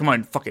 come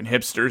on, fucking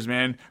hipsters,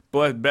 man.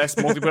 Best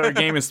multiplayer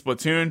game is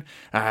Splatoon.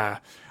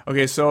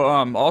 Okay, so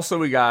also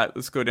we got,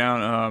 let's go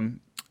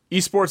down.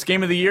 Esports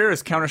Game of the Year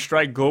is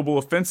Counter-Strike Global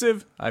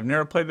Offensive. I've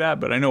never played that,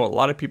 but I know a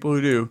lot of people who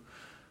do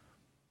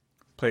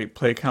play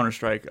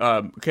Counter-Strike.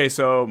 Okay,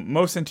 so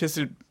most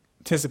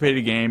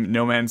anticipated game,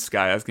 No Man's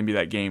Sky. That's going to be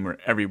that game where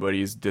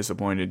everybody's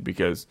disappointed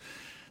because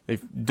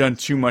they've done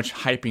too much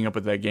hyping up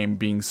with that game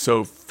being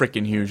so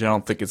freaking huge. I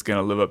don't think it's going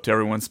to live up to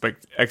everyone's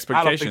expectations.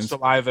 I don't think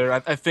so either.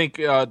 I think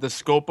the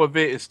scope of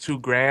it is too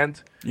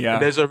grand. Yeah.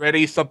 And there's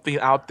already something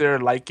out there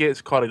like it.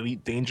 It's called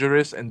Elite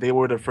Dangerous, and they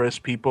were the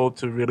first people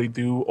to really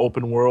do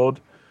open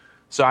world.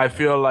 So I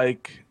feel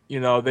like,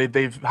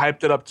 they've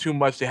hyped it up too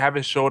much. They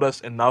haven't showed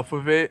us enough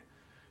of it.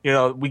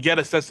 We get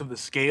a sense of the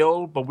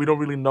scale, but we don't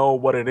really know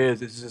what it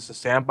is. Is this a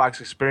sandbox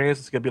experience?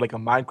 It's gonna be like a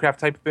Minecraft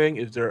type thing.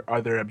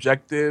 Are there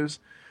objectives?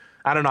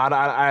 I don't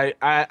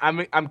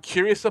know. I'm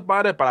curious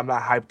about it, but I'm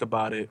not hyped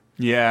about it.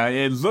 Yeah,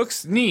 it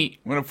looks neat.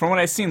 From what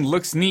I've seen, it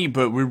looks neat,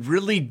 but we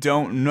really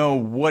don't know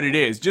what it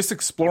is. Just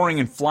exploring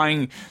and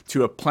flying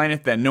to a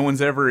planet that no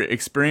one's ever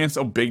experienced,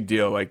 big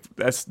deal. Like,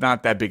 that's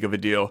not that big of a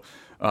deal.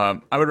 I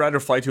would rather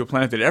fly to a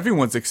planet that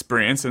everyone's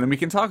experienced, and then we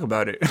can talk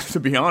about it,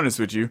 to be honest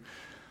with you.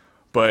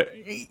 But,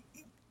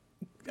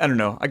 I don't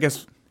know. I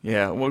guess,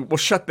 yeah, we'll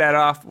shut that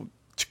off.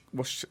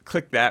 We'll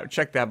check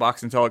that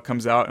box until it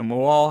comes out, and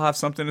we'll all have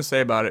something to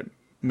say about it,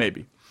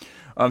 maybe.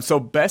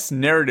 So best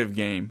narrative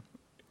game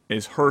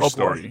is Her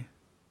Story.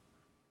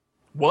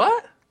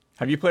 What?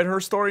 Have you played Her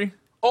Story?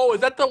 Oh,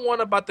 is that the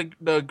one about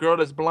the girl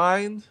that's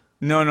blind?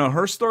 No.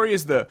 Her Story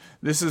is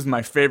this is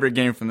my favorite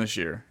game from this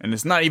year, and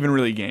it's not even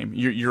really a game.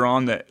 You're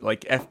on the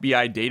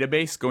FBI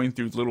database going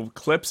through little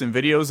clips and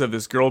videos of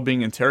this girl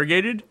being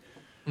interrogated.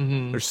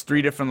 Mm-hmm. There's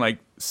 3 different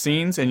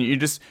scenes, and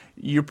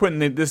you're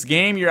putting this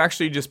game. You're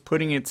actually just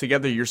putting it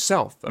together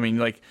yourself. I mean,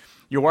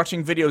 you're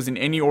watching videos in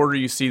any order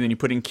you see, then you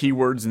put in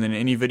keywords, and then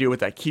any video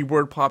with that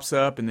keyword pops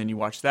up, and then you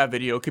watch that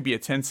video. It could be a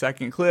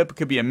 10-second clip, it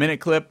could be a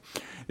minute clip.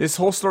 This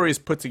whole story is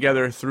put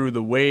together through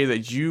the way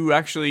that you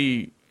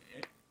actually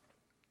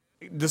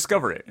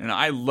discover it, and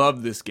I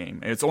love this game.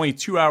 It's only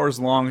 2 hours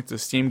long. It's a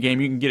Steam game.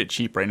 You can get it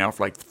cheap right now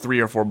for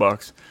 $3 or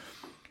 $4.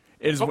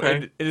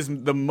 It is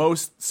the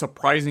most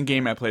surprising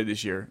game I played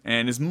this year.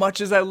 And as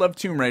much as I love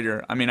Tomb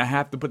Raider, I mean, I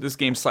have to put this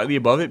game slightly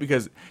above it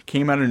because it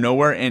came out of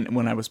nowhere. And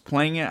when I was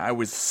playing it, I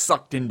was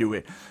sucked into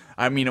it.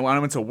 I mean, when I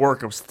went to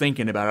work, I was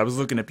thinking about it. I was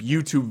looking up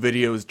YouTube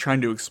videos, trying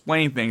to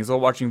explain things. I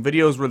was watching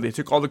videos where they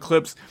took all the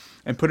clips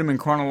and put them in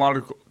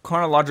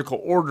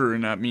chronological order.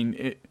 And I mean,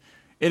 it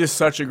is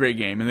such a great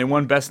game. And they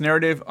won Best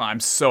Narrative. Oh,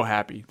 I'm so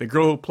happy. The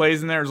girl who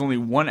plays in there is only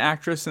one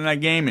actress in that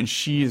game, and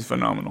she is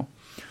phenomenal.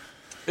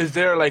 Is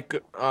there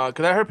because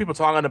I heard people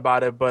talking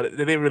about it, but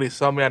they didn't really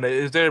sell me on it.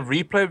 Is there a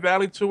replay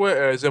value to it,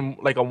 or is it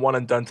like a one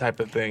and done type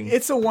of thing?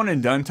 It's a one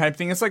and done type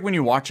thing. It's like when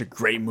you watch a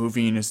great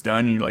movie and it's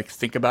done, and you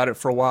think about it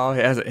for a while.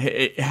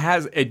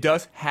 It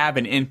does have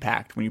an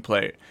impact when you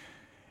play it.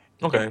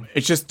 Okay.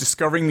 It's just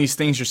discovering these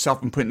things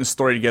yourself and putting the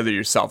story together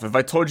yourself. If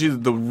I told you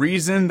the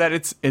reason that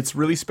it's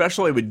really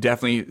special, it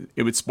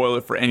would spoil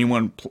it for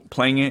anyone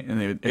playing it, and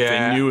if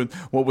they knew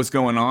what was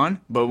going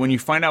on. But when you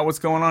find out what's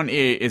going on,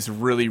 it's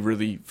really,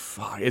 really,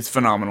 it's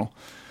phenomenal.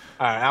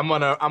 All right, I'm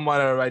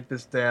gonna write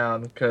this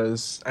down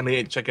because I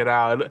need to check it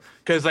out.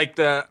 Because I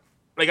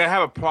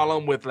have a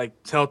problem with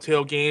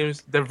Telltale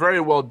games. They're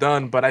very well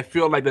done, but I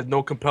feel like there's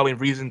no compelling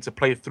reason to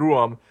play through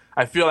them.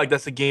 I feel like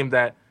that's a game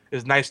that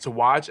is nice to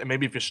watch, and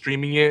maybe if you're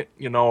streaming it,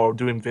 or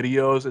doing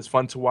videos, it's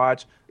fun to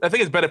watch. I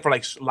think it's better for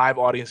live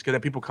audience because then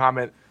people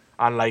comment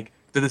on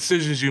the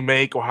decisions you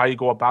make or how you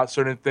go about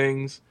certain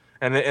things,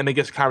 and it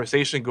gets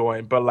conversation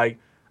going. But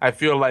I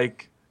feel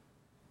like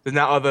there's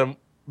not other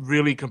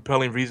really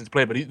compelling reasons to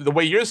play. But the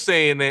way you're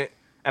saying it,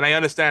 and I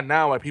understand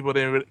now why people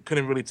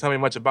couldn't really tell me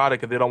much about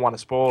it because they don't want to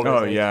spoil it.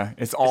 Oh yeah,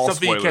 it's all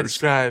something spoilers. You can't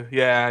describe.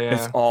 Yeah.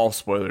 It's all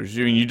spoilers.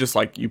 You just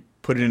you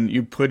put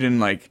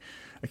in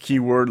a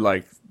keyword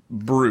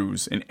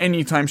bruise, and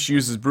anytime she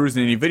uses bruise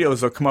in any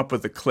videos, they'll come up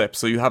with a clip.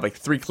 So you have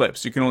 3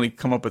 clips. You can only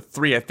come up with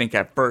 3, I think,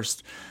 at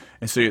first.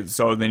 And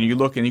so then you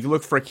look, and you can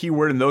look for a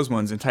keyword in those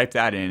ones and type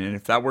that in. And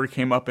if that word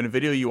came up in a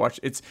video you watch,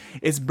 it's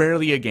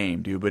barely a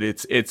game, dude, but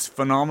it's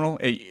phenomenal.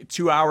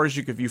 2 hours,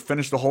 if you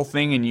finish the whole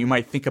thing, and you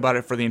might think about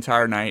it for the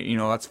entire night.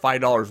 That's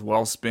 $5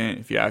 well spent,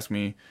 if you ask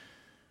me.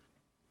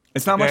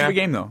 It's not much of a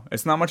game, though.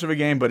 It's not much of a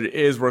game, but it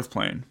is worth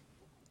playing.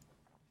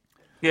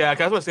 Yeah, I was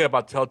going to say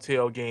about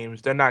Telltale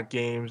games. They're not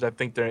games. I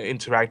think they're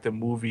interactive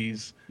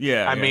movies.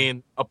 Yeah. I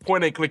mean, a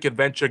point-and-click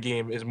adventure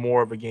game is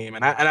more of a game.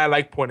 And I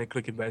like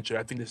point-and-click adventure.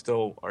 I think they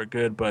still are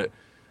good. But,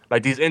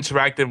 these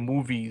interactive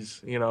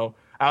movies,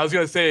 I was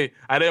going to say,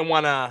 I didn't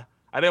want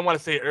to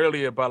say it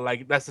earlier,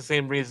 but, that's the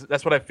same reason.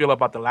 That's what I feel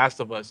about The Last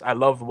of Us. I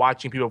love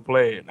watching people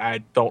play it. I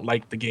don't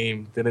like the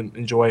game. Didn't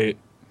enjoy it.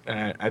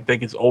 I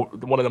think it's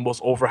one of the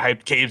most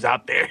overhyped games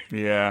out there.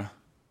 Yeah.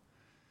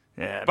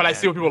 Yeah, but man. I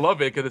see why people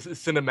love it because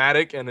it's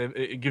cinematic and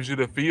it gives you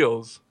the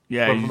feels.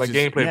 Yeah, from a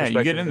gameplay perspective.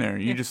 You get in there.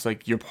 You just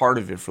you're part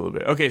of it for a little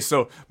bit. Okay,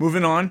 so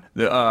moving on,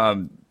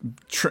 the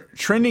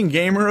trending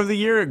gamer of the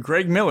year,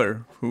 Greg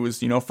Miller, who was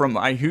who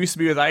used to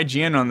be with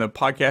IGN on the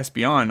podcast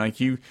Beyond.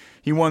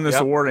 He won this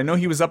award. I know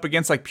he was up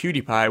against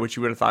PewDiePie, which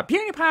you would have thought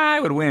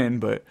PewDiePie would win,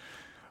 but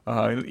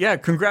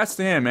congrats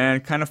to him, man.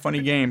 Kind of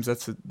funny games.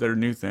 That's their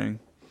new thing.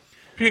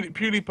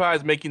 PewDiePie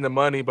is making the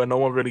money, but no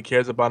one really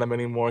cares about him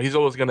anymore. He's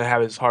always going to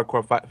have his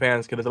hardcore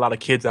fans because there's a lot of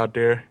kids out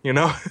there, they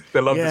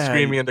love the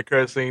screaming and the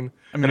cursing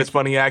and his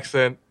funny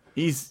accent.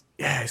 He's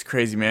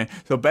crazy, man.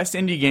 So best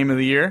indie game of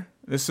the year,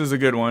 this is a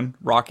good one,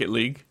 Rocket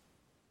League.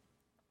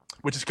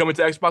 Which is coming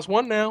to Xbox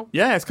One now.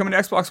 Yeah, it's coming to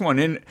Xbox One,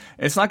 and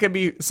it's not gonna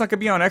be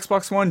on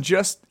Xbox One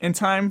just in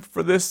time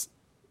for this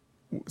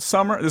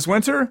this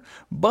winter.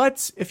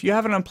 But if you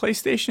have it on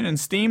PlayStation and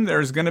Steam,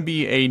 there's going to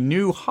be a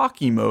new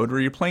hockey mode where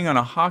you're playing on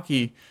a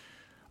hockey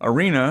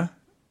arena,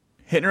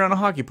 hitting around a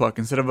hockey puck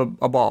instead of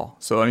a ball.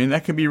 So I mean,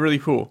 that could be really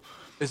cool.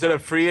 Is it a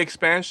free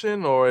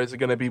expansion or is it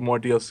going to be more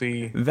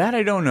DLC? That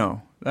I don't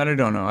know. I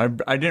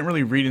didn't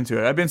really read into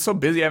it. I've been so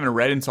busy, I haven't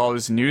read into all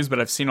this news, but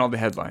I've seen all the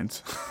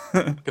headlines.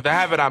 Because I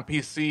have it on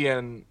PC,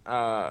 and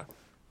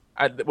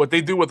what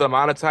they do with the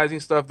monetizing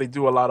stuff, they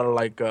do a lot of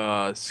like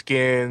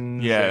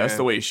skins. Yeah, that's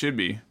the way it should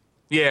be.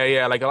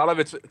 Yeah, like a lot of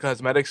it's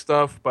cosmetic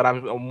stuff. But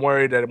I'm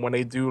worried that when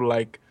they do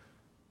like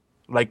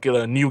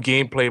new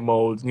gameplay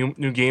modes,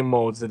 new game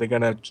modes, that they're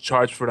gonna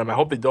charge for them. I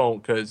hope they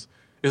don't, because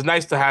it's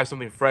nice to have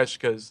something fresh.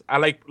 Because I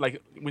like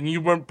when you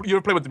ever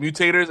play with the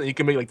mutators and you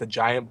can make like the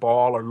giant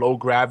ball or low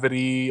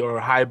gravity or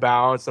high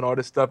bounce and all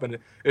this stuff, and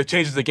it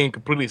changes the game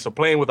completely. So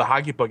playing with a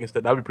hockey puck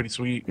instead, that'd be pretty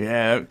sweet.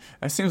 Yeah,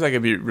 that seems like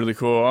it'd be really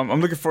cool. I'm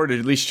looking forward to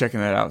at least checking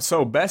that out.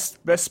 So best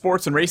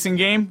sports and racing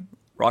game,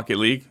 Rocket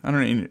League. I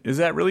don't know, is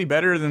that really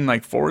better than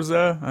like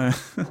Forza?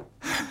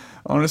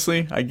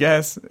 Honestly, I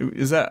guess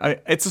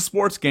it's a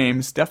sports game.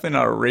 It's definitely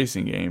not a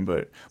racing game,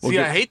 but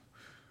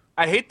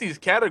I hate these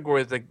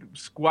categories that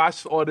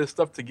squash all this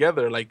stuff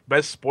together. Like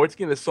best sports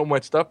game, there's so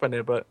much stuff in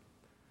there, but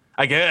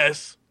I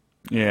guess.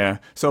 Yeah.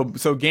 So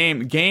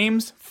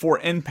games for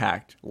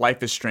impact.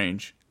 Life is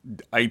Strange.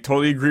 I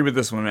totally agree with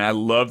this one, man. I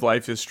loved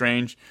Life is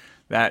Strange.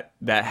 That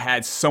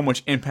had so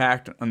much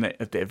impact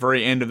at the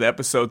very end of the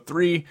episode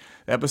 3,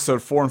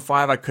 episode 4 and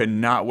 5. I could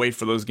not wait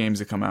for those games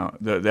to come out.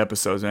 The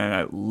episodes, man.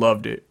 I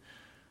loved it.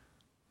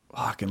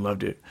 Oh, I fucking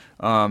loved it.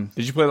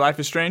 Did you play Life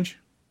is Strange?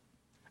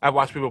 I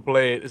watch people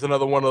play it. It's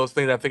another one of those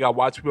things I think I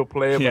watch people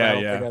play it, but I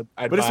don't think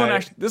I'd buy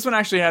it. This one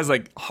actually has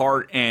like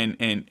heart and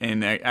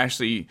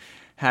actually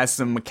has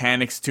some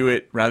mechanics to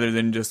it rather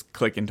than just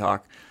click and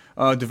talk.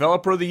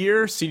 Developer of the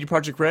Year, CD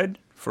Projekt Red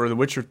for The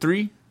Witcher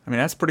 3. I mean,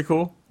 that's pretty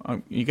cool.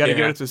 You got to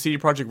give it to CD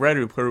Projekt Red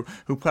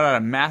who put out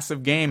a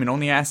massive game and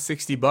only asked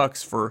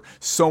 $60 for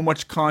so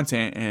much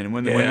content. And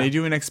when they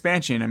do an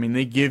expansion, I mean,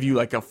 they give you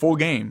like a full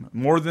game,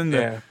 more than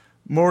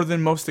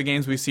most of the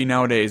games we see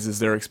nowadays is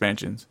their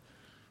expansions.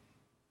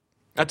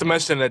 Not to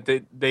mention that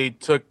they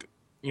took,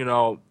 you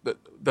know,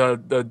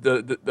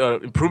 the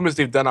improvements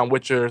they've done on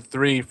Witcher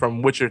 3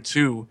 from Witcher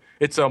 2.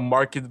 It's a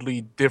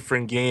markedly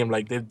different game.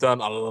 Like, they've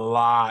done a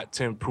lot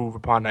to improve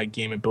upon that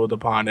game and build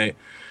upon it.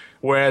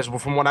 Whereas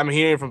from what I'm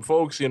hearing from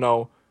folks, you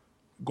know,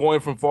 going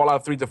from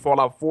Fallout 3 to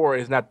Fallout 4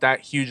 is not that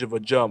huge of a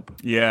jump.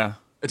 Yeah.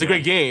 It's a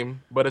great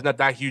game, but it's not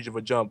that huge of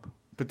a jump.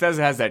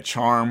 Bethesda has that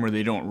charm where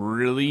they don't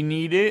really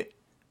need it.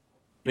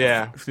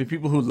 Yeah. For the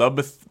people who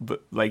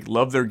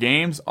love their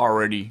games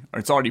already, or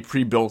it's already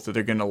pre-built that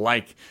they're going to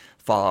like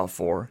Fallout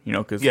 4, you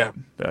know, because they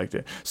liked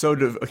it. So,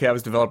 I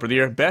was Developer of the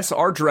Year. Best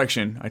Art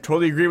Direction. I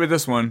totally agree with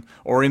this one.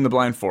 Ori and the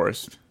Blind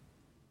Forest.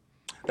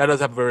 That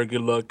does have a very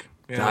good look.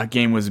 Yeah. That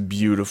game was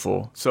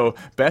beautiful. So,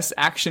 Best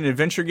Action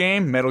Adventure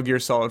Game, Metal Gear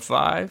Solid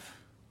 5,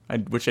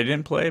 which I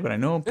didn't play, but I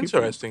know people.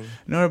 Interesting.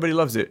 I know everybody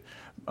loves it.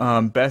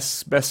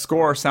 Best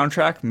Score or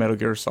Soundtrack, Metal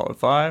Gear Solid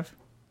 5.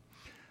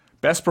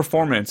 Best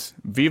Performance,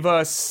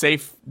 Viva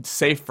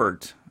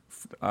Seifert.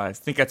 I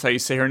think that's how you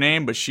say her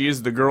name, but she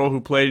is the girl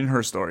who played in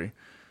Her Story.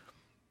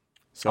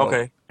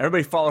 So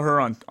everybody follow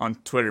her on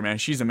Twitter, man.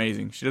 She's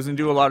amazing. She doesn't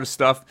do a lot of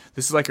stuff.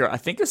 This is like I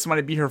think this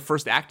might be her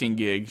first acting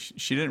gig.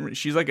 She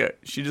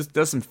just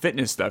does some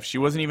fitness stuff. She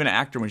wasn't even an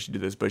actor when she did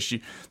this, but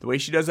the way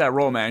she does that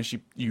role, man,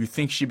 you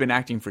think she'd been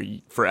acting for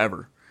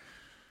forever.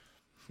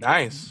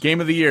 Nice. Game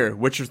of the Year,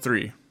 Witcher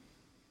 3.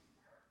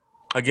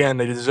 Again,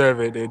 they deserve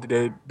it. They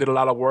did a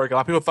lot of work. A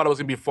lot of people thought it was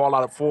going to be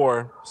Fallout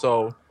 4,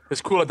 so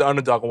it's cool that the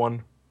underdog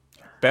won.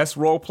 Best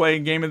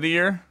role-playing game of the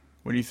year?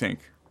 What do you think?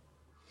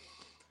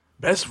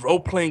 Best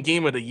role-playing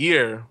game of the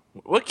year?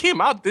 What came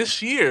out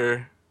this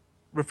year?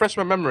 Refresh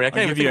my memory. I'll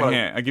give you a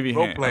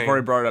hint. I've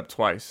already brought it up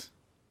twice.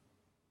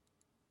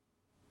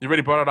 You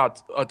already brought it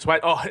out twice?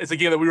 Oh, it's a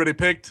game that we already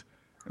picked?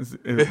 It's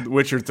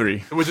Witcher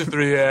 3. Witcher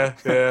 3,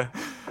 yeah.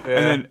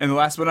 And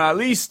last but not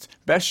least,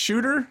 best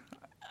shooter?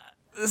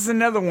 This is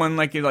another one,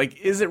 like,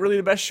 is it really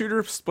the best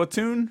shooter?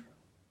 Splatoon?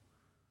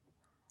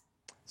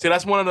 See,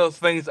 that's one of those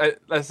things,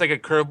 that's like a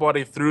curveball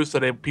they threw so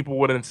that people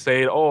wouldn't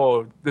say,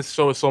 oh, this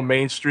show is so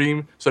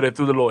mainstream, so they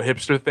threw the little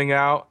hipster thing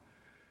out.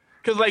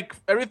 Because, like,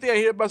 everything I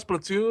hear about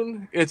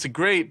Splatoon, it's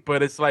great,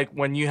 but it's like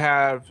when you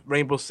have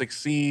Rainbow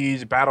Six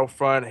Siege,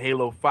 Battlefront,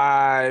 Halo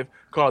 5,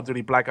 Call of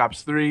Duty Black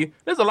Ops 3,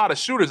 there's a lot of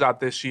shooters out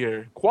this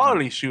year.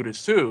 Quality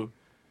shooters, too.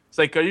 It's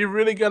like, are you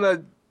really going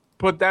to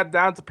put that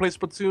down to play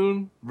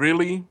Splatoon?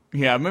 Really?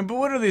 Yeah, I mean, but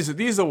what are these?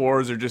 These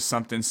awards are just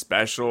something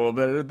special,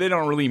 but they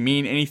don't really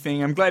mean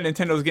anything. I'm glad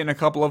Nintendo's getting a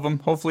couple of them.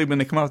 Hopefully, when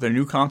they come out with their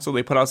new console,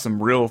 they put out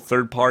some real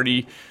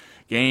third-party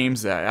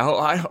games.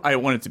 I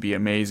want it to be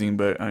amazing,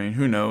 but I mean,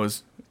 who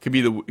knows? It could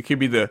be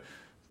the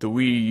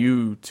Wii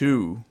U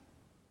too.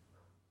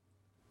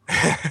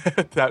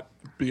 That'd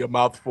be a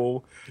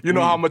mouthful. You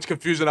know how much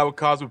confusion that would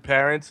cause with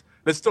parents?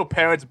 There's still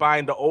parents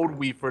buying the old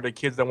Wii for the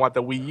kids that want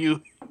the Wii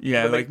U.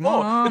 Yeah, like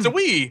Mom, it's a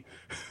Wii.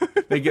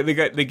 they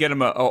get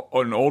them an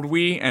old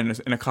Wii and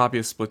a copy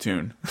of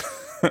Splatoon.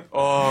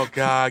 Oh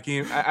God,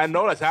 I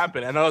know that's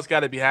happening. I know it's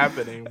got to be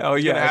happening. Oh,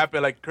 It's yeah. gonna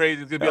happen like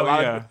crazy. It's gonna be a Oh,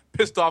 lot yeah. of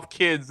pissed off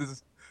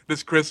kids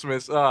this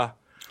Christmas. No,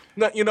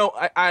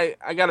 I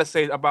gotta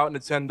say about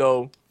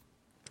Nintendo.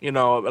 A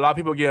lot of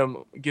people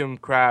give them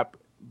crap,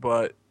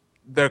 but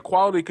their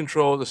quality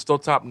controls are still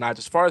top notch.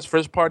 As far as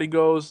first party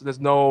goes,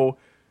 there's no,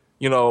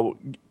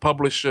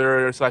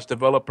 publisher /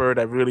 developer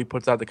that really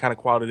puts out the kind of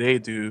quality they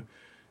do.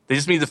 They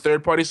just need the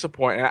third party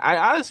support, and I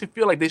honestly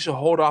feel like they should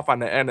hold off on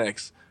the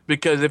NX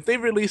because if they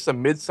release a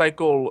mid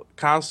cycle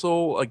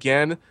console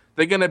again,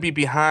 they're gonna be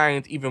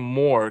behind even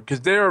more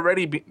because they're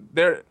already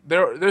their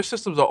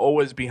systems are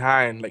always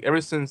behind. Like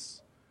ever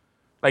since,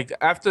 like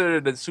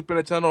after the Super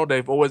Nintendo,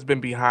 they've always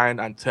been behind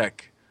on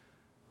tech.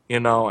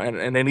 And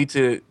they need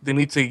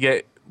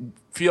to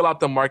feel out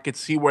the market,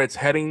 see where it's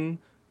heading,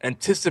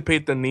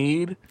 anticipate the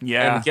need,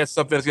 Yeah. and get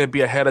something that's going to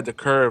be ahead of the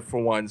curve for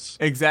once.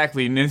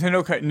 Exactly.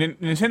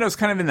 Nintendo's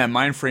kind of in that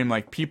mind frame,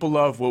 like people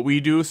love what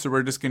we do, so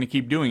we're just going to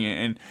keep doing it.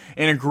 And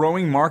in a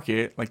growing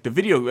market, like the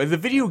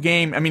video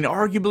game, I mean,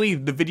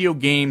 arguably the video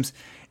games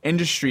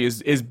industry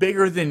is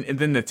bigger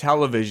than the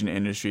television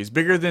industry. It's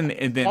bigger than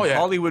Oh, yeah.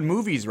 Hollywood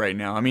movies right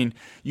now. I mean,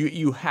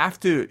 you have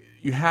to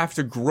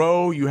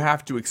grow, you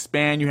have to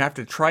expand, you have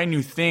to try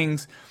new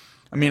things.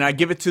 I mean, I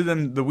give it to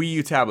them, the Wii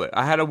U tablet.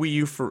 I had a Wii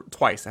U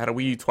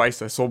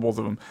twice. I sold both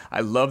of them. I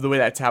love the way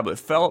that tablet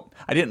felt.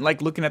 I didn't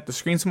like looking at the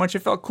screen so much. It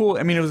felt cool.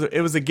 I mean,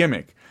 it was a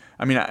gimmick.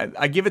 I mean,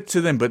 I give it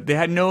to them, but they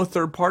had no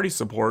third-party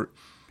support.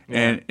 Yeah.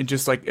 And it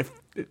just like,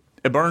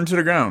 it burned to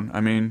the ground.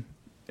 I mean,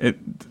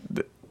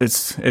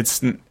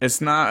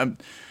 it's not...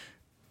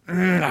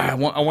 I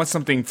want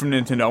something from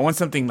Nintendo. I want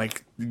something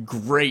like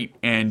great,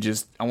 and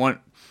just I want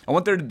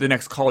the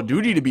next Call of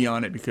Duty to be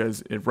on it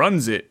because it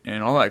runs it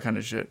and all that kind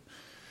of shit.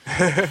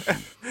 And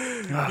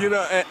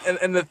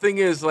the thing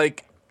is,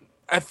 like,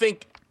 I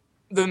think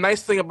the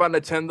nice thing about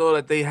Nintendo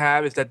that they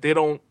have is that they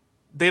don't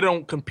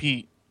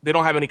compete. They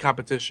don't have any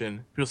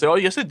competition. People say, "Oh,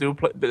 yes, they do."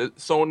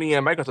 Sony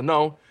and Microsoft.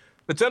 No,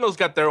 Nintendo's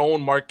got their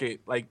own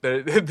market. Like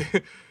they're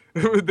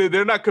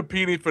not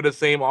competing for the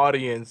same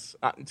audience.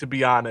 To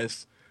be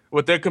honest,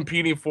 what they're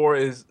competing for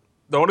is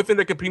the only thing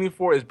they're competing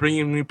for is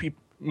bringing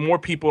more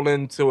people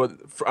into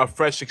a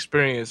fresh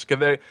experience.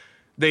 Because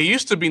they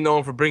used to be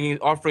known for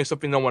offering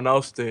something no one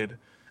else did,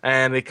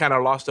 and they kind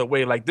of lost their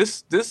way. Like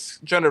this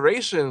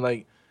generation,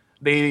 like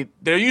they're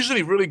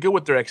usually really good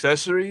with their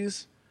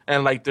accessories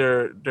and like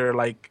their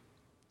like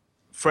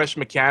fresh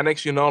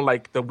mechanics.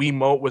 Like the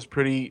Wiimote was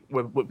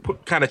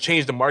kind of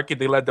changed the market.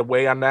 They led the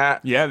way on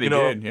that. Yeah, they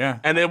did. Yeah,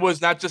 and it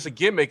was not just a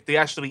gimmick. They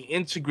actually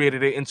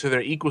integrated it into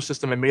their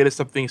ecosystem and made it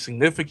something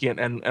significant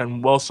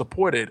and well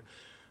supported.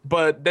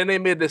 But then they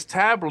made this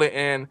tablet,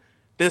 and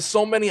there's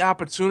so many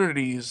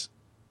opportunities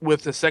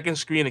with the second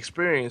screen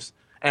experience,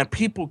 and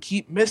people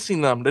keep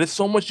missing them. There's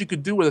so much you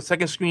could do with a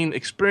second screen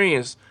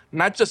experience,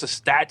 not just a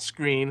stat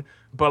screen,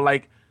 but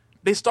like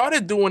they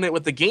started doing it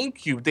with the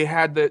GameCube. They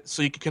had that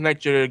so you could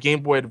connect your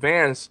Game Boy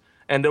Advance,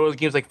 and there was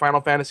games like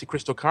Final Fantasy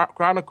Crystal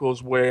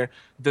Chronicles where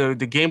the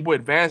Game Boy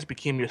Advance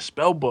became your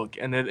spell book,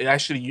 and it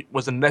actually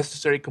was a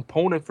necessary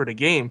component for the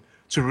game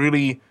to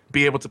really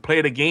be able to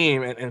play the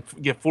game and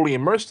get fully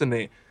immersed in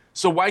it.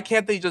 So why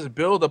can't they just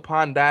build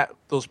upon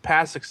those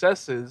past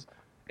successes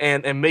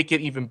and make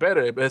it even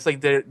better? But it's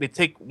like they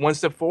take one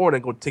step forward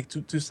and go take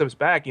two steps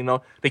back.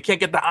 They can't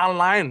get the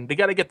online. They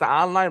got to get the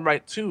online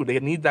right too. They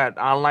need that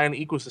online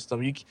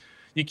ecosystem.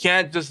 You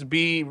can't just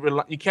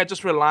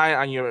rely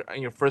on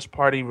your first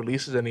party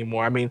releases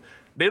anymore. I mean,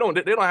 they don't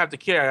have to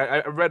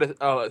care. I read a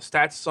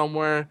stats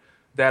somewhere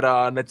that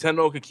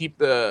Nintendo could keep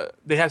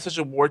they have such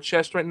a war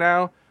chest right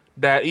now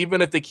that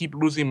even if they keep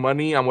losing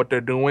money on what they're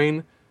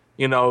doing,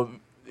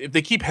 if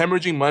they keep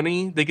hemorrhaging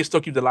money, they can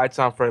still keep the lights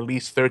on for at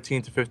least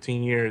 13 to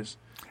 15 years,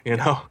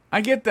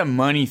 I get the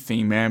money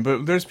thing, man,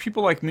 but there's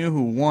people like me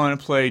who want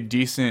to play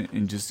decent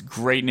and just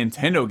great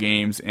Nintendo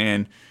games,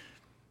 and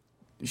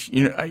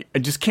I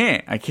just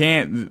can't. I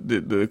can't.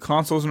 The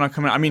consoles are not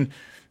coming out. I mean,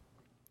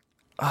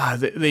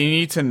 they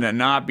need to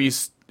not be.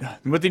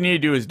 What they need to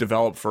do is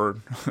develop for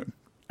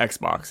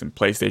Xbox and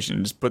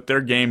PlayStation, just put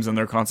their games on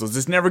their consoles.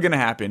 It's never going to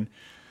happen.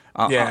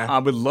 I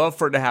would love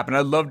for it to happen.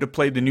 I'd love to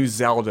play the new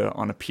Zelda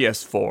on a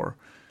PS4.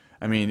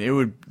 I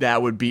mean,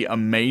 that would be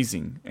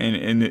amazing,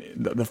 and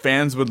the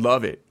fans would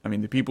love it. I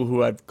mean, the people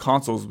who have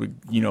consoles would,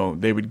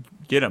 they would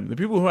get them. The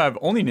people who have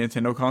only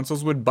Nintendo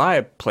consoles would buy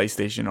a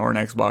PlayStation or an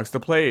Xbox to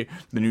play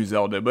the new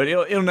Zelda, but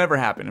it'll never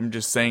happen. I'm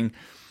just saying,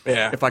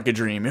 if I can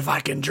dream,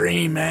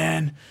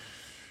 man.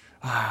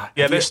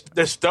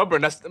 They're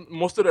stubborn.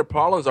 Most of their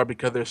problems are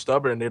because they're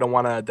stubborn. They don't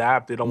want to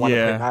adapt. They don't want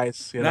to play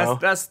nice.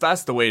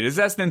 That's the way it is.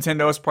 That's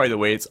Nintendo. It's probably the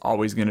way it's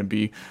always going to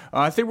be.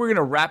 I think we're going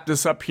to wrap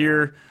this up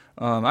here.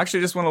 Actually,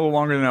 this went a little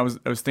longer than I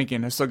was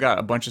thinking. I still got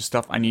a bunch of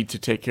stuff I need to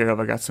take care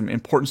of. I got some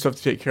important stuff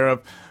to take care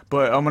of.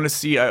 But I'm going to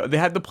see. They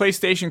had the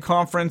PlayStation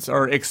conference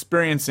or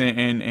experience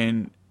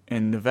in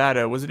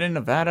Nevada. Was it in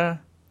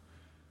Nevada?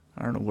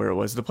 I don't know where it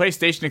was. The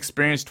PlayStation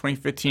Experience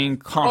 2015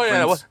 conference.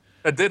 Oh, yeah.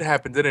 That did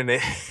happen, didn't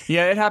it?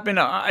 Yeah, it happened.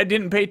 I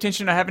didn't pay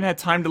attention. I haven't had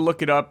time to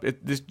look it up.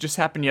 This just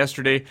happened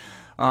yesterday.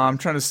 I'm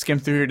trying to skim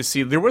through here to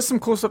see. There was some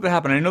cool stuff that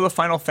happened. I know the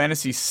Final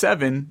Fantasy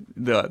VII,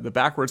 the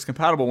backwards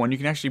compatible one, you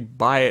can actually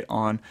buy it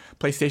on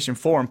PlayStation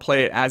 4 and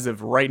play it as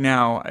of right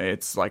now.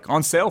 It's like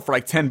on sale for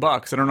like $10.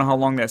 I don't know how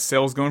long that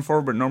sale's going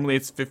for, but normally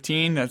it's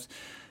 15. That's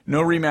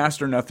no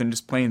remaster, nothing.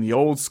 Just playing the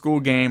old school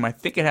game. I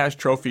think it has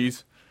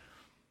trophies.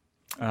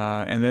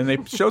 And then they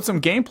showed some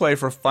gameplay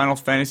for Final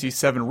Fantasy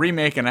VII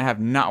Remake, and I have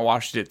not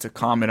watched it to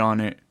comment on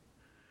it.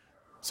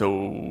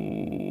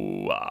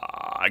 So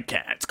I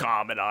can't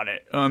comment on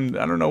it. I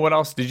don't know what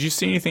else. Did you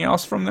see anything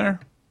else from there?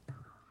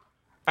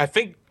 I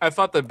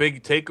thought the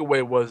big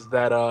takeaway was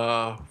that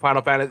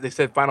they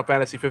said Final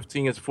Fantasy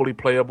 15 is fully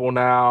playable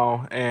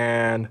now,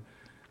 and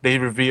they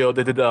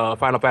did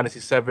Final Fantasy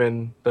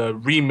 7 the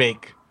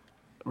remake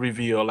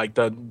reveal,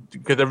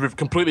 because they're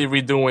completely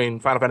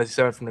redoing Final Fantasy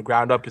 7 from the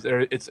ground up,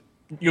 because it's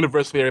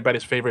universally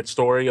everybody's favorite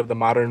story of the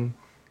modern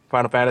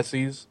Final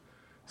Fantasies.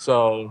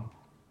 So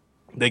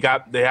they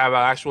have an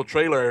actual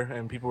trailer,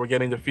 and people were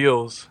getting the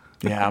feels.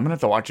 Yeah, I'm gonna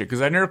have to watch it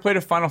because I never played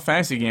a Final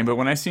Fantasy game. But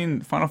when I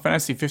seen Final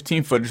Fantasy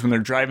 15 footage when they're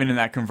driving in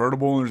that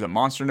convertible and there's a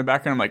monster in the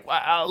background, I'm like,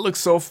 wow,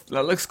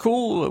 that looks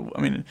cool.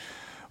 I mean,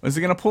 is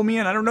it gonna pull me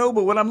in? I don't know,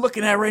 but what I'm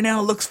looking at right now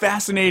looks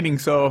fascinating.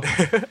 So,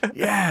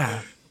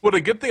 yeah. Well,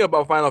 the good thing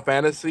about Final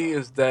Fantasy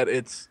is that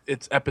it's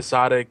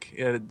episodic.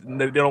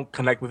 They don't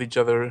connect with each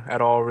other at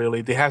all,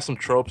 really. They have some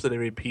tropes that they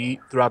repeat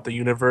throughout the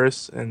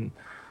universe, and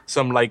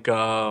some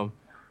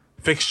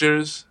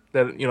fixtures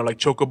that, like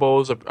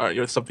chocobos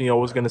are something you're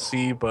always going to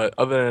see. But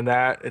other than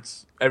that,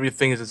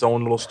 everything is its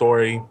own little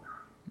story.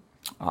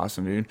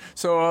 Awesome, dude.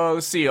 So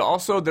let's see.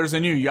 Also, there's a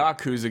new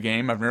Yakuza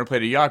game. I've never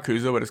played a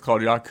Yakuza, but it's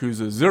called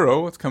Yakuza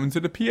 0. It's coming to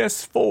the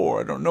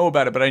PS4. I don't know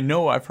about it, but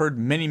I've heard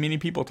many, many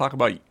people talk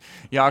about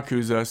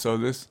Yakuza. So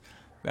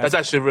that's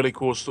actually really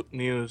cool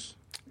news.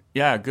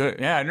 Yeah, good.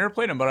 Yeah, I never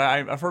played them, but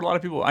I've heard a lot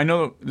of people. I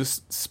know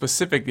this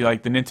specifically,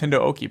 like the Nintendo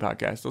Oki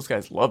podcast. Those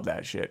guys love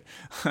that shit.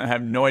 I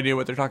have no idea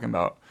what they're talking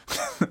about.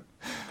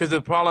 Because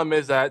the problem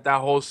is that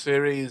whole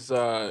series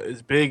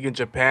is big in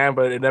Japan,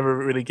 but it never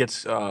really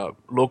gets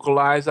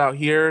localized out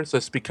here. So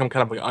it's become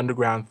kind of like an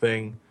underground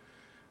thing.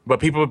 But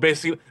people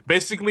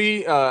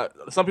basically,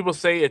 some people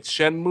say it's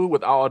Shenmue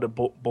with all the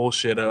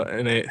bullshit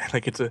in it.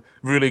 Like, it's a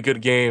really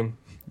good game.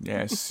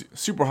 Yeah,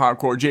 super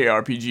hardcore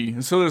JRPG.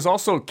 And so there's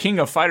also King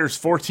of Fighters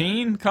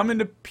 14 coming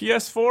to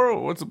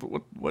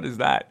PS4. What is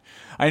that?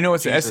 I know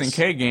it's an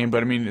SNK game,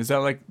 but I mean, is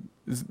that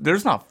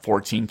there's not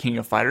 14 King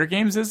of Fighter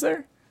games, is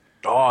there?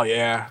 Oh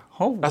yeah.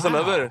 Oh, that's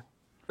wow.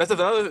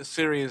 another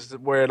series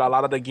where a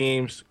lot of the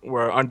games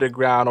were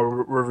underground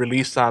or were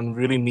released on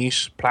really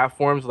niche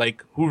platforms.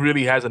 Like, who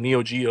really has a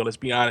Neo Geo? Let's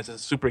be honest,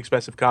 it's a super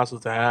expensive console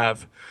to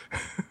have.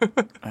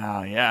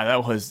 Oh yeah,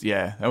 that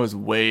was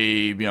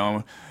way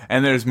beyond.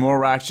 And there's more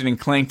Ratchet and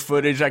Clank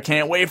footage. I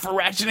can't wait for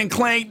Ratchet and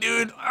Clank,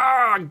 dude.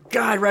 Oh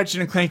god,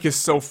 Ratchet and Clank is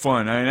so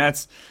fun. I mean,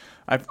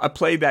 I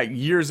played that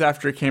years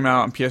after it came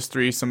out on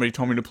PS3. Somebody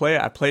told me to play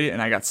it. I played it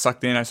and I got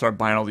sucked in. I started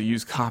buying all the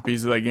used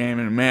copies of that game,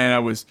 and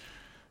man,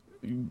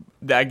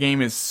 that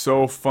game is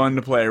so fun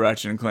to play,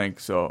 Ratchet and Clank.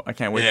 So I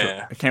can't wait.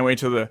 Yeah. I can't wait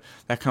till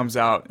that comes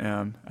out.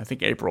 I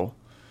think April.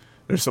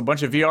 There's a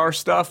bunch of VR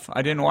stuff.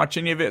 I didn't watch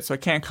any of it, so I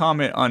can't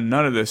comment on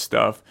none of this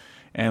stuff.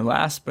 And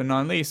last but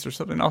not least, there's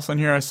something else on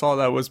here I saw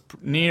that was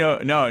Ni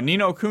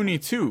no Kuni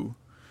 2.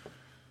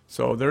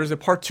 So there's a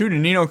part 2 to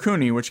Ni no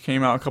Kuni, which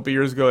came out a couple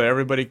years ago.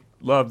 Everybody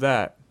loved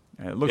that.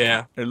 And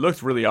it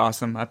looked really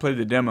awesome. I played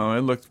the demo.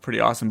 It looked pretty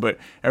awesome. But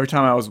every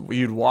time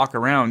you'd walk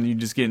around, you'd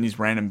just get in these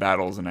random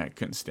battles, and I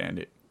couldn't stand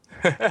it.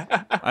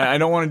 I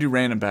don't want to do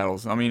random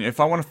battles. I mean, if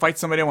I want to fight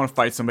somebody, I want to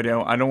fight somebody.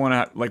 I don't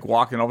want to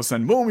walk and all of a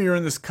sudden, boom, you're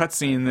in this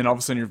cutscene, and then all of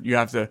a sudden you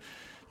have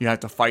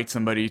to fight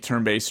somebody.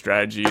 Turn-based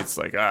strategy. It's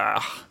like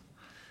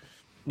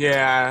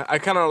Yeah, I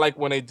kind of like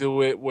when they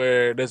do it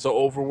where there's an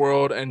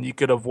overworld and you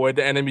could avoid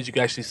the enemies. You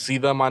can actually see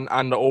them on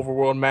the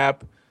overworld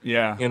map.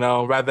 Yeah.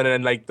 Rather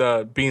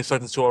than being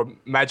sucked into a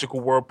magical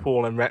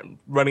whirlpool and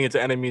running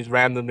into enemies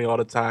randomly all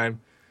the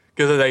time.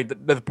 Because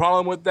the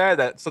problem with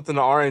that something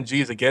the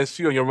RNG is against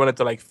you, and you'll run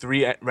into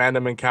 3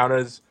 random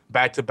encounters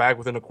back to back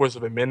within the course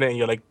of a minute, and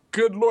you're like,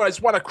 good lord, I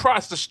just want to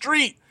cross the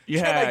street.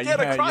 Yeah, Can I get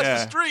across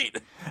the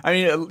street? I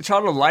mean,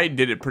 Child of Light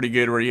did it pretty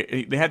good, where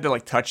they had to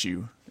touch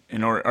you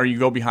or you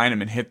go behind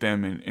them and hit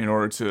them in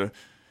order to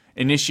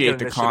initiate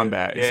the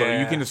combat. Yeah. So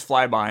you can just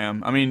fly by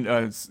them. I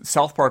mean,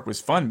 South Park was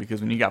fun because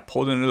when you got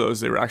pulled into those,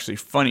 they were actually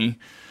funny.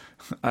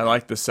 I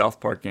like the South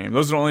Park game.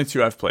 Those are the only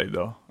 2 I've played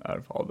though out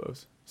of all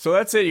those. So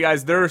that's it, you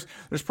guys. There's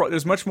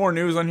much more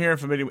news on here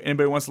if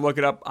anybody wants to look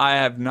it up. I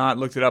have not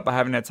looked it up. I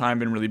haven't had time.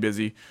 Been really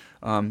busy.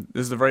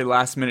 This is the very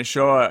last minute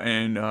show,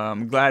 and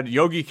I'm glad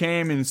Yogi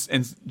came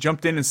and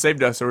jumped in and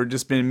saved us. Or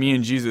just been me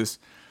and Jesus.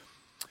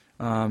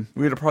 We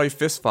would have probably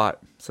fist fought.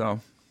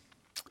 So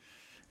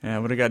yeah,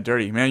 would have got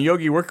dirty, man.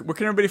 Yogi, where can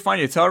everybody find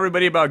you? Tell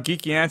everybody about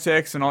Geeky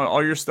Antics and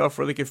all your stuff.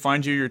 Where they can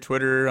find you, your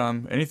Twitter,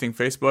 anything,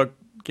 Facebook,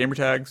 gamer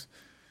tags.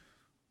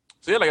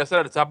 So yeah, like I said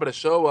at the top of the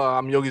show,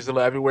 I'm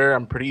YogiZilla everywhere.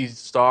 I'm pretty easy to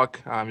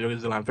stalk. I'm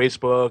YogiZilla on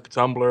Facebook,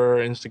 Tumblr,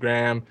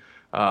 Instagram.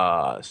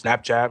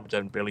 Snapchat, which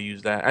I barely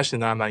use that. Actually,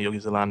 no, I'm not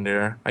YogiZilla on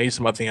there. I use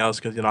something else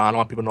because I don't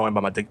want people knowing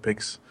about my dick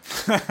pics.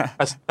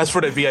 That's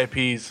for the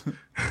VIPs.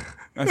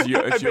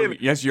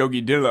 Yes,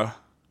 Yogi Dilla.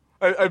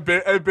 I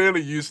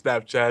barely use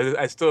Snapchat.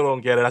 I still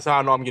don't get it. That's how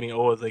I know I'm getting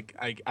old. It's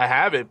like I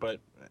have it, but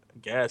I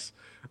guess.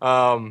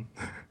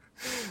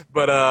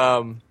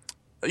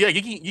 Yeah,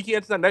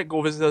 Geeky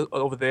go visit us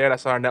over there.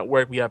 That's our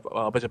network. We have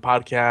a bunch of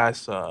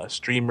podcasts,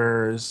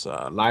 streamers,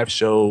 live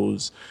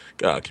shows,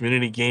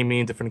 community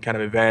gaming, different kind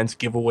of events,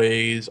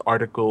 giveaways,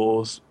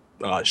 articles,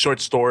 short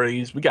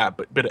stories. We got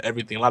a bit of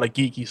everything. A lot of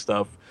geeky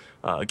stuff,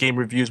 game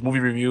reviews, movie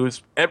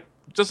reviews,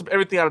 just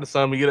everything out of the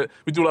sun. We do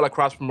a lot of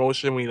cross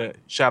promotion. We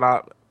shout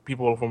out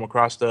people from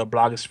across the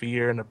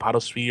blogosphere and the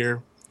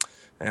podosphere,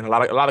 and a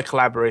lot of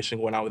collaboration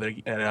going on with there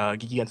at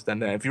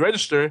geekygames.net. If you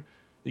register,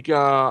 you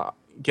can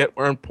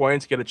earn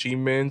points, get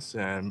achievements,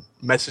 and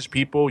message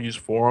people. Use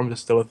forums.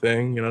 It's still a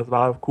thing. There's a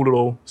lot of cool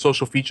little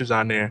social features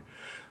on there.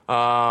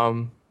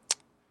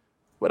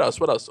 What else?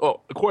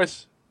 Oh, of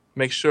course,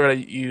 make sure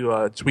that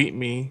you tweet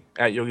me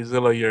at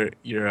YogiZilla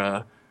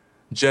your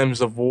Gems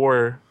of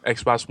War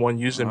Xbox One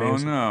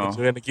usernames. Oh no!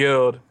 So in the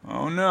guild.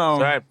 Oh no!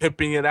 So I'm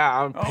pimping it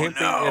out.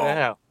 It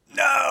out.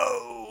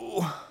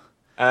 No!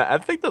 I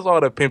think that's all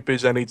the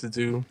pimpage I need to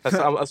do. That's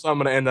how I'm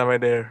gonna end up right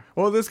there.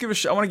 Well, let's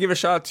I want to give a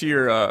shout out to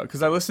your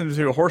because I listened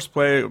to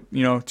Horseplay,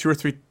 2 or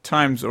 3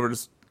 times over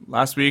this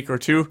last week or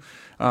two.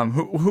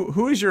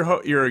 Who is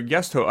your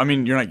guest host? I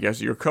mean, you're not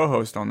guest, you're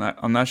co-host on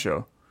that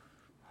show.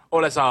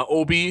 Oh, that's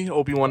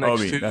Obi-Wan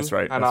X2. That's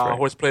right. And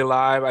Horseplay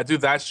Live. I do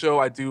that show.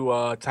 I do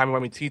Timey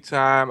Wimey Tea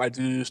Time. I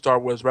do Star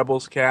Wars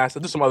Rebels Cast. I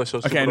do some other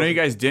shows. Okay, I know you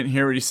guys didn't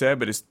hear what he said,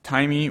 but it's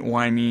Timey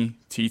Wimey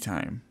Tea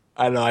Time.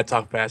 I know, I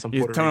talk fast. I'm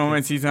Puerto Rican.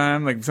 Timey Wimey Tea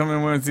Time, like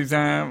someone wants tea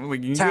time.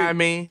 Like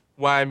Timey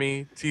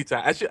Wimey Tea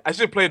Time. I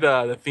should play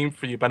the theme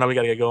for you, but now we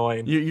gotta get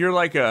going. You're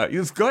like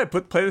just go ahead,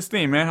 play this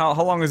theme, man. How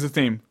long is the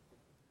theme?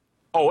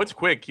 Oh, it's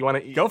quick. You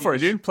want to go for it,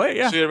 dude? Play it.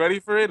 Yeah. So you're ready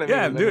for it?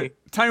 Do it.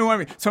 Timey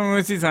Wimey. Someone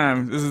wants tea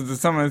time. This is the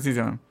Someone wants tea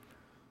time.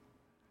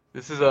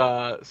 This is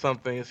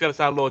something. It's gonna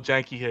sound a little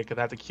janky here because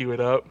I have to cue it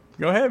up.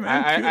 Go ahead,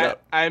 man. Cue it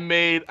up. I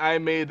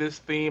made this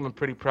theme. I'm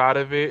pretty proud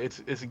of it.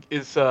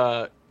 It's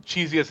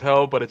cheesy as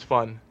hell, but it's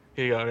fun.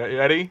 Here you go. You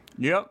ready?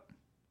 Yep.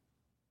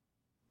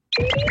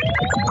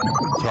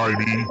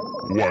 Timey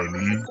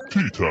Wimey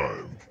Tea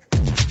Time.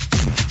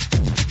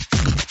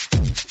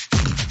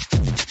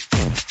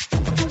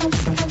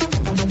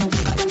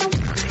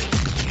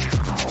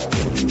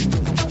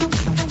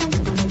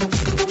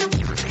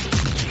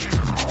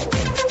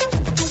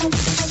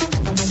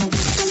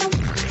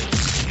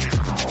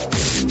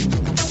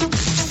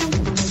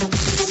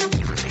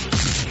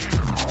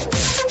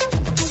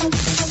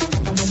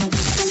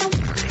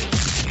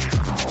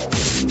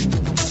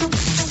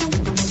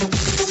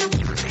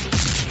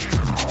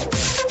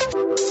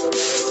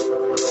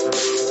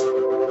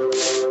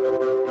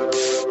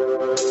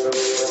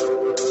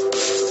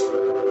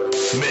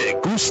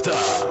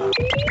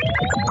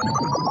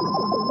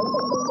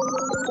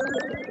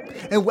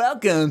 And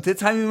welcome to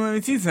Timey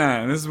Wimey Tea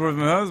Time. This is my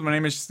host. My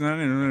name is Son,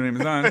 and my name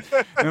is Don. And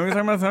we're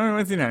talking about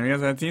Timey Wimey Tea Time. You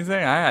guys had tea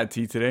today? I had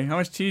tea today. How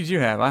much tea did you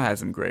have? I had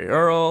some Grey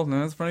Earl.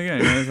 No, that's pretty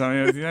good.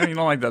 You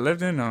don't like that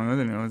Lipton? No,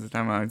 no, it's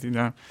Timey Wimey Tea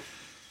Time.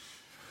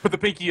 Put the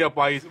pinky up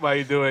while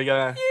you do it.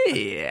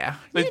 Yeah.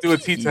 Let's do a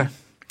tea time.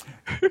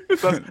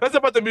 That's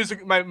about the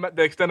music,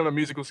 the extent of my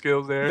musical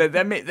skills there.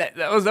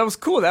 That was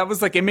cool. That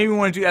was like, it made me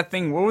want to do that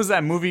thing. What was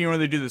that movie where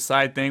they do the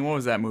side thing? What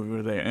was that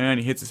movie and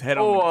he hits his head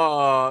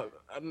on?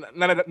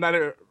 Night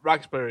at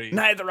Roxbury.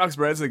 Night at the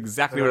Roxbury. That's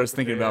exactly what I was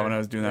thinking about when I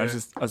was doing that.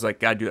 I was like,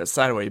 gotta do that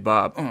sideway,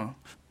 Bob.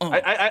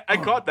 I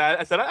caught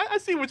that. I said, I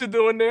see what you're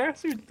doing there.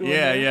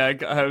 Yeah. I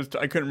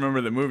couldn't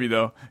remember the movie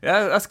though.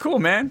 Yeah, that's cool,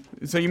 man.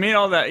 So you made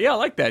all that. Yeah, I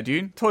like that,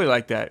 dude. Totally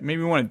like that. Made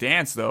me want to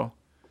dance though.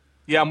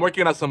 Yeah, I'm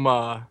working on some.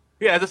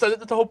 Yeah, that's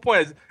the whole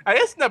point. I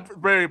guess it's not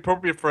very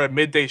appropriate for a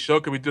midday show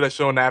because we do that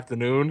show in the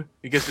afternoon.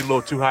 It gets you a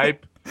little too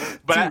hype.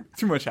 But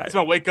too much hype.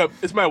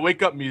 It's my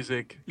wake up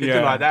music.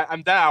 Yeah.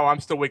 I'm that hour. I'm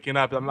still waking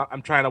up.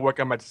 I'm trying to work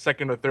on my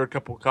second or third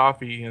cup of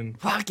coffee. And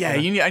fuck yeah,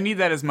 I need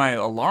that as my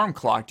alarm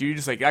clock, dude.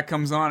 Just like that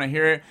comes on, I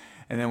hear it,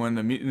 and then when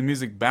the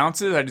music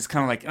bounces, I just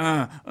kind of like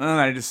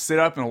I just sit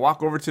up and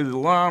walk over to the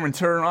alarm and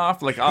turn it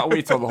off. Like I'll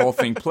wait till the whole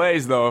thing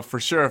plays though,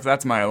 for sure, if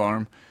that's my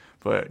alarm.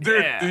 But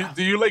dude, yeah.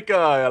 Do you like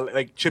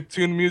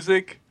chiptune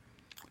music?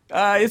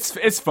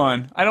 It's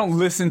fun. I don't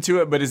listen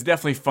to it, but it's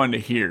definitely fun to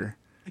hear.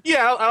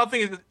 Yeah, I don't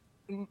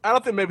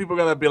think many people are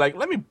gonna be like,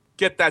 let me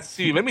get that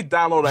CD, let me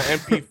download an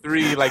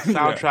MP3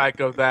 soundtrack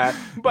of that.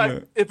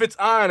 But if it's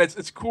on,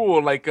 it's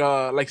cool. Like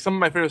some of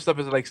my favorite stuff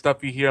is like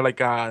stuff you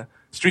hear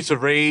Streets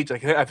of Rage.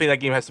 Like I think that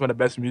game has some of the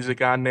best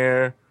music on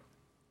there.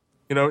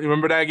 You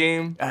remember that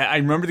game? I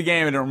remember the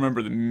game. I don't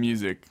remember the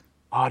music.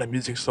 Oh, the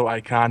music's so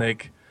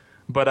iconic.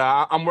 But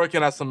I'm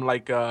working on some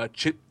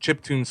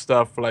chiptune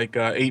stuff,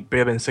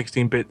 8-bit and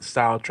 16-bit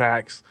style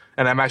tracks,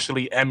 and I'm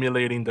actually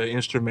emulating the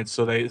instruments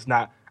so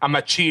that I'm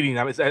not cheating.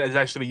 It's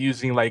actually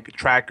using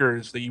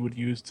trackers that you would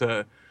use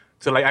to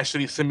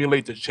actually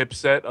simulate the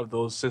chipset of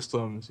those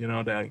systems.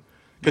 That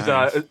Because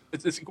Nice.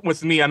 it's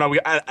with me. I know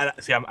I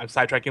see. I'm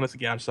sidetracking us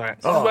again. I'm sorry. This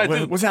is Oh, what I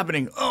do. what's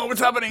happening? Oh, what's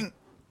happening?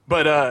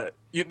 But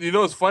you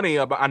know what's funny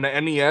about on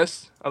the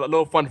NES? A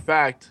little fun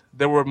fact: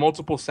 there were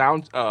multiple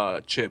sound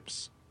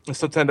chips. And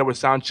sometimes there were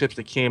sound chips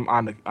that came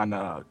on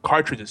the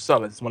cartridge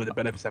itself. It's one of the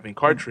benefits of having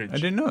cartridge. I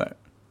didn't know that.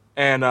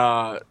 And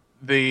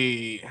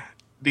the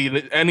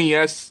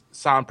NES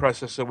sound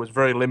processor was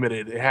very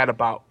limited. It had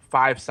about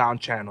 5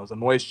 sound channels: a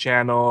noise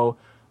channel,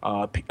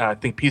 I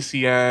think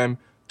PCM,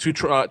 2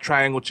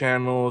 triangle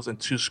channels, and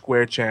 2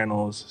 square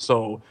channels.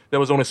 So there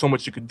was only so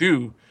much you could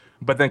do.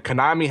 But then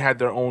Konami had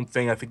their own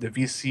thing. I think the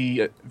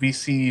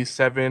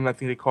VC7, I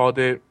think they called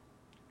it,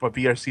 or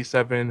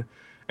VRC7,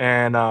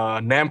 and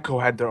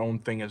Namco had their own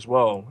thing as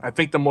well. I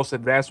think the most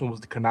advanced one was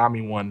the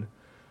Konami one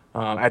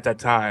at that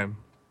time.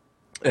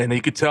 And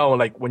you could tell,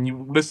 like, when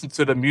you listen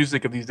to the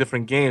music of these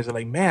different games, they're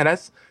like, man,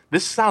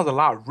 this sounds a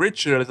lot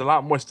richer. There's a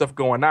lot more stuff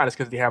going on. It's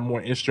because they have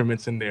more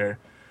instruments in there.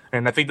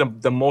 And I think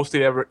the most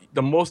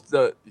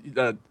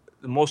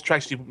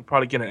tracks you can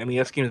probably get in an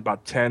NES game is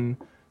about 10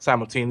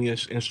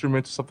 simultaneous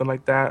instruments or something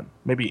like that,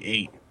 maybe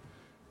 8.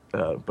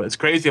 But it's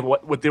crazy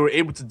what they were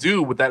able to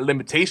do with that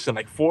limitation,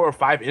 like 4 or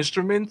 5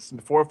 instruments,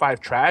 4 or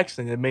 5 tracks,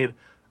 and it made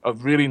a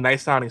really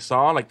nice sounding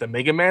song, like the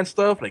Mega Man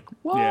stuff. Like,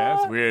 what? Yeah,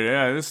 that's weird.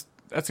 Yeah,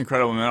 that's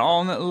incredible, man.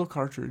 All in that little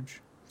cartridge.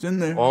 It's in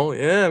there. Oh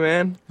yeah,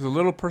 man. There's a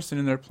little person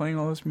in there playing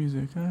all this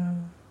music.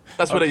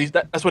 That's what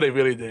they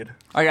really did. All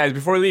right, guys,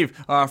 before we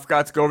leave, I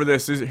forgot to go over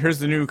this. Here's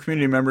the new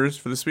community members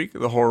for this week,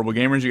 the Horrible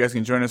Gamers. You guys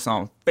can join us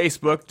on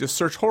Facebook. Just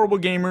search Horrible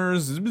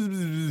Gamers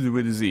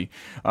with a Z.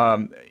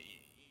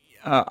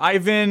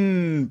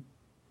 Ivan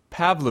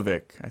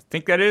Pavlovic, I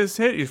think that is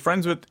it. He's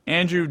friends with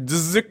Andrew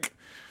Dzik,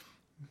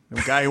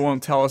 the guy who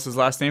won't tell us his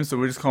last name, so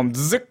we just call him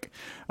Dzik.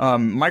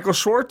 Michael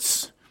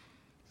Schwartz.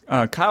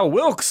 Kyle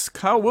Wilkes.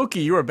 Kyle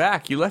Wilkie, you are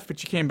back. You left,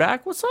 but you came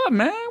back. What's up,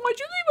 man? Why'd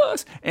you leave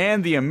us?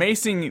 And the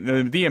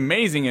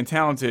amazing and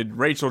talented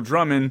Rachel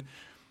Drummond,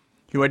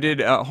 who I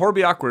did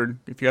Horribly Awkward.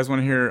 If you guys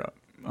want to hear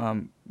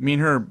me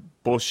and her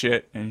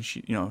bullshit, and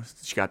she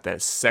got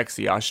that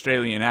sexy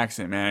Australian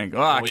accent, man.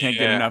 I can't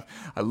get enough.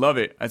 I love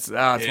it. It's one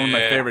of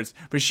my favorites.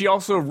 But she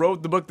also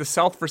wrote the book The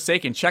South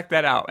Forsaken. Check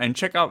that out, and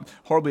check out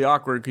Horribly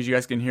Awkward because you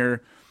guys can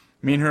hear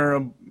me and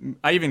her.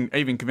 I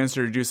even convinced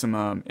her to do some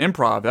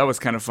improv. That was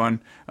kind of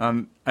fun.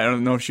 I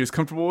don't know if she was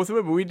comfortable with it,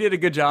 but we did a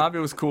good job. It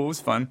was cool. It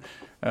was fun.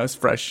 It was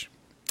fresh.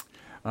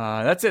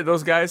 That's it,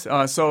 those guys.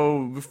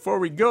 So before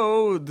we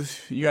go,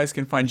 you guys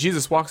can find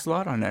Jesus Walks a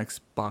Lot on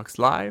Xbox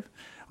Live.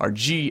 Our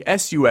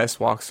GSUS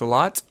Walks a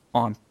Lot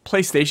on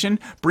PlayStation.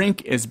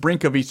 Brink is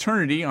Brink of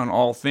Eternity on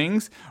all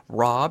things.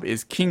 Rob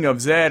is King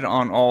of Zed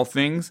on all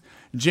things.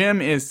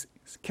 Jim is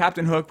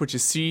Captain Hook, which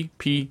is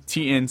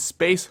CPTN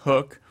Space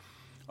Hook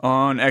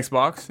on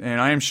Xbox.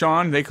 And I am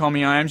Sean. They call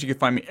me Iams. You can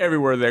find me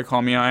everywhere they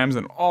call me Iams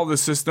on all the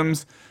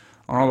systems,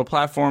 on all the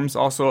platforms.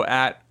 Also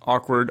at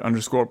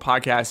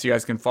awkward_podcast. You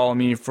guys can follow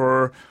me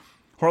for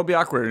Horribly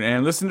Awkward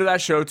and listen to that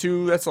show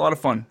too. That's a lot of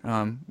fun.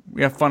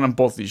 We have fun on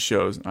both these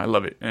shows. I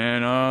love it.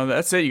 And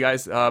that's it, you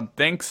guys.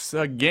 Thanks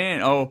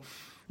again. Oh,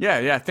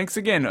 yeah. Thanks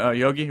again,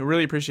 Yogi. I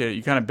really appreciate it.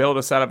 You kind of bailed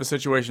us out of a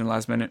situation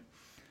last minute.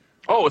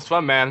 Oh, it's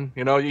fun, man.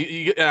 You know,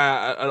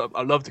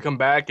 I love to come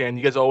back, and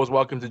you guys are always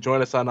welcome to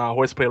join us on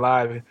Horseplay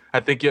Live. I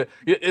think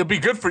it'll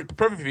be perfect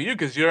for you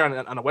because you're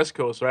on the West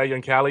Coast, right? You're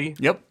in Cali.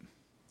 Yep.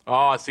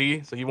 Oh,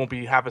 see, so you won't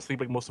be half asleep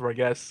like most of our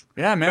guests.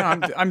 Yeah,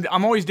 man,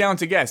 I'm always down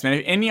to guests, man.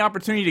 Any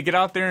opportunity to get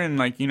out there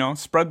and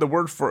spread the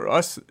word for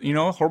us,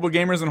 Horrible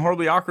Gamers and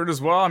Horribly Awkward as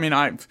well. I mean,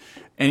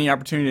 any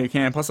opportunity I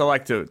can. Plus, I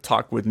like to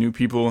talk with new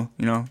people,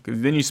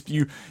 because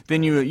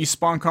then you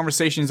spawn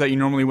conversations that you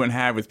normally wouldn't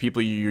have with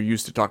people you're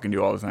used to talking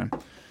to all the time.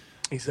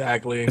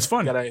 Exactly, it's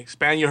fun. You gotta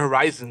expand your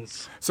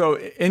horizons. So,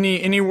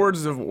 any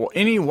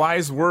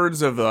wise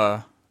words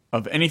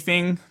of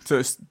anything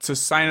to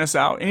sign us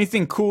out?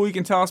 Anything cool you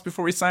can tell us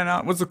before we sign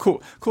out? What's the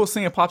coolest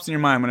thing that pops in your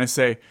mind when I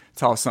say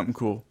tell us something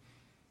cool?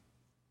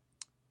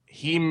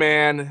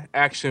 He-Man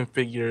action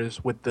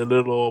figures with the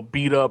little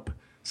beat up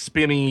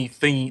spinny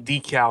thingy,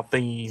 decal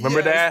thingy.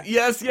 Remember that?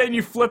 Yes, yeah, and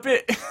you flip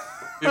it.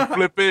 You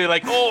flip it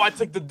like, oh, I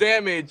took the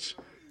damage.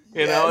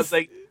 It's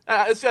like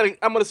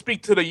I'm gonna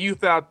speak to the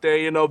youth out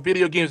there.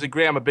 Video games are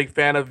great. I'm a big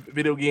fan of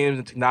video games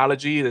and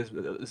technology.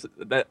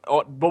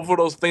 Both of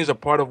those things are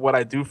part of what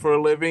I do for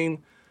a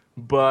living.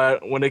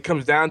 But when it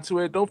comes down to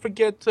it, don't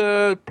forget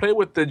to play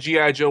with the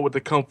G.I. Joe with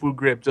the Kung Fu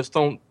grip. Just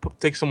don't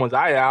take someone's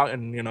eye out,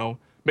 and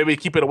maybe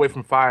keep it away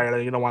from fire.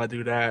 You don't want to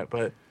do that.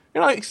 But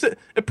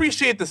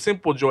appreciate the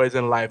simple joys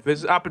in life.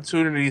 There's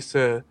opportunities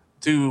to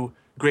do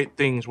great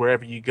things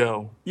wherever you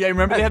go. Yeah,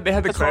 remember they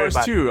had the cars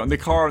too. The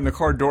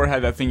car door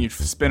had that thing you'd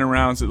spin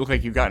around, so it looked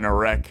like you got in a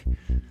wreck.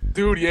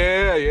 Dude,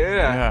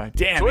 yeah.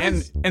 Damn,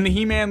 and the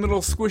He-Man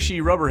little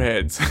squishy rubber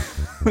heads.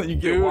 You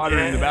get water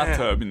in the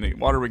bathtub, and the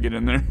water would get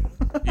in there.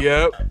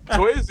 Yep.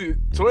 Toys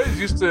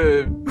used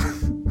to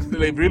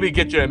really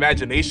get your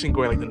imagination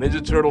going, like the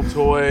Ninja Turtle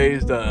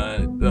toys, the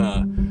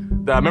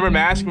remember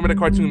Mask? Remember the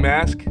cartoon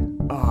Mask?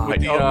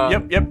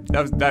 Yep.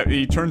 That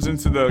he turns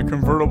into the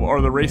convertible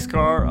or the race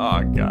car.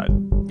 Oh god.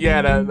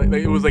 Yeah,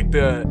 it was like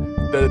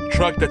the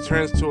truck that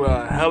turns to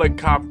a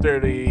helicopter,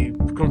 the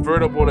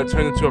convertible that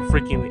turns into a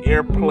freaking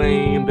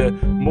airplane, the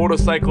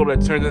motorcycle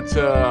that turns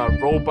into a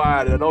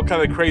robot, and all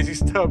kind of crazy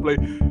stuff. Like,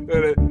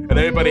 and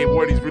everybody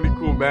wore these really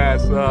cool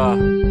masks.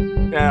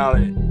 Yeah,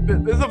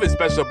 there's nothing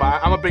special,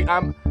 but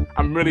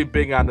I'm really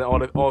big on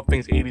all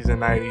things 80s and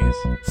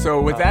 90s.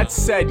 So with that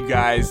said, you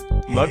guys,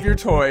 love your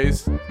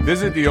toys,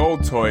 visit the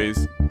old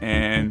toys,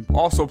 and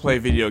also play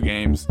video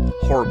games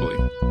horribly.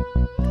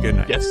 Good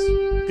night. Yes.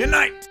 Good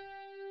night.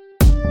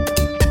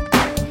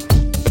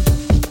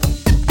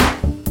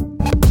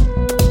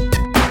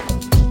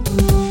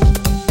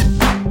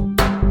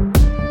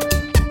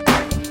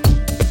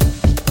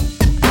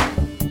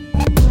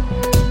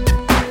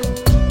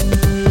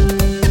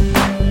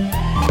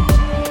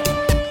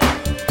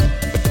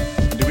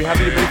 Do we have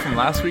anybody from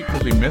last week?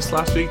 Because we missed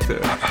last week.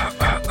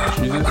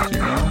 Jesus, do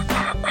you know?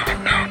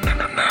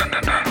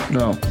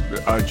 No.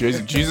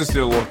 Jesus did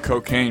a little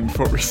cocaine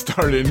before we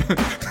started.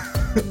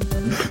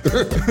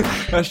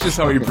 That's just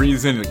how he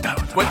breathes in. He's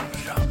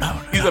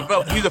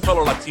a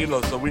fellow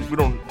Latino, so we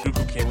don't do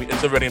cocaine.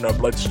 It's already in our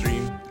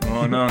bloodstream.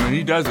 Oh no,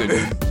 he does it.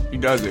 Dude. He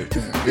does it.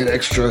 Get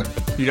extra.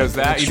 He does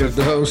that. Extra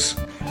dose.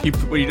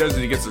 What he does is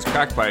he gets his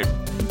crack pipe,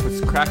 he puts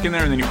crack in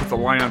there, and then he puts the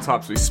line on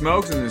top. So he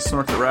smokes and then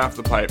snorts it right off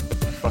the pipe.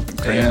 Fucking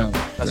crazy. Damn.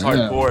 That's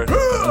Damn. hardcore.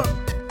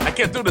 I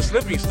can't do the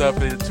sniffing stuff.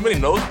 There's too many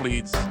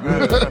nosebleeds.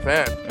 It's not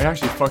bad. It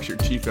actually fucks your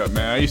teeth up,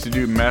 man. I used to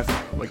do meth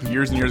like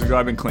years and years ago.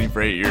 I've been clean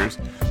for 8 years,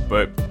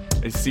 but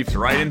it seeps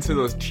right into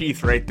those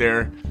teeth right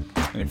there,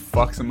 and it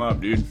fucks them up,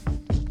 dude.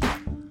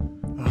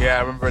 Yeah,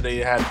 I remember they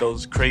had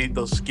those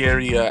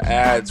scary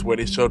ads where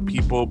they showed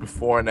people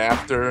before and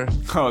after.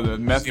 Oh, the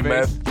meth See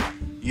face?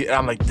 Yeah,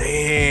 I'm like,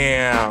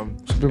 damn.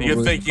 And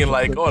you're thinking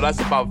like, oh, that's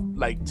about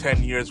like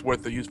 10 years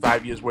worth of use,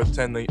 5 years worth,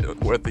 10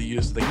 worth of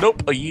use. Like,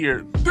 nope, a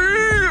year.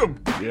 Damn.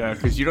 Yeah,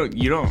 because you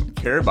don't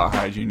care about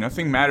hygiene.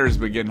 Nothing matters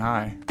but getting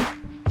high.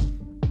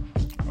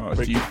 Oh,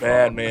 Pretty teeth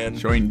bad, fall. man.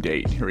 Showing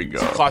date. Here we go.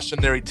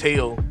 Cautionary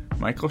tale.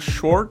 Michael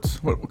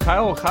Schwartz. What?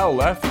 Kyle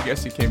left. I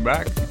guess he came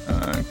back.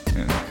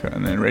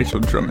 And then Rachel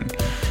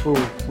Drummond. Who?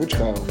 Which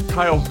Kyle?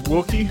 Kyle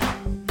Wilkie.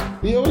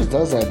 He always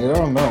does that, dude. I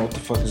don't know what the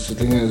fuck the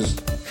thing is.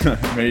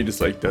 Maybe he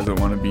just like doesn't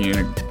want to be in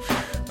a.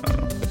 I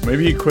don't know.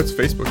 Maybe he quits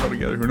Facebook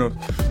altogether. Who knows?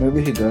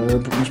 Maybe he does.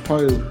 He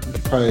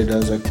probably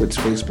does. Like quits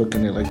Facebook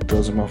and he like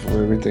throws him off of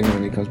everything and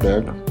then he comes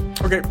back.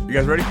 Okay, you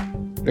guys ready?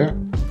 Yeah.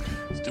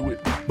 Let's do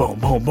it. Boom,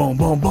 boom, boom,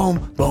 boom,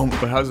 boom, boom.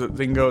 But how's the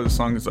thing go? The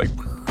song is like,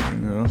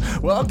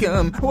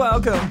 welcome.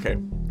 Okay.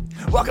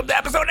 Welcome to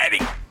episode 80.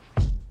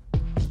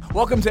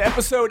 Welcome to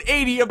episode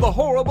 80 of the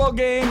Horrible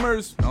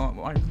Gamers. Oh,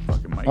 my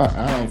fucking mic.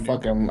 I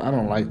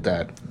don't like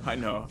that. I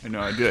know.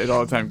 I do it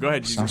all the time. Go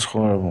ahead, Jesus. Sounds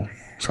horrible.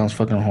 Sounds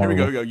fucking Here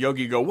horrible. we go.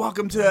 Yogi, go.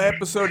 Welcome to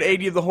episode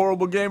 80 of the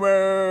Horrible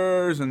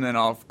Gamers. And then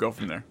I'll go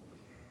from there.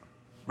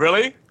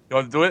 Really? You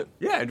want to do it?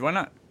 Yeah, why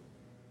not?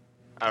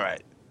 All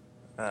right.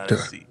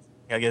 Let's see.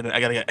 I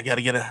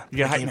gotta get a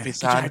game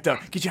face on. I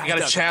got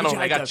a channel.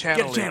 I got a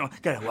channel.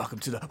 Welcome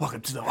to the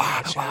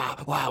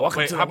wow. Welcome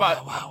Wait, to how the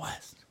about- Wild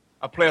West.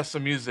 I'll play us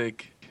some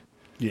music.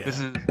 Yeah. This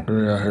is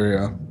Here we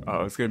go.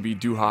 Oh, it's gonna be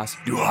Duhas.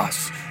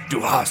 Yes.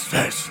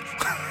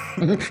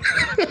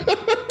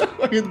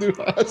 Fucking do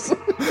us.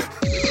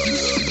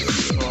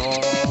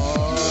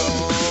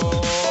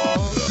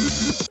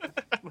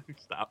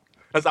 stop.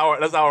 That's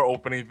our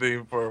opening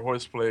theme for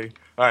Horseplay.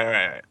 All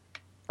right.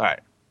 So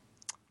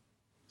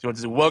you want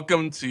to do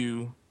welcome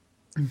to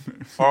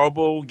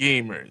Horrible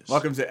Gamers.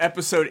 Welcome to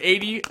episode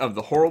 80 of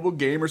the Horrible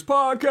Gamers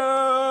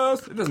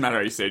podcast. It doesn't matter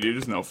how you say it, dude.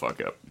 There's no fuck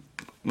up.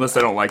 Unless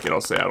I don't like it,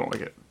 I'll say I don't like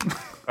it.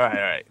 All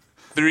right.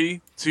 3,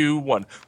 2, 1.